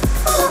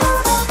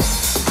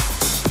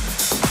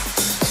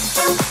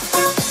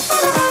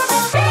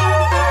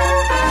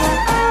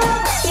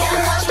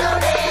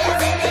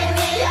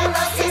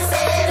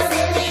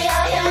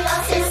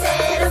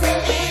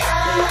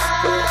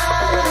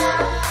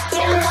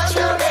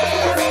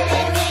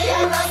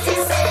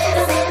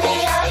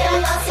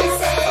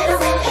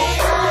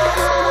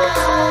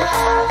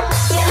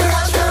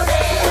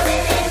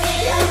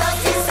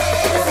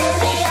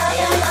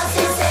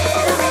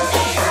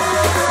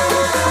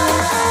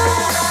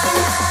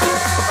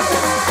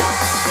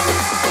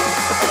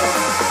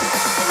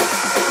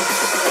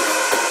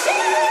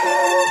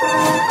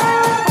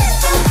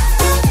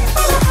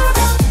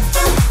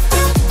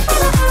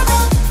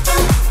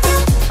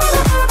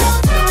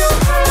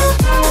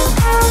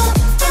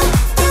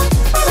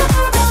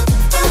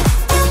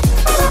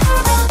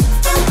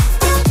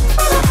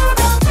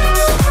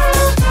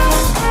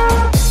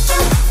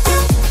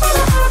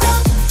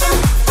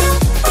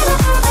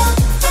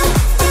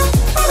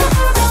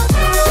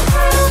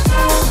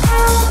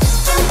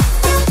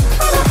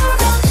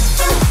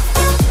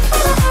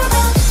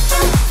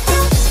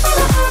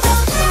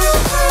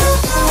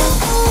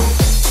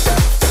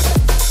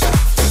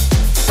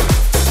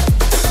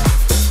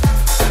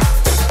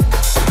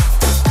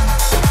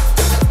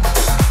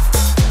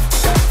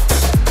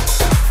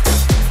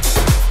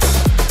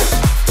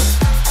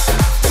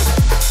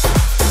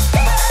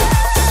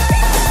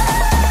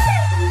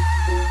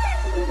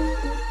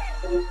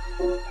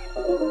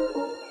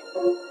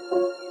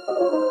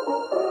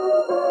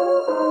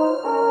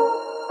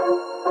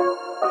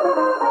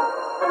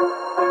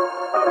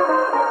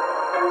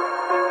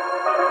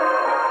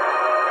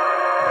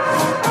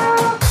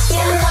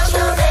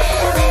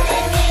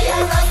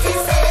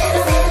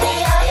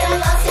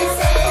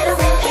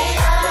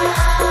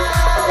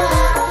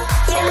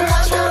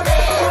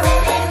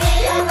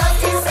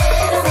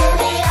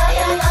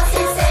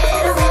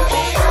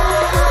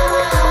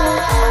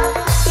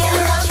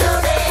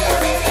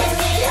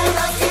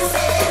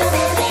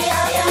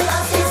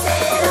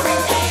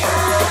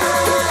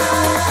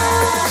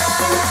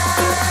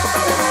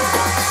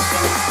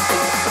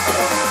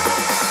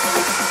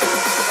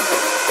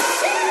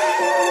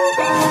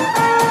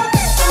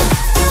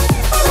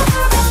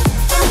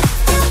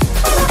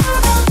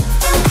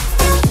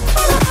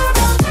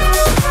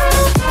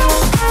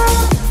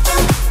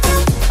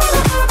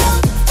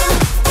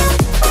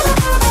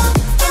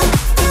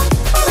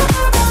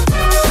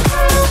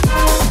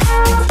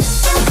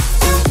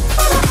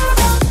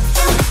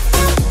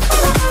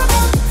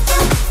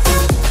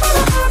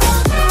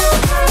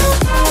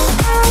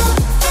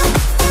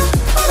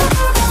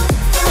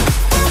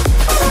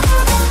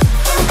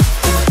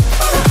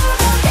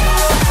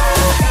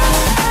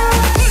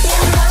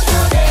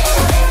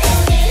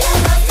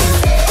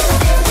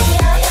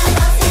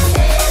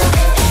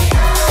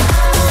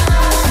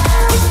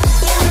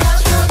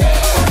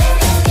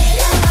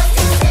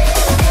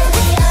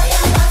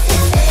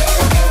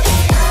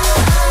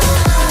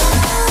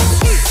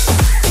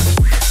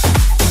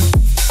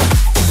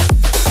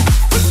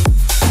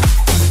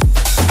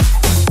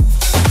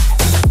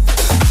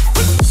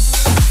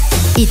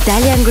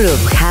 Italian Group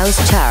House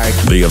Chart.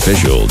 The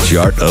official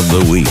chart of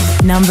the week.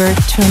 Number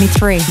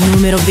 23,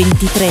 numero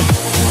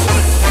 23.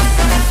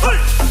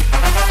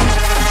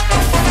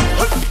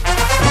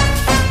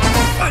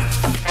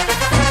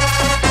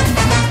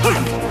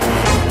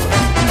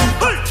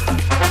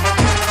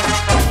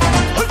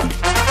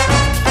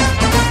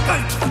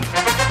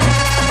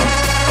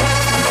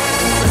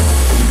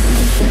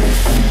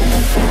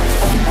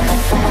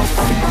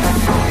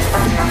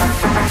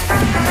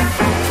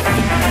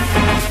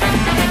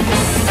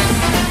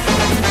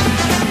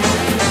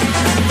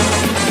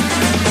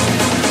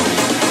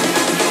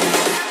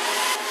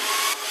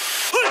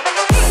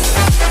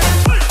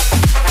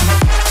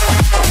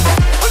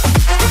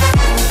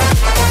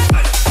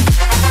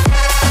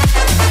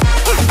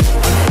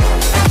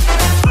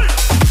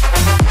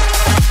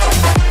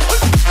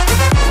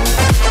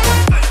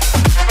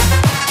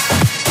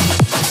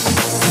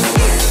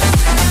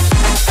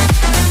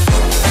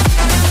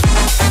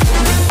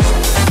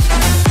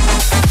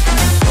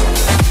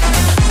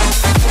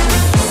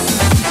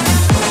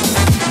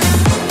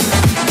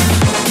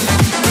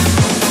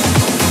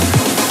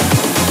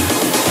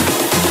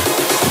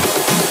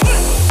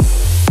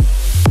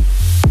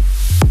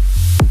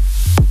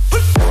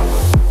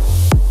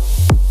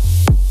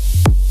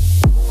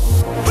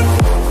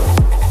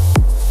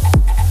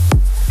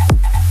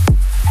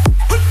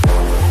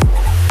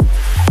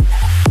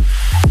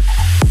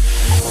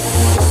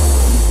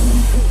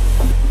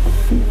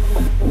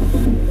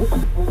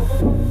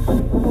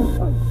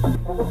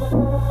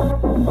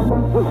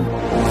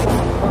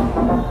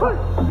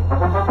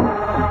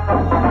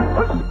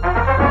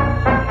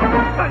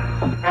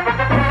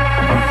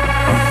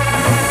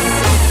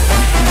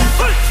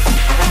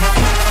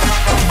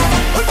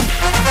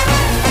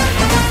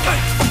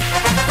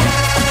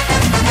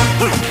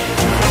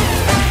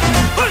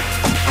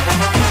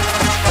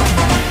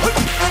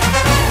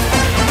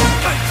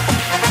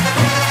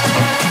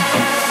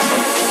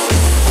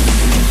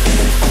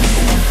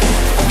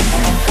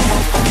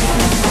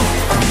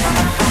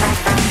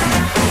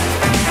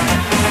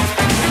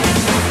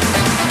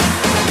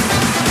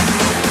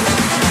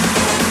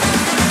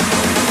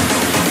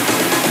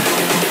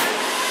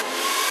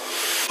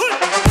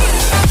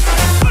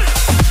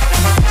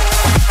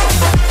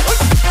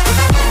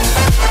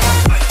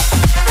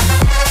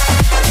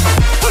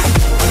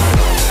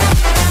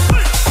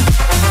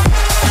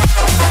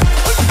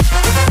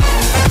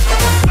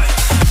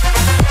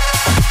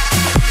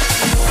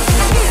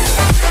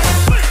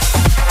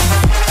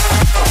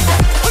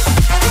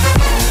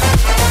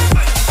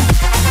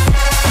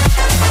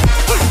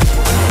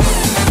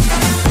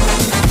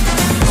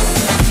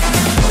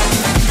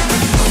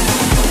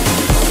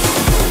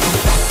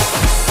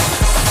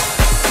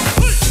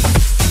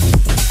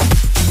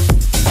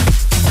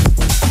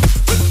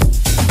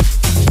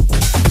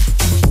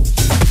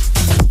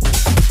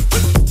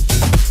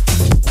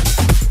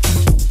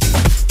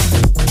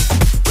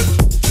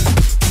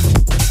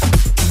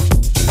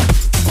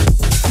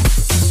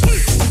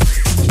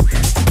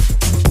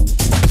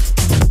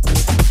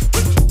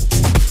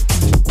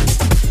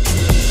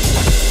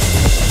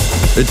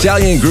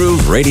 Italian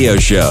Groove Radio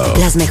Show.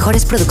 Las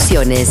mejores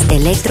producciones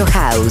Electro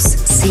House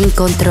sin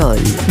control.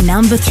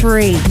 Number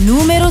 3,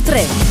 número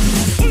 3.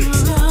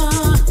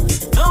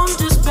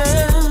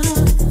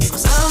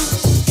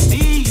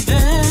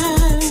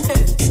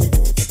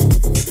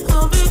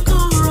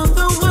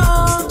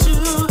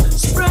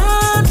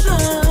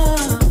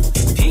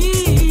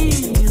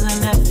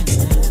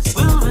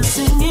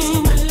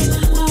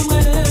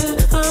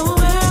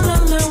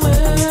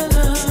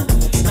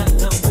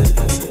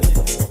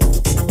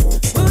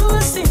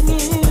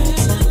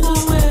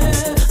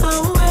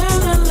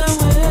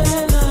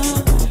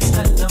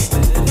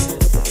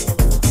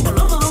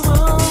 All over the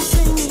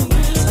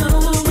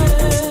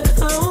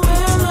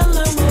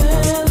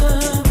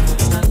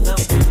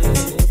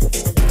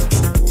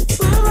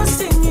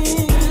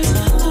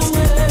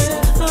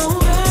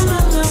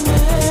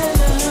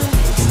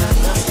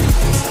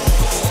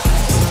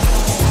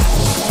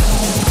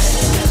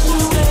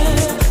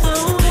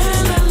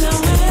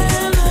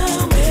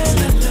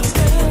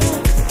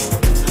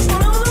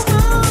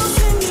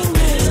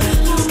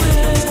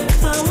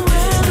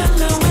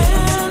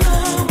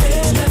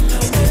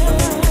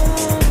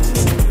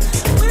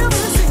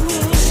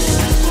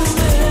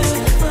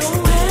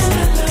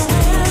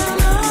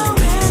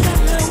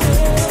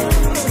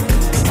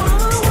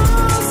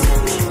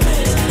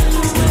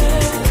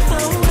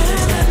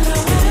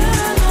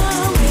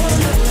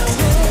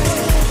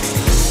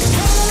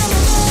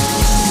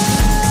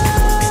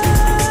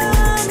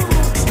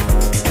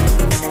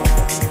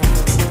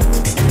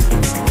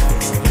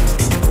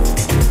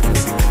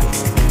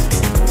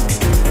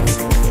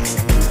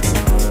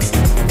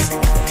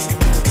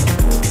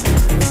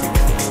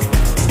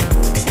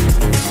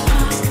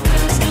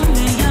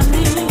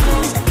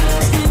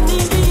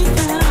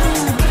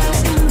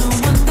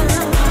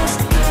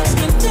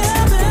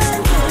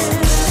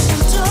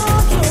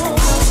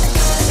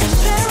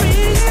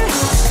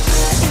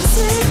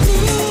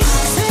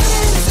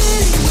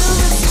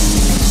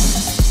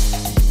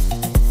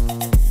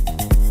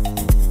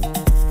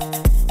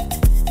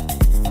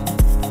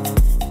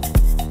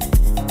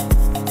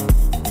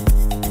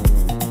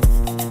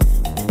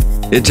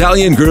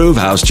Italian Groove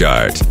House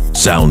Chart.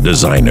 Sound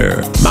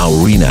designer,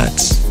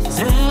 Maurinats.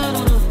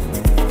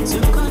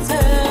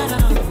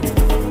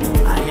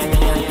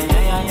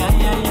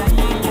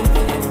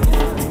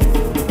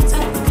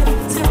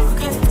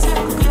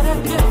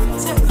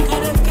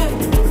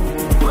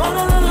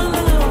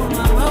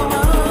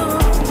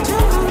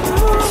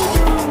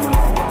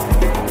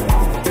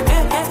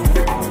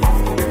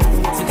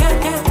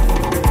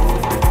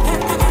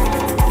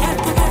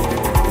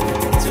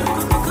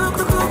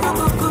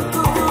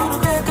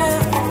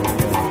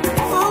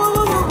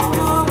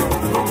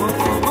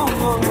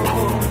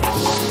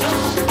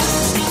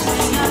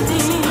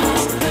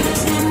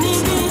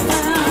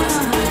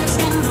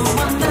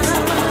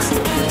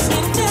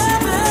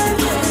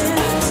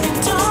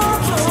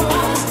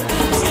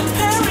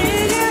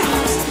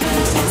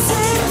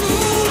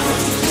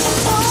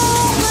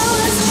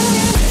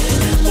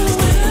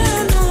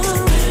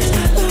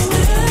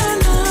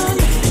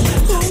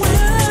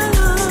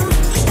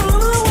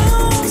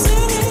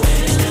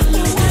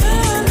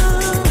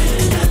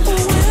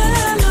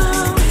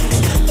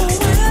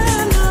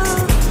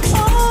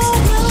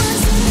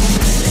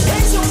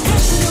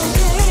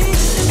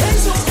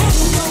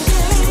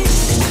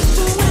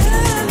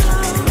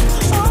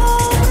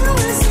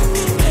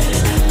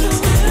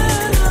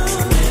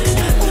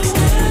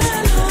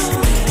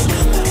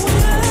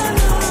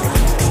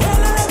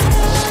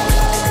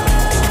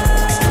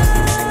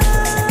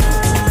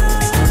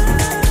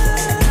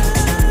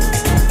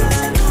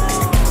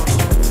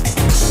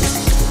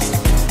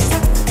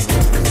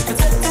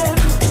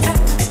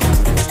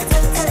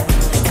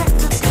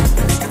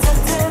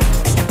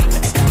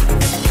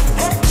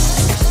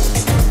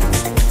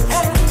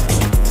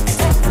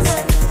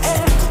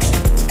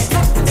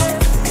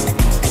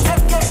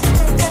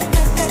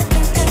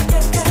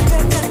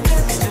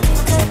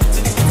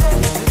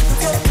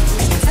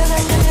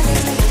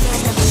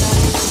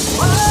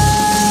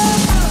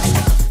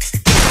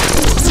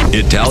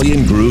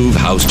 Italian Groove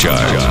House Chart.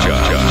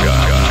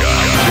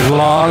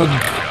 Log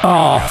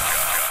off.